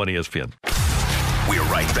on 101 ESPN. We're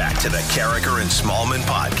right back to the Carriker and Smallman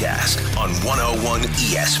podcast on 101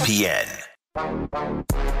 ESPN.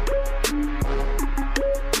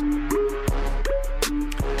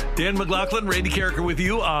 Dan McLaughlin, Randy Carriker with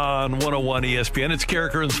you on 101 ESPN. It's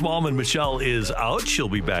Carriker and Smallman. Michelle is out. She'll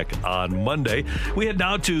be back on Monday. We head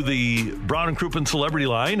now to the Brown and Crouppen Celebrity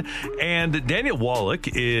Line. And Daniel Wallach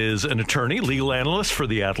is an attorney, legal analyst for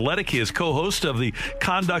The Athletic. He is co-host of the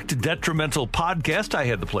Conduct Detrimental podcast. I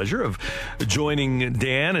had the pleasure of joining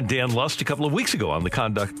Dan and Dan Lust a couple of weeks ago on the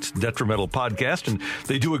Conduct Detrimental podcast, and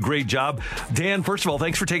they do a great job. Dan, first of all,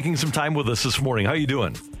 thanks for taking some time with us this morning. How are you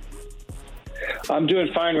doing? I'm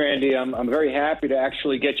doing fine, Randy. I'm very happy to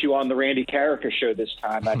actually get you on the Randy Carriker show this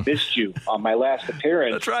time. I missed you on my last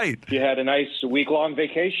appearance. That's right. You had a nice week-long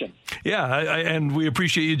vacation. Yeah, and we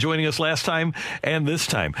appreciate you joining us last time and this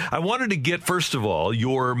time. I wanted to get, first of all,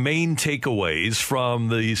 your main takeaways from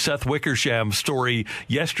the Seth Wickersham story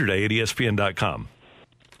yesterday at ESPN.com.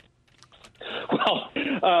 Well,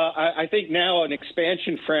 I think now an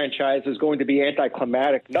expansion franchise is going to be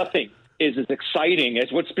anticlimactic. Nothing is as exciting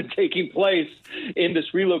as what's been taking place in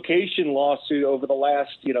this relocation lawsuit over the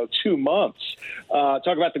last, 2 months.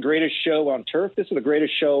 Talk about the greatest show on turf. This is the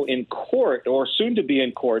greatest show in court, or soon to be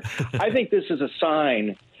in court. I think this is a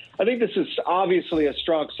sign. I think this is obviously a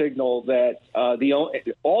strong signal that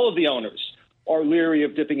all of the owners are leery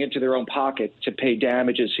of dipping into their own pocket to pay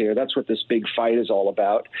damages here. That's what this big fight is all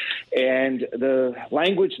about. And the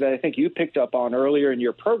language that I think you picked up on earlier in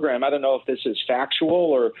your program, I don't know if this is factual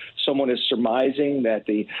or someone is surmising that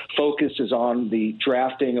the focus is on the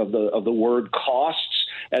drafting of the word costs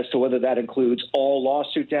as to whether that includes all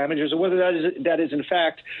lawsuit damages or whether that is in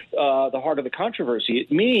fact the heart of the controversy.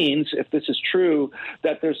 It means, if this is true,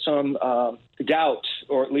 that there's some doubt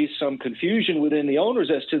or at least some confusion within the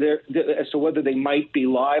owners as to whether they might be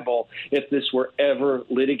liable if this were ever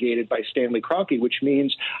litigated by Stanley Kroenke, which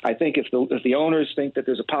means I think if the owners think that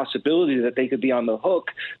there's a possibility that they could be on the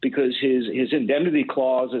hook because his indemnity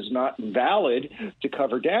clause is not valid to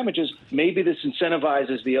cover damages, maybe this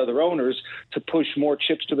incentivizes the other owners to push more chips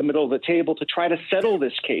chips to the middle of the table to try to settle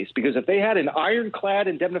this case. Because if they had an ironclad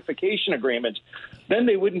indemnification agreement, then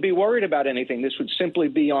they wouldn't be worried about anything. This would simply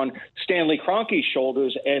be on Stanley Kroenke's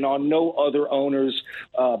shoulders and on no other owner's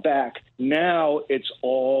back. Now it's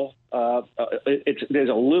all there's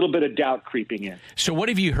a little bit of doubt creeping in. So what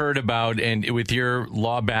have you heard about, and with your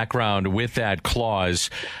law background, with that clause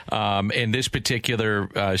in this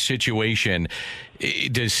particular situation?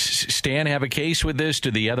 Does Stan have a case with this?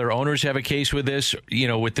 Do the other owners have a case with this? You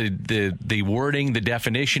know, with the wording, the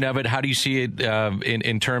definition of it, how do you see it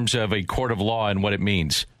in terms of a court of law and what it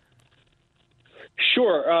means?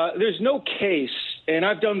 Sure. There's no case, and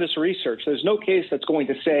I've done this research, there's no case that's going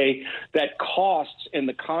to say that costs in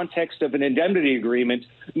the context of an indemnity agreement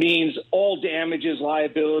means all damages,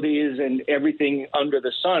 liabilities, and everything under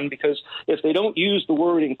the sun, because if they don't use the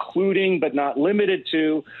word including but not limited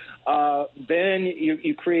to, then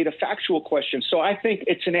you create a factual question. So I think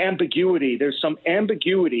it's an ambiguity. There's some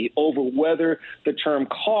ambiguity over whether the term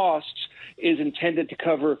costs is intended to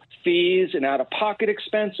cover fees and out-of-pocket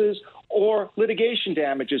expenses or litigation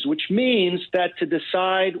damages, which means that to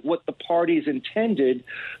decide what the parties intended,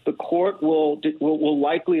 the court will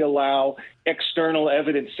likely allow external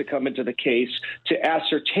evidence to come into the case to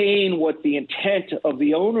ascertain what the intent of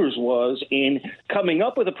the owners was in coming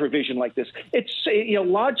up with a provision like this. It's,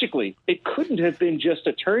 logically, it couldn't have been just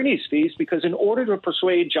attorney's fees, because in order to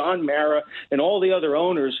persuade John Mara and all the other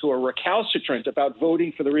owners who are recalcitrant about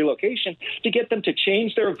voting for the relocation to get them to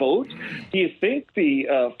change their vote, do you think the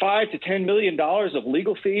 $5 to $10 million of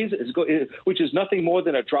legal fees, which is nothing more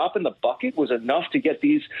than a drop in the bucket, was enough to get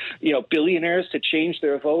these billionaires to change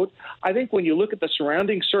their vote? I think when you look at the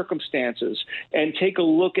surrounding circumstances and take a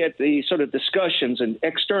look at the sort of discussions and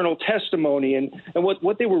external testimony and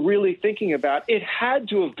what they were really thinking about, it had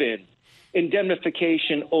to have been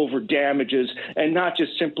indemnification over damages and not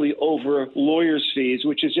just simply over lawyers' fees,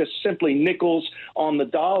 which is just simply nickels on the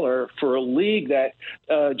dollar for a league that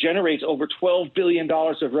generates over $12 billion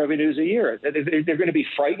of revenues a year. They're going to be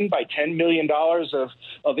frightened by $10 million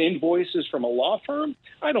of invoices from a law firm?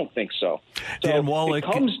 I don't think so. Dan Wallach, it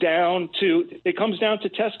comes down to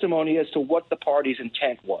testimony as to what the party's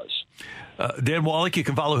intent was. Dan Wallach, you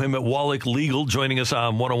can follow him at Wallach Legal, joining us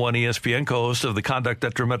on 101 ESPN, co-host of the Conduct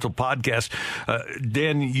Detrimental podcast.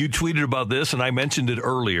 Dan, you tweeted about this, and I mentioned it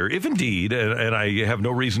earlier. If indeed, and I have no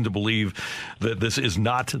reason to believe that this is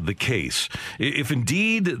not the case, if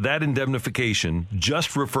indeed that indemnification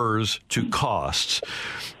just refers to costs,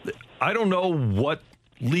 I don't know what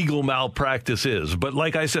legal malpractice is. But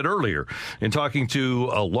like I said earlier, in talking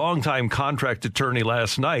to a longtime contract attorney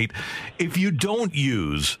last night, if you don't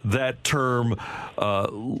use that term,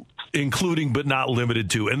 including but not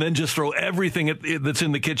limited to, and then just throw everything that's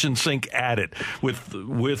in the kitchen sink at it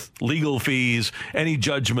with legal fees, any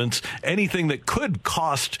judgments, anything that could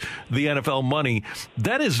cost the NFL money,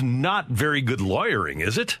 that is not very good lawyering,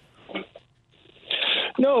 is it?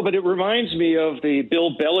 No, but it reminds me of the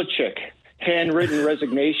Bill Belichick handwritten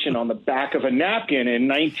resignation on the back of a napkin in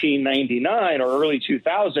 1999 or early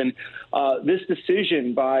 2000. This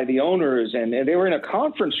decision by the owners, and they were in a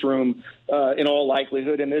conference room in all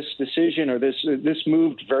likelihood, and this decision or this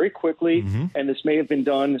moved very quickly, and this may have been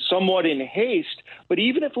done somewhat in haste. But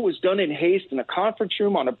even if it was done in haste in a conference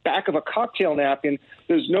room on the back of a cocktail napkin,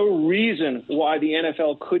 there's no reason why the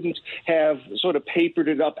NFL couldn't have sort of papered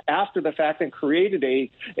it up after the fact and created a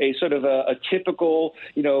sort of a typical,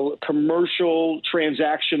 commercial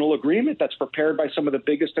transactional agreement that's prepared by some of the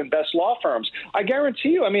biggest and best law firms. I guarantee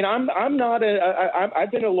you,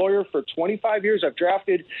 I've been a lawyer for 25 years. I've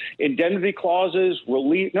drafted indemnity clauses,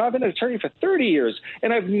 I've been an attorney for 30 years,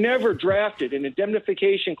 and I've never drafted an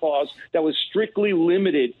indemnification clause that was strictly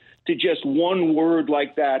limited to just one word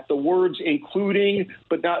like that. The words including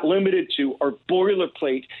but not limited to are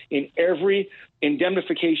boilerplate in every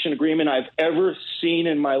indemnification agreement I've ever seen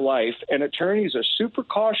in my life. And attorneys are super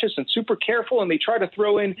cautious and super careful, and they try to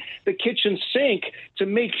throw in the kitchen sink to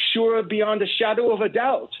make sure beyond a shadow of a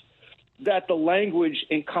doubt that the language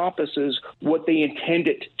encompasses what they intend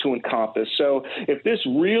it to encompass. So if this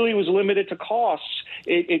really was limited to costs,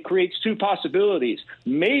 it creates two possibilities.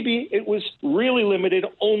 Maybe it was really limited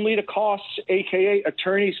only to costs, a.k.a.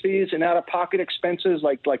 attorney's fees and out-of-pocket expenses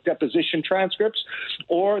like deposition transcripts,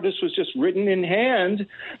 or this was just written in hand,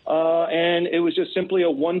 and it was just simply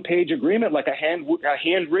a one-page agreement, like a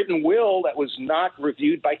handwritten will that was not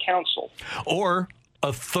reviewed by counsel. Or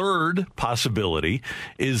a third possibility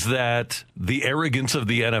is that the arrogance of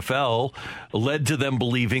the NFL led to them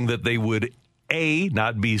believing that they would A,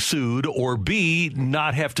 not be sued, or B,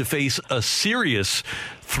 not have to face a serious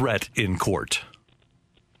threat in court.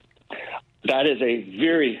 That is a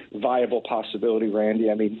very viable possibility,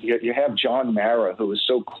 Randy. I mean, you have John Mara, who is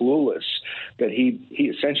so clueless that he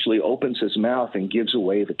essentially opens his mouth and gives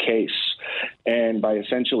away the case. And by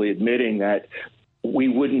essentially admitting that we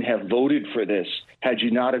wouldn't have voted for this had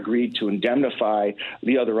you not agreed to indemnify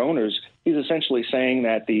the other owners, he's essentially saying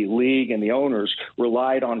that the league and the owners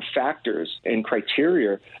relied on factors and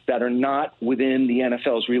criteria that are not within the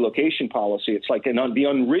NFL's relocation policy. It's like the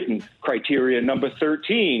unwritten criteria, number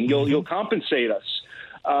 13, you'll compensate us.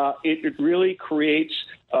 It really creates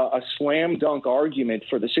a slam dunk argument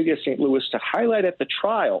for the city of St. Louis to highlight at the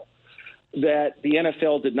trial that the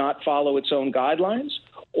NFL did not follow its own guidelines,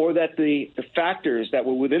 or that the factors that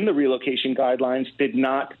were within the relocation guidelines did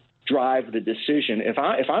not drive the decision. If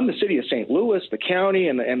I'm the city of St. Louis, the county,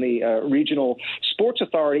 and the regional sports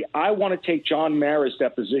authority, I want to take John Mara's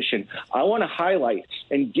deposition. I want to highlight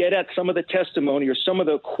and get at some of the testimony or some of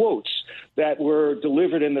the quotes that were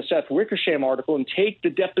delivered in the Seth Wickersham article and take the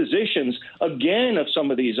depositions again of some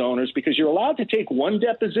of these owners, because you're allowed to take one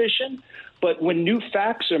deposition, but when new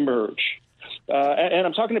facts emerge, and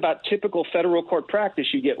I'm talking about typical federal court practice,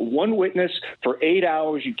 you get one witness for 8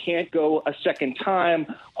 hours. You can't go a second time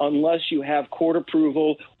unless you have court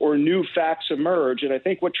approval or new facts emerge. And I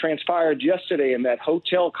think what transpired yesterday in that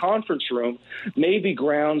hotel conference room may be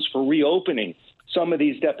grounds for reopening some of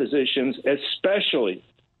these depositions, especially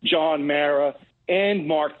John Mara and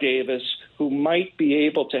Mark Davis, who might be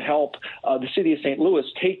able to help the city of St. Louis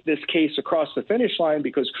take this case across the finish line,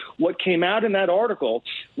 because what came out in that article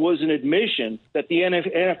was an admission that the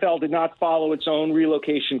NFL did not follow its own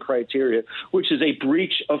relocation criteria, which is a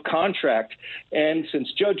breach of contract. And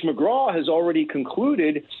since Judge McGraw has already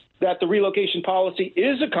concluded that the relocation policy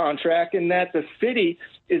is a contract and that the city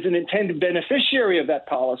is an intended beneficiary of that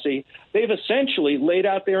policy, they've essentially laid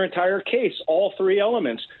out their entire case, all three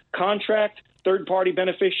elements: contract, third-party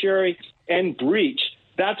beneficiary, and breach.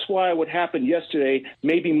 That's why what happened yesterday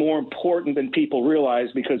may be more important than people realize,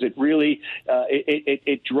 because it really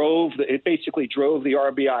it basically drove the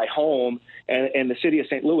RBI home, and the city of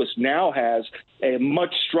St. Louis now has a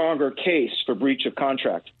much stronger case for breach of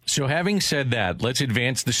contract. So having said that, let's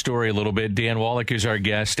advance the story a little bit. Dan Wallach is our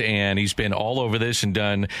guest, and he's been all over this and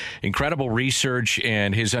done incredible research,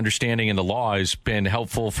 and his understanding in the law has been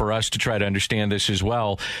helpful for us to try to understand this as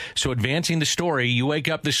well. So advancing the story, you wake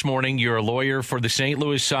up this morning, you're a lawyer for the St.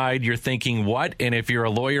 Louis side, you're thinking what? And if you're a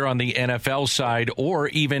lawyer on the NFL side, or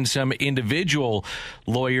even some individual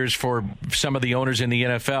lawyers for some of the owners in the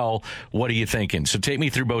NFL, what are you thinking? So take me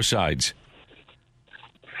through both sides.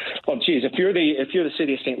 Well, geez, if you're the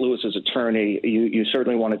city of St. Louis's attorney, you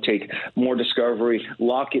certainly want to take more discovery,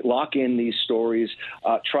 lock in these stories,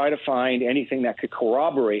 try to find anything that could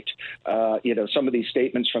corroborate, some of these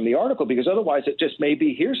statements from the article, because otherwise it just may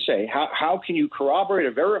be hearsay. How can you corroborate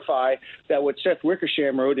or verify that what Seth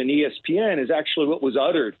Wickersham wrote in ESPN is actually what was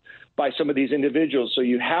uttered by some of these individuals? So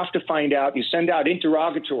you have to find out. You send out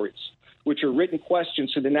interrogatories, which are written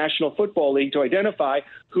questions to the National Football League to identify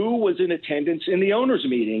who was in attendance in the owners'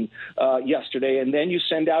 meeting yesterday. And then you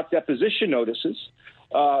send out deposition notices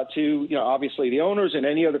to, obviously the owners and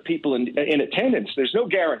any other people in attendance. There's no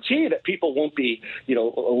guarantee that people won't be,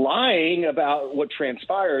 lying about what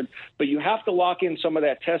transpired, but you have to lock in some of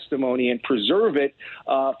that testimony and preserve it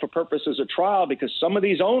for purposes of trial, because some of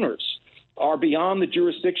these owners are beyond the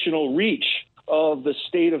jurisdictional reach of the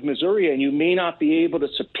state of Missouri, and you may not be able to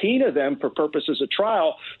subpoena them for purposes of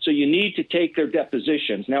trial, so you need to take their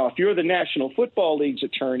depositions. Now, if you're the National Football League's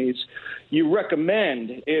attorneys, you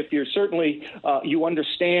recommend, if you're certainly you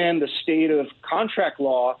understand the state of contract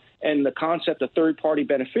law and the concept of third-party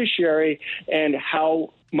beneficiary and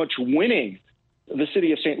how much winning the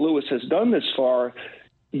city of St. Louis has done this far,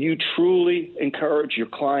 you truly encourage your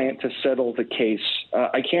client to settle the case.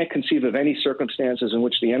 I can't conceive of any circumstances in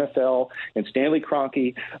which the NFL and Stanley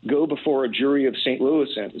Kroenke go before a jury of St.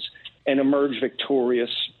 Louisans and emerge victorious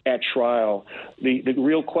at trial. The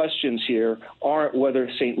real questions here aren't whether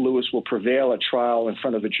St. Louis will prevail at trial in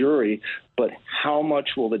front of a jury, but how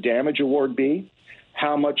much will the damage award be,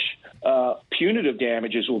 how much punitive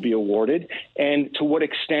damages will be awarded, and to what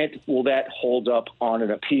extent will that hold up on an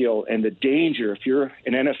appeal. And the danger, if you're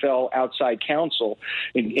an NFL outside counsel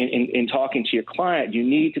in talking to your client, you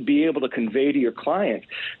need to be able to convey to your client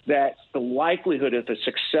that the likelihood of a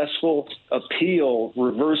successful appeal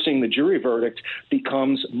reversing the jury verdict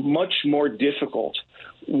becomes much more difficult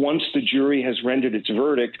once the jury has rendered its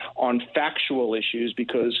verdict on factual issues,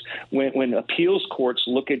 because when appeals courts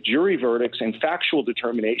look at jury verdicts and factual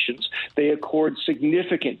determinations, they accord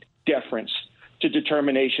significant deference to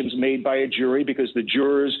determinations made by a jury because the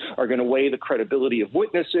jurors are going to weigh the credibility of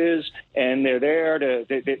witnesses, and they're there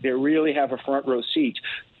they really have a front row seat.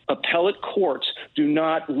 Appellate courts do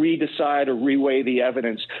not redecide or reweigh the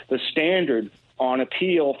evidence. The standard on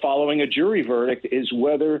appeal following a jury verdict is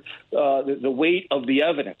whether the weight of the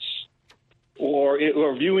evidence or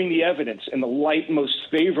viewing the evidence in the light most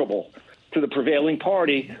favorable to the prevailing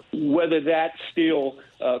party, whether that still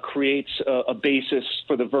creates a basis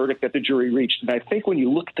for the verdict that the jury reached. And I think when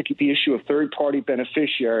you look at the issue of third-party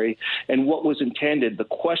beneficiary and what was intended, the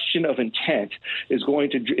question of intent is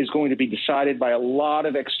going to be decided by a lot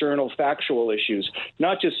of external factual issues,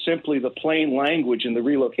 not just simply the plain language in the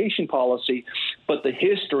relocation policy, but the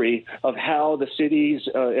history of how the cities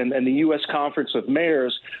and the U.S. Conference of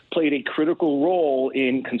Mayors played a critical role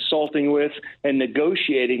in consulting with and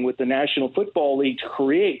negotiating with the National Football League to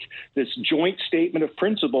create this joint statement of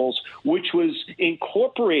principles, which was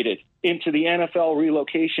incorporated into the NFL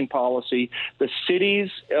relocation policy. The cities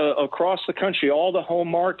across the country, all the home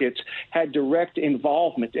markets, had direct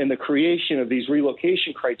involvement in the creation of these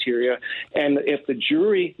relocation criteria. And if the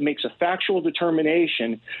jury makes a factual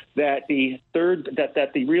determination that the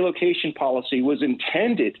relocation policy was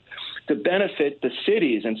intended to benefit the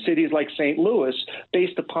cities and cities like St. Louis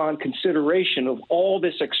based upon consideration of all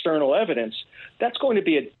this external evidence, that's going to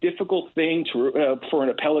be a difficult thing for an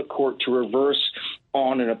appellate court to reverse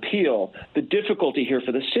on an appeal. The difficulty here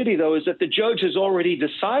for the city, though, is that the judge has already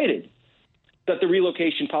decided that the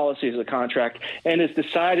relocation policy is a contract and has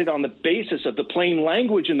decided on the basis of the plain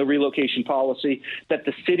language in the relocation policy that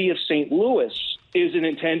the city of St. Louis is an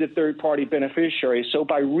intended third-party beneficiary. So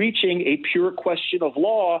by reaching a pure question of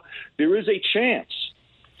law, there is a chance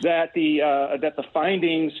that the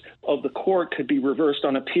findings of the court could be reversed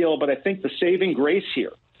on appeal. But I think the saving grace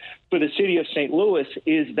here for the city of St. Louis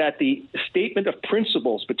is that the statement of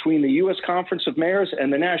principles between the U.S. Conference of Mayors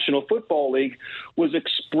and the National Football League was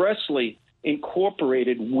expressly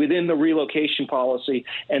incorporated within the relocation policy,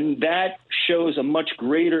 and that shows a much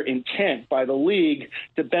greater intent by the league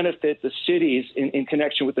to benefit the cities in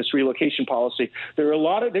connection with this relocation policy. There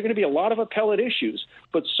are going to be a lot of appellate issues,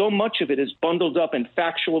 but so much of it is bundled up in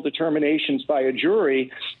factual determinations by a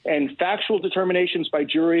jury, and factual determinations by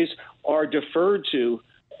juries are deferred to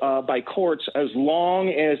by courts as long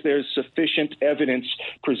as there's sufficient evidence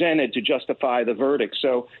presented to justify the verdict.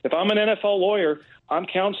 So if I'm an NFL lawyer, I'm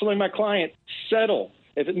counseling my client, settle.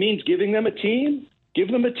 If it means giving them a team, give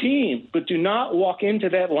them a team, but do not walk into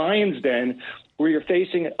that lion's den where you're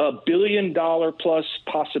facing $1 billion plus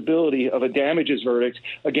possibility of a damages verdict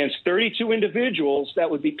against 32 individuals that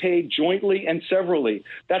would be paid jointly and severally.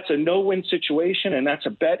 That's a no-win situation, and that's a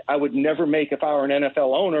bet I would never make if I were an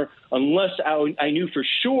NFL owner unless I knew for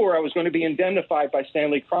sure I was going to be indemnified by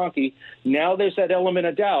Stanley Kroenke. Now there's that element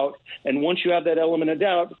of doubt, and once you have that element of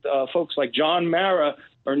doubt, folks like John Mara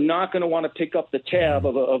are not going to want to pick up the tab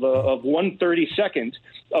of 1/32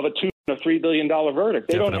 of a $3 billion verdict.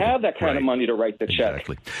 They don't have that kind of money to write the check.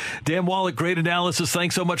 Exactly. Dan Wallach, great analysis.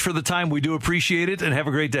 Thanks so much for the time. We do appreciate it, and have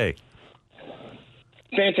a great day.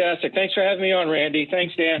 Fantastic. Thanks for having me on, Randy.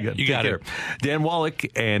 Thanks, Dan. You got it. Dan Wallach,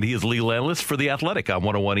 and he is legal analyst for The Athletic on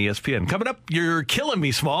 101 ESPN. Coming up, you're killing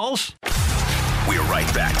me, Smalls. We're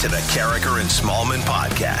right back to the Carragher and Smallman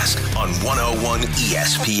podcast on 101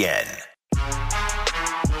 ESPN.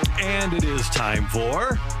 And it is time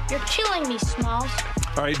for... You're killing me, Smalls.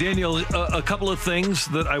 All right, Daniel, a couple of things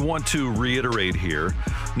that I want to reiterate here.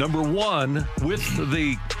 Number one, with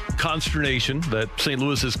the consternation that St.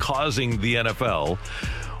 Louis is causing the NFL,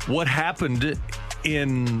 what happened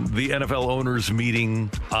in the NFL owners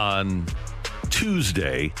meeting on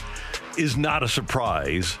Tuesday is not a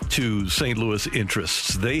surprise to St. Louis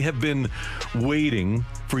interests. They have been waiting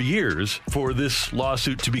for years for this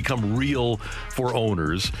lawsuit to become real for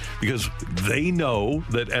owners because they know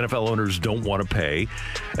that NFL owners don't want to pay.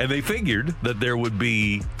 And they figured that there would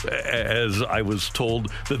be, as I was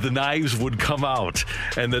told, that the knives would come out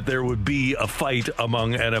and that there would be a fight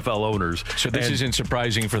among NFL owners. So this isn't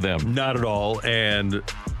surprising for them? Not at all. And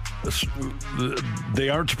they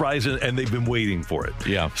aren't surprised, and they've been waiting for it.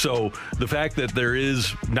 Yeah. So the fact that there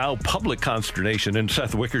is now public consternation, and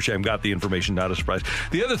Seth Wickersham got the information, not a surprise.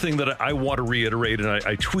 The other thing that I want to reiterate, and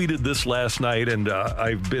I tweeted this last night, and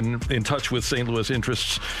I've been in touch with St. Louis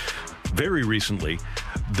interests very recently,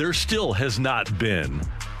 there still has not been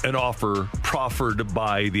an offer proffered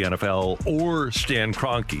by the NFL or Stan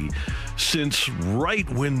Kroenke since right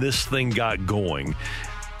when this thing got going.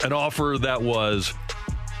 An offer that was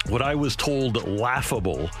what I was told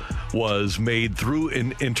laughable was made through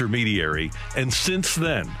an intermediary. And since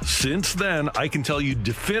then, I can tell you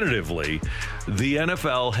definitively, the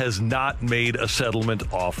NFL has not made a settlement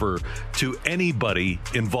offer to anybody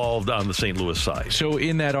involved on the St. Louis side. So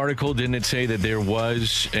in that article, didn't it say that there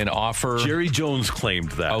was an offer? Jerry Jones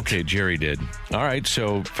claimed that. Okay, Jerry did. All right,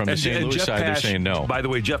 so from the St. Louis side, they're saying no. By the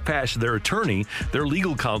way, Jeff Pash, their attorney, their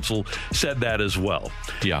legal counsel, said that as well.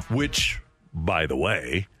 Yeah. Which, by the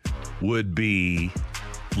way, would be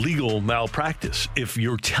legal malpractice. If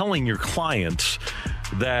you're telling your clients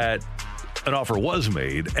that an offer was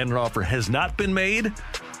made and an offer has not been made,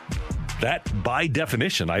 that, by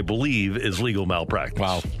definition, I believe, is legal malpractice.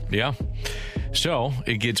 Wow. Yeah. So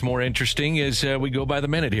it gets more interesting as we go by the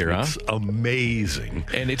minute here, It's amazing.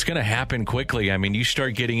 And it's going to happen quickly. I mean, you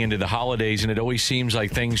start getting into the holidays, and it always seems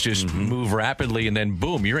like things just move rapidly, and then,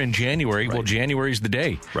 boom, you're in January. Right. Well, January's the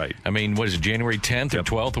day. Right. I mean, what is it, January 10th or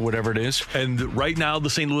 12th or whatever it is? And right now, the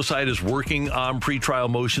St. Louis side is working on pretrial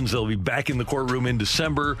motions. They'll be back in the courtroom in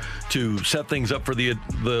December to set things up for the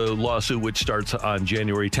lawsuit, which starts on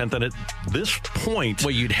January 10th. And at this point...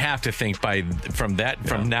 Well, you'd have to think from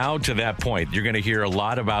now to that point, you're going to hear a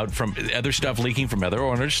lot about from other stuff leaking from other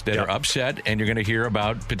owners that are upset, and you're going to hear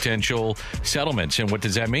about potential settlements. And what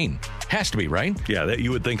does that mean? Has to be, right? Yeah,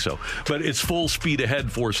 you would think so. But it's full speed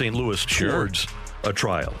ahead for St. Louis towards a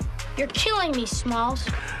trial. You're killing me, Smalls.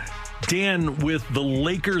 Dan, with the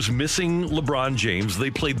Lakers missing LeBron James, they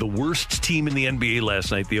played the worst team in the NBA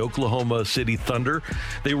last night, the Oklahoma City Thunder.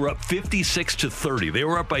 They were up 56-30. They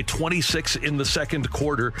were up by 26 in the second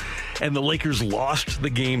quarter, and the Lakers lost the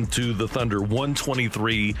game to the Thunder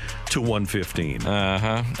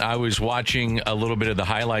 123-115. I was watching a little bit of the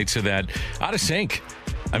highlights of that. Out of sync.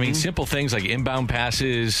 I mean, simple things like inbound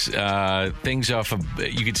passes, things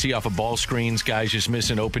you could see off of ball screens, guys just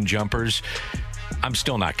missing open jumpers. I'm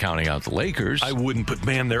still not counting out the Lakers. I wouldn't, but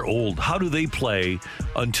man, they're old. How do they play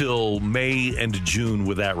until May and June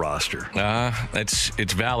with that roster?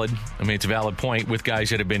 It's valid. I mean, it's a valid point with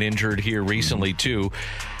guys that have been injured here recently, too.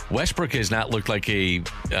 Westbrook has not looked like a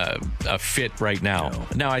fit right now. No.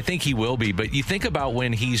 Now, I think he will be, but you think about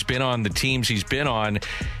when he's been on the teams he's been on,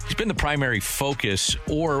 he's been the primary focus,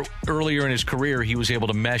 or earlier in his career, he was able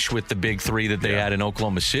to mesh with the big three that they had in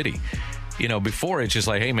Oklahoma City. You know, before it's just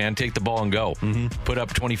like, hey, man, take the ball and go. Put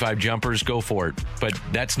up 25 jumpers, go for it. But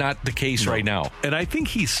that's not the case right now. And I think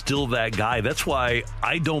he's still that guy. That's why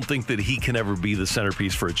I don't think that he can ever be the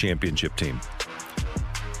centerpiece for a championship team.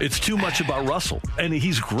 It's too much about Russell. And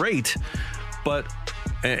he's great, but...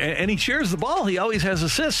 And he shares the ball. He always has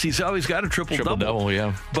assists. He's always got a triple-double.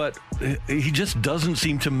 Yeah. But he just doesn't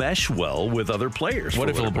seem to mesh well with other players. What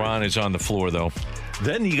if LeBron is on the floor, though?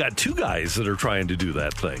 Then you got two guys that are trying to do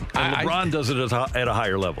that thing. And LeBron does it at a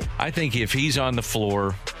higher level. I think if he's on the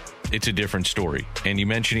floor, it's a different story. And you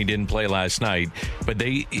mentioned he didn't play last night, but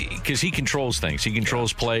because he controls things. He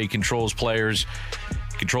controls play, controls players,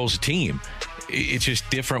 controls the team. It's just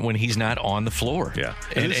different when he's not on the floor. Yeah.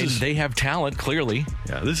 And they have talent, clearly.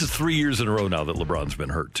 Yeah, this is 3 years in a row now that LeBron's been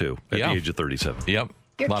hurt, too, at the age of 37. Yep.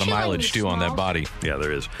 A lot of mileage, too, on that body. Yeah,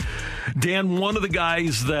 there is. Dan, one of the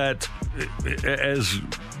guys that, as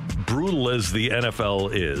brutal as the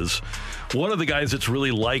NFL is, one of the guys that's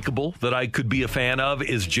really likable that I could be a fan of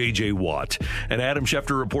is J.J. Watt. And Adam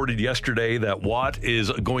Schefter reported yesterday that Watt is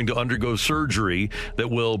going to undergo surgery that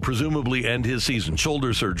will presumably end his season,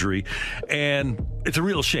 shoulder surgery. And it's a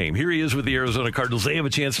real shame. Here he is with the Arizona Cardinals. They have a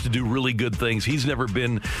chance to do really good things. He's never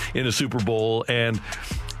been in a Super Bowl, and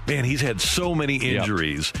man, he's had so many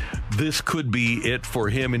injuries. Yep. This could be it for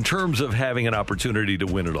him in terms of having an opportunity to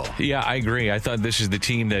win it all. Yeah, I agree. I thought this is the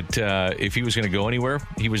team that if he was going to go anywhere,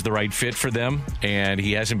 he was the right fit for them, and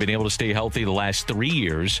he hasn't been able to stay healthy the last 3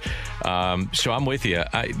 years. So I'm with you.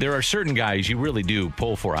 There are certain guys you really do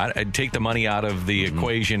pull for. I'd take the money out of the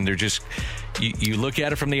equation. They're just, you look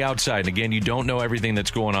at it from the outside, and again, you don't know everything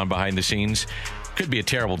that's going on behind the scenes. Could be a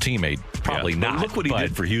terrible teammate. Probably not. Look what he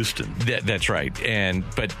did for Houston. That's right.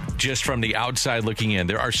 But just from the outside looking in,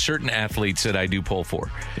 there are certain athletes that I do pull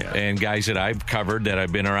for. Yeah. And guys that I've covered, that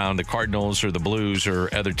I've been around the Cardinals or the Blues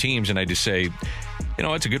or other teams, and I just say, you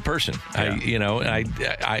know, it's a good person. Yeah.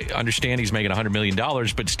 I understand he's making $100 million,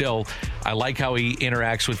 but still, I like how he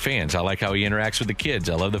interacts with fans. I like how he interacts with the kids.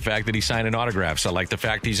 I love the fact that he's signing autographs. I like the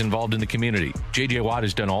fact he's involved in the community. J.J. Watt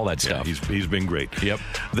has done all that stuff. Yeah, he's been great. Yep.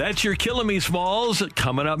 That's your Killing Me, Smalls.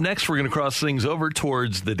 Coming up next, we're going to cross things over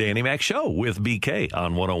towards the Danny Mac Show with BK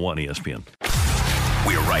on 101 ESPN.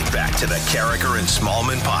 We're right back to the Carragher and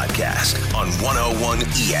Smallman podcast on 101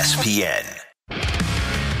 ESPN.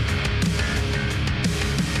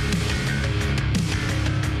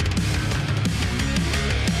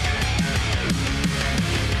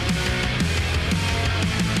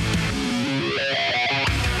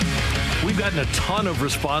 gotten a ton of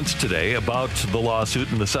response today about the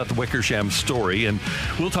lawsuit and the Seth Wickersham story, and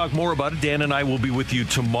we'll talk more about it. Dan and I will be with you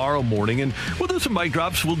tomorrow morning, and we'll do some mic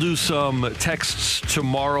drops. We'll do some texts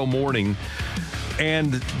tomorrow morning.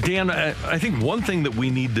 And Dan, I think one thing that we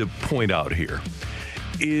need to point out here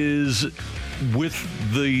is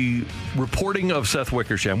with the reporting of Seth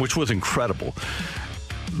Wickersham, which was incredible,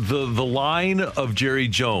 the line of Jerry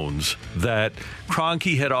Jones that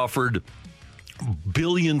Kroenke had offered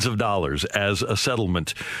billions of dollars as a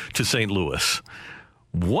settlement to St. Louis.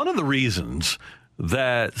 One of the reasons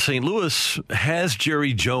that St. Louis has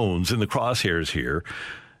Jerry Jones in the crosshairs here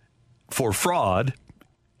for fraud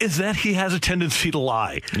is that he has a tendency to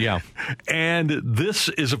lie. Yeah. And this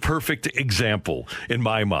is a perfect example, in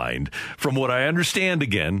my mind. From what I understand,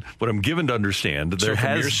 again, what I'm given to understand, so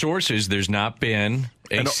from your sources, there's not been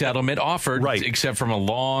a settlement offered, right, except from a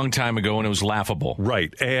long time ago, and it was laughable.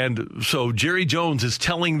 Right. And so Jerry Jones is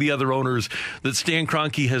telling the other owners that Stan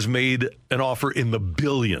Kroenke has made an offer in the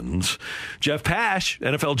billions. Jeff Pash,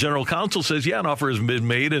 NFL general counsel, says, yeah, an offer has been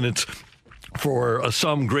made, and it's for a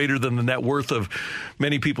sum greater than the net worth of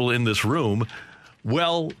many people in this room.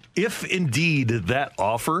 Well, if indeed that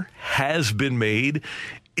offer has been made,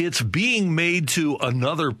 it's being made to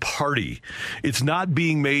another party. It's not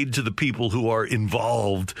being made to the people who are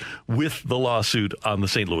involved with the lawsuit on the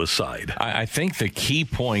St. Louis side. I think the key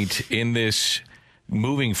point in this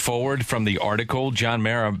moving forward from the article, John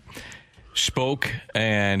Mara spoke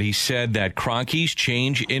and he said that Kroenke's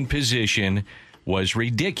change in position was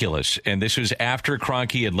ridiculous. And this was after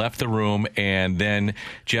Kroenke had left the room, and then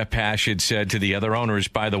Jeff Pash had said to the other owners,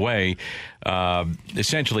 by the way,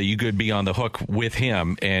 essentially you could be on the hook with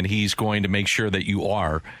him, and he's going to make sure that you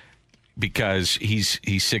are, because he's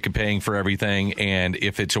sick of paying for everything. And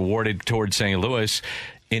if it's awarded towards St. Louis,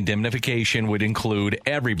 indemnification would include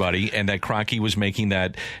everybody, and that Kroenke was making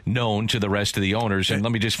that known to the rest of the owners. And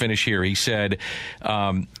let me just finish here. He said,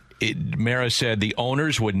 Mara said the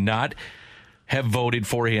owners would not have voted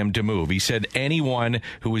for him to move. He said anyone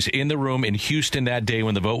who was in the room in Houston that day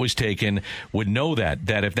when the vote was taken would know that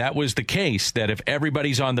if that was the case, that if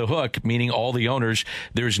everybody's on the hook, meaning all the owners,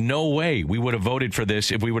 there's no way we would have voted for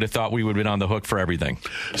this if we would have thought we would have been on the hook for everything.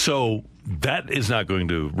 So that is not going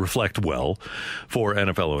to reflect well for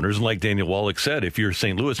NFL owners. And like Daniel Wallach said, if you're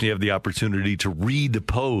St. Louis and you have the opportunity to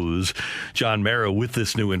redepose John Mara with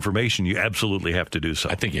this new information, you absolutely have to do so.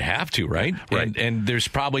 I think you have to, right? Right. And there's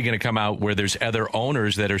probably going to come out where there's other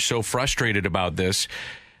owners that are so frustrated about this,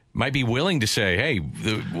 might be willing to say, hey,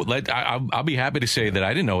 I'll be happy to say that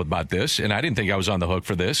I didn't know about this, and I didn't think I was on the hook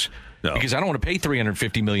for this, because I don't want to pay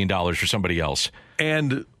 $350 million for somebody else.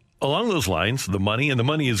 And along those lines, the money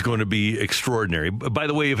is going to be extraordinary. By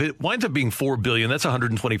the way, if it winds up being $4 billion, that's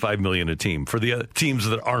 $125 million a team for the teams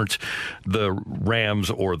that aren't the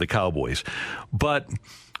Rams or the Cowboys. But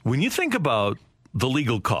when you think about the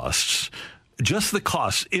legal costs, just the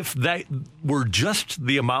costs, if that were just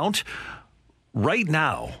the amount, right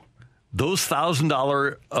now, those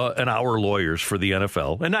 $1,000 an hour lawyers for the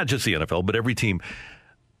NFL, and not just the NFL, but every team,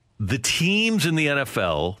 the teams in the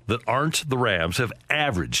NFL that aren't the Rams have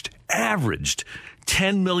averaged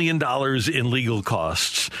 $10 million in legal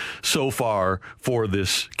costs so far for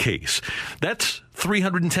this case. That's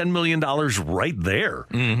 $310 million right there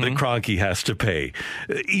that Kroenke has to pay,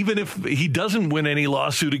 even if he doesn't win any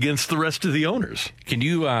lawsuit against the rest of the owners. Can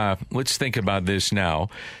you, let's think about this now.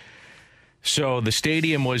 So the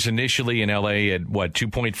stadium was initially in LA at what,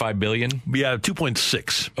 $2.5 billion? Yeah,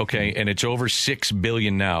 2.6. Okay, and it's over $6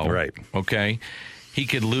 billion now. Right. Okay. He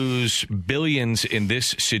could lose billions in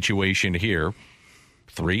this situation here.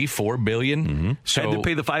 $3-4 billion. So had to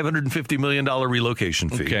pay the $550 million relocation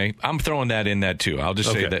fee. Okay, I'm throwing that in that too. I'll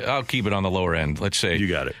just say that I'll keep it on the lower end. Let's say you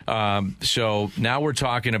got it. So now we're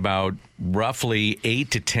talking about roughly $8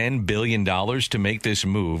 to $10 billion to make this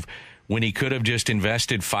move, when he could have just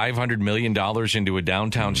invested $500 million into a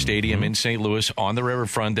downtown stadium in St. Louis on the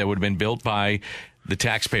riverfront that would have been built by the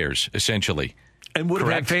taxpayers, essentially. And would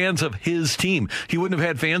have had fans of his team. He wouldn't have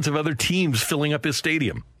had fans of other teams filling up his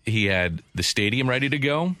stadium. He had the stadium ready to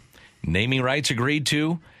go, naming rights agreed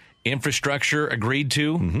to, infrastructure agreed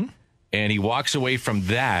to, and he walks away from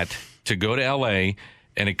that to go to L.A.,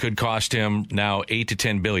 and it could cost him now $8 to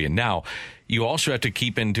 $10 billion. Now, you also have to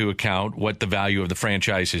keep into account what the value of the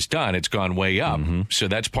franchise has done. It's gone way up, so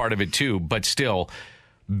that's part of it too, but still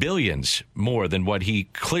billions more than what he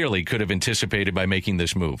clearly could have anticipated by making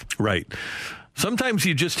this move. Right. Sometimes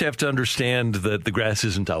you just have to understand that the grass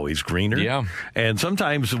isn't always greener. Yeah. And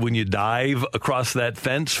sometimes when you dive across that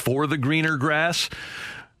fence for the greener grass,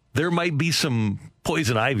 there might be some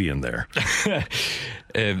poison ivy in there.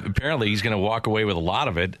 Apparently, he's going to walk away with a lot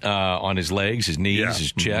of it on his legs, his knees,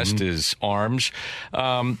 his chest, his arms.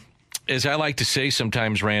 As I like to say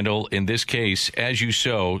sometimes, Randall, in this case, as you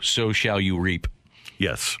sow, so shall you reap.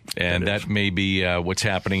 Yes, and that may be what's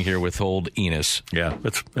happening here with old Enos. Yeah,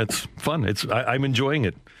 that's fun. I'm enjoying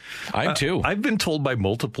it. I'm too. I've been told by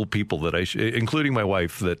multiple people that including my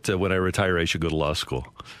wife, that when I retire, I should go to law school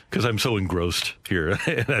because I'm so engrossed here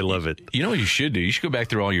and I love it. You know what you should do? You should go back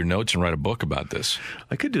through all your notes and write a book about this.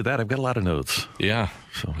 I could do that. I've got a lot of notes. Yeah,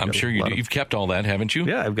 so I'm sure you do. You've kept all that, haven't you?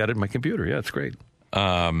 Yeah, I've got it in my computer. Yeah, it's great.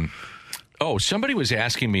 Oh, somebody was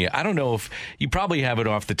asking me, I don't know if you probably have it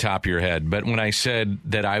off the top of your head, but when I said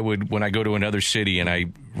that I would, when I go to another city and I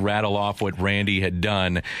rattle off what Randy had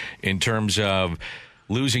done in terms of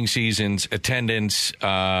losing seasons, attendance,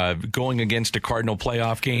 going against a Cardinal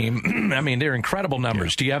playoff game, I mean, they're incredible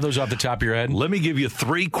numbers. Do you have those off the top of your head? Let me give you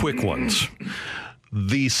 3 quick ones.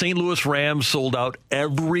 The St. Louis Rams sold out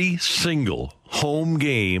every single home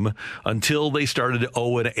game until they started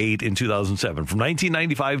 0-8 in 2007. From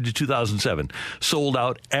 1995 to 2007, sold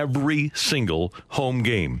out every single home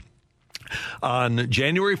game. On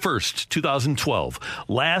January 1st, 2012,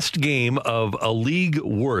 last game of a league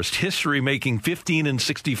worst, history-making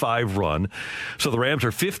 15-65 run. So the Rams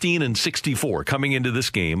are 15-64 coming into this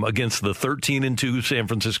game against the 13-2 San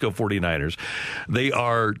Francisco 49ers. They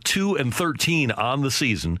are 2-13 on the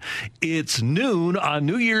season. It's noon on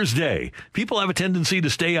New Year's Day. People have a tendency to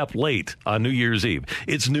stay up late on New Year's Eve.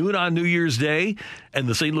 It's noon on New Year's Day, and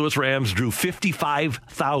the St. Louis Rams drew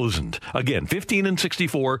 55,000. Again,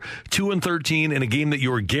 15-64, 2-13 in a game that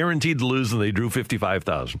you were guaranteed to lose, and they drew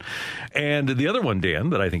 55,000. And the other one,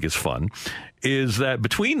 Dan, that I think is fun, is that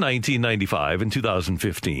between 1995 and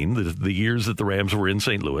 2015, the years that the Rams were in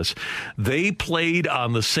St. Louis, they played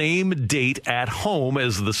on the same date at home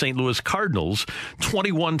as the St. Louis Cardinals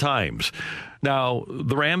 21 times. Now,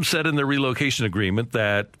 the Rams said in their relocation agreement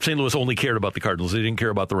that St. Louis only cared about the Cardinals. They didn't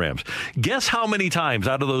care about the Rams. Guess how many times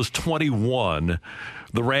out of those 21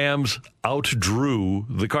 the Rams outdrew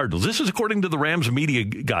the Cardinals? This is according to the Rams media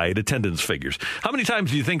guide attendance figures. How many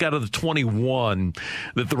times do you think out of the 21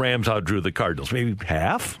 that the Rams outdrew the Cardinals? Maybe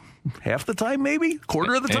half? Half the time, maybe?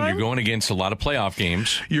 Quarter of the time? And you're going against a lot of playoff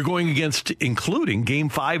games. You're going against, including Game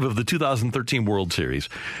 5 of the 2013 World Series.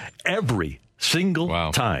 Every single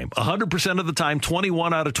time, 100% of the time,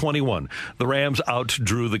 21 out of 21, the Rams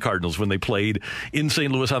outdrew the Cardinals when they played in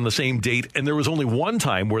St. Louis on the same date, and there was only one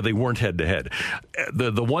time where they weren't head-to-head.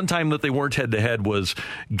 The one time that they weren't head-to-head was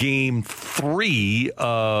Game 3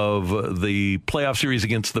 of the playoff series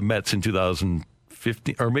against the Mets in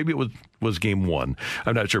 2015, or maybe it was Game 1.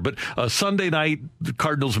 I'm not sure. But a Sunday night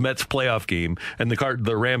Cardinals-Mets playoff game, and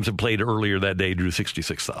the Rams had played earlier that day, drew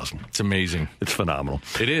 66,000. It's amazing. It's phenomenal.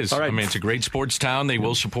 It is. All right. I mean, it's a great sports town. They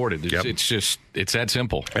will support it. It's that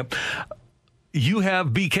simple. Yep. You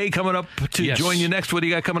have BK coming up to join you next. What do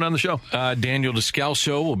you got coming on the show? Daniel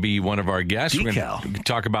Descalso will be one of our guests. We're going to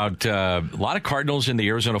talk about a lot of Cardinals in the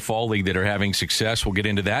Arizona Fall League that are having success. We'll get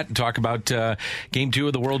into that and talk about Game 2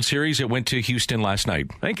 of the World Series that went to Houston last night.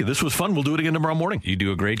 Thank you. This was fun. We'll do it again tomorrow morning. You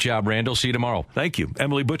do a great job, Randall. See you tomorrow. Thank you.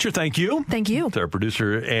 Emily Butcher, thank you. Thank you. To our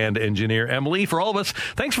producer and engineer, Emily. For all of us,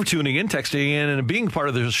 thanks for tuning in, texting in, and being part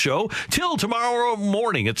of this show. Till tomorrow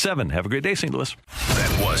morning at 7. Have a great day, St. Louis.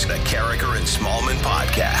 That was the Carricker and Smallman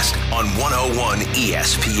podcast on 101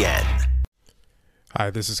 ESPN.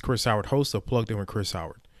 Hi, this is Chris Howard, host of Plugged In with Chris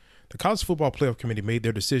Howard. The College Football Playoff Committee made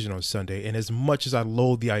their decision on Sunday, and as much as I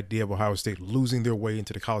loathe the idea of Ohio State losing their way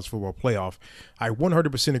into the College Football Playoff, I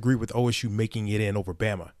 100% agree with OSU making it in over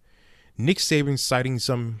Bama. Nick Saban citing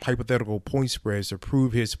some hypothetical point spreads to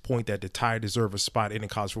prove his point that the Tide deserve a spot in the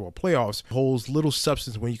College Football Playoffs holds little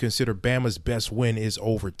substance when you consider Bama's best win is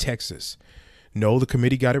over Texas. No, the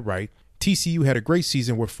committee got it right. TCU had a great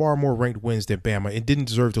season with far more ranked wins than Bama and didn't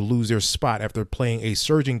deserve to lose their spot after playing a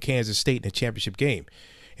surging Kansas State in a championship game.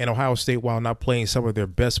 And Ohio State, while not playing some of their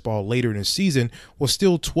best ball later in the season, was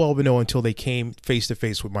still 12-0 until they came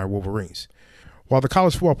face-to-face with my Wolverines. While the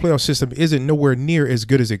college football playoff system isn't nowhere near as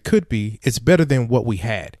good as it could be, it's better than what we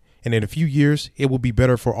had. And in a few years, it will be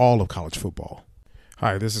better for all of college football.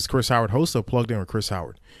 Hi, this is Chris Howard, host of Plugged In with Chris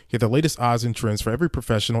Howard. Get the latest odds and trends for every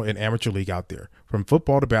professional and amateur league out there. From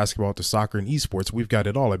football to basketball to soccer and esports, we've got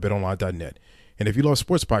it all at BetOnline.net. And if you love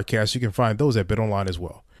sports podcasts, you can find those at BetOnline as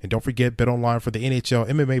well. And don't forget BetOnline for the NHL,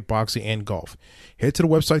 MMA, boxing, and golf. Head to the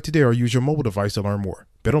website today or use your mobile device to learn more.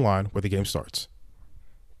 BetOnline, where the game starts.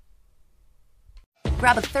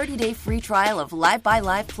 Grab a 30-day free trial of Live by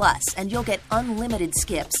Live Plus, and you'll get unlimited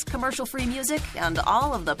skips, commercial-free music, and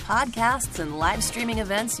all of the podcasts and live streaming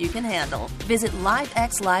events you can handle. Visit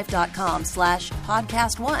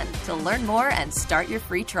livexlive.com/podcast1 to learn more and start your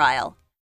free trial.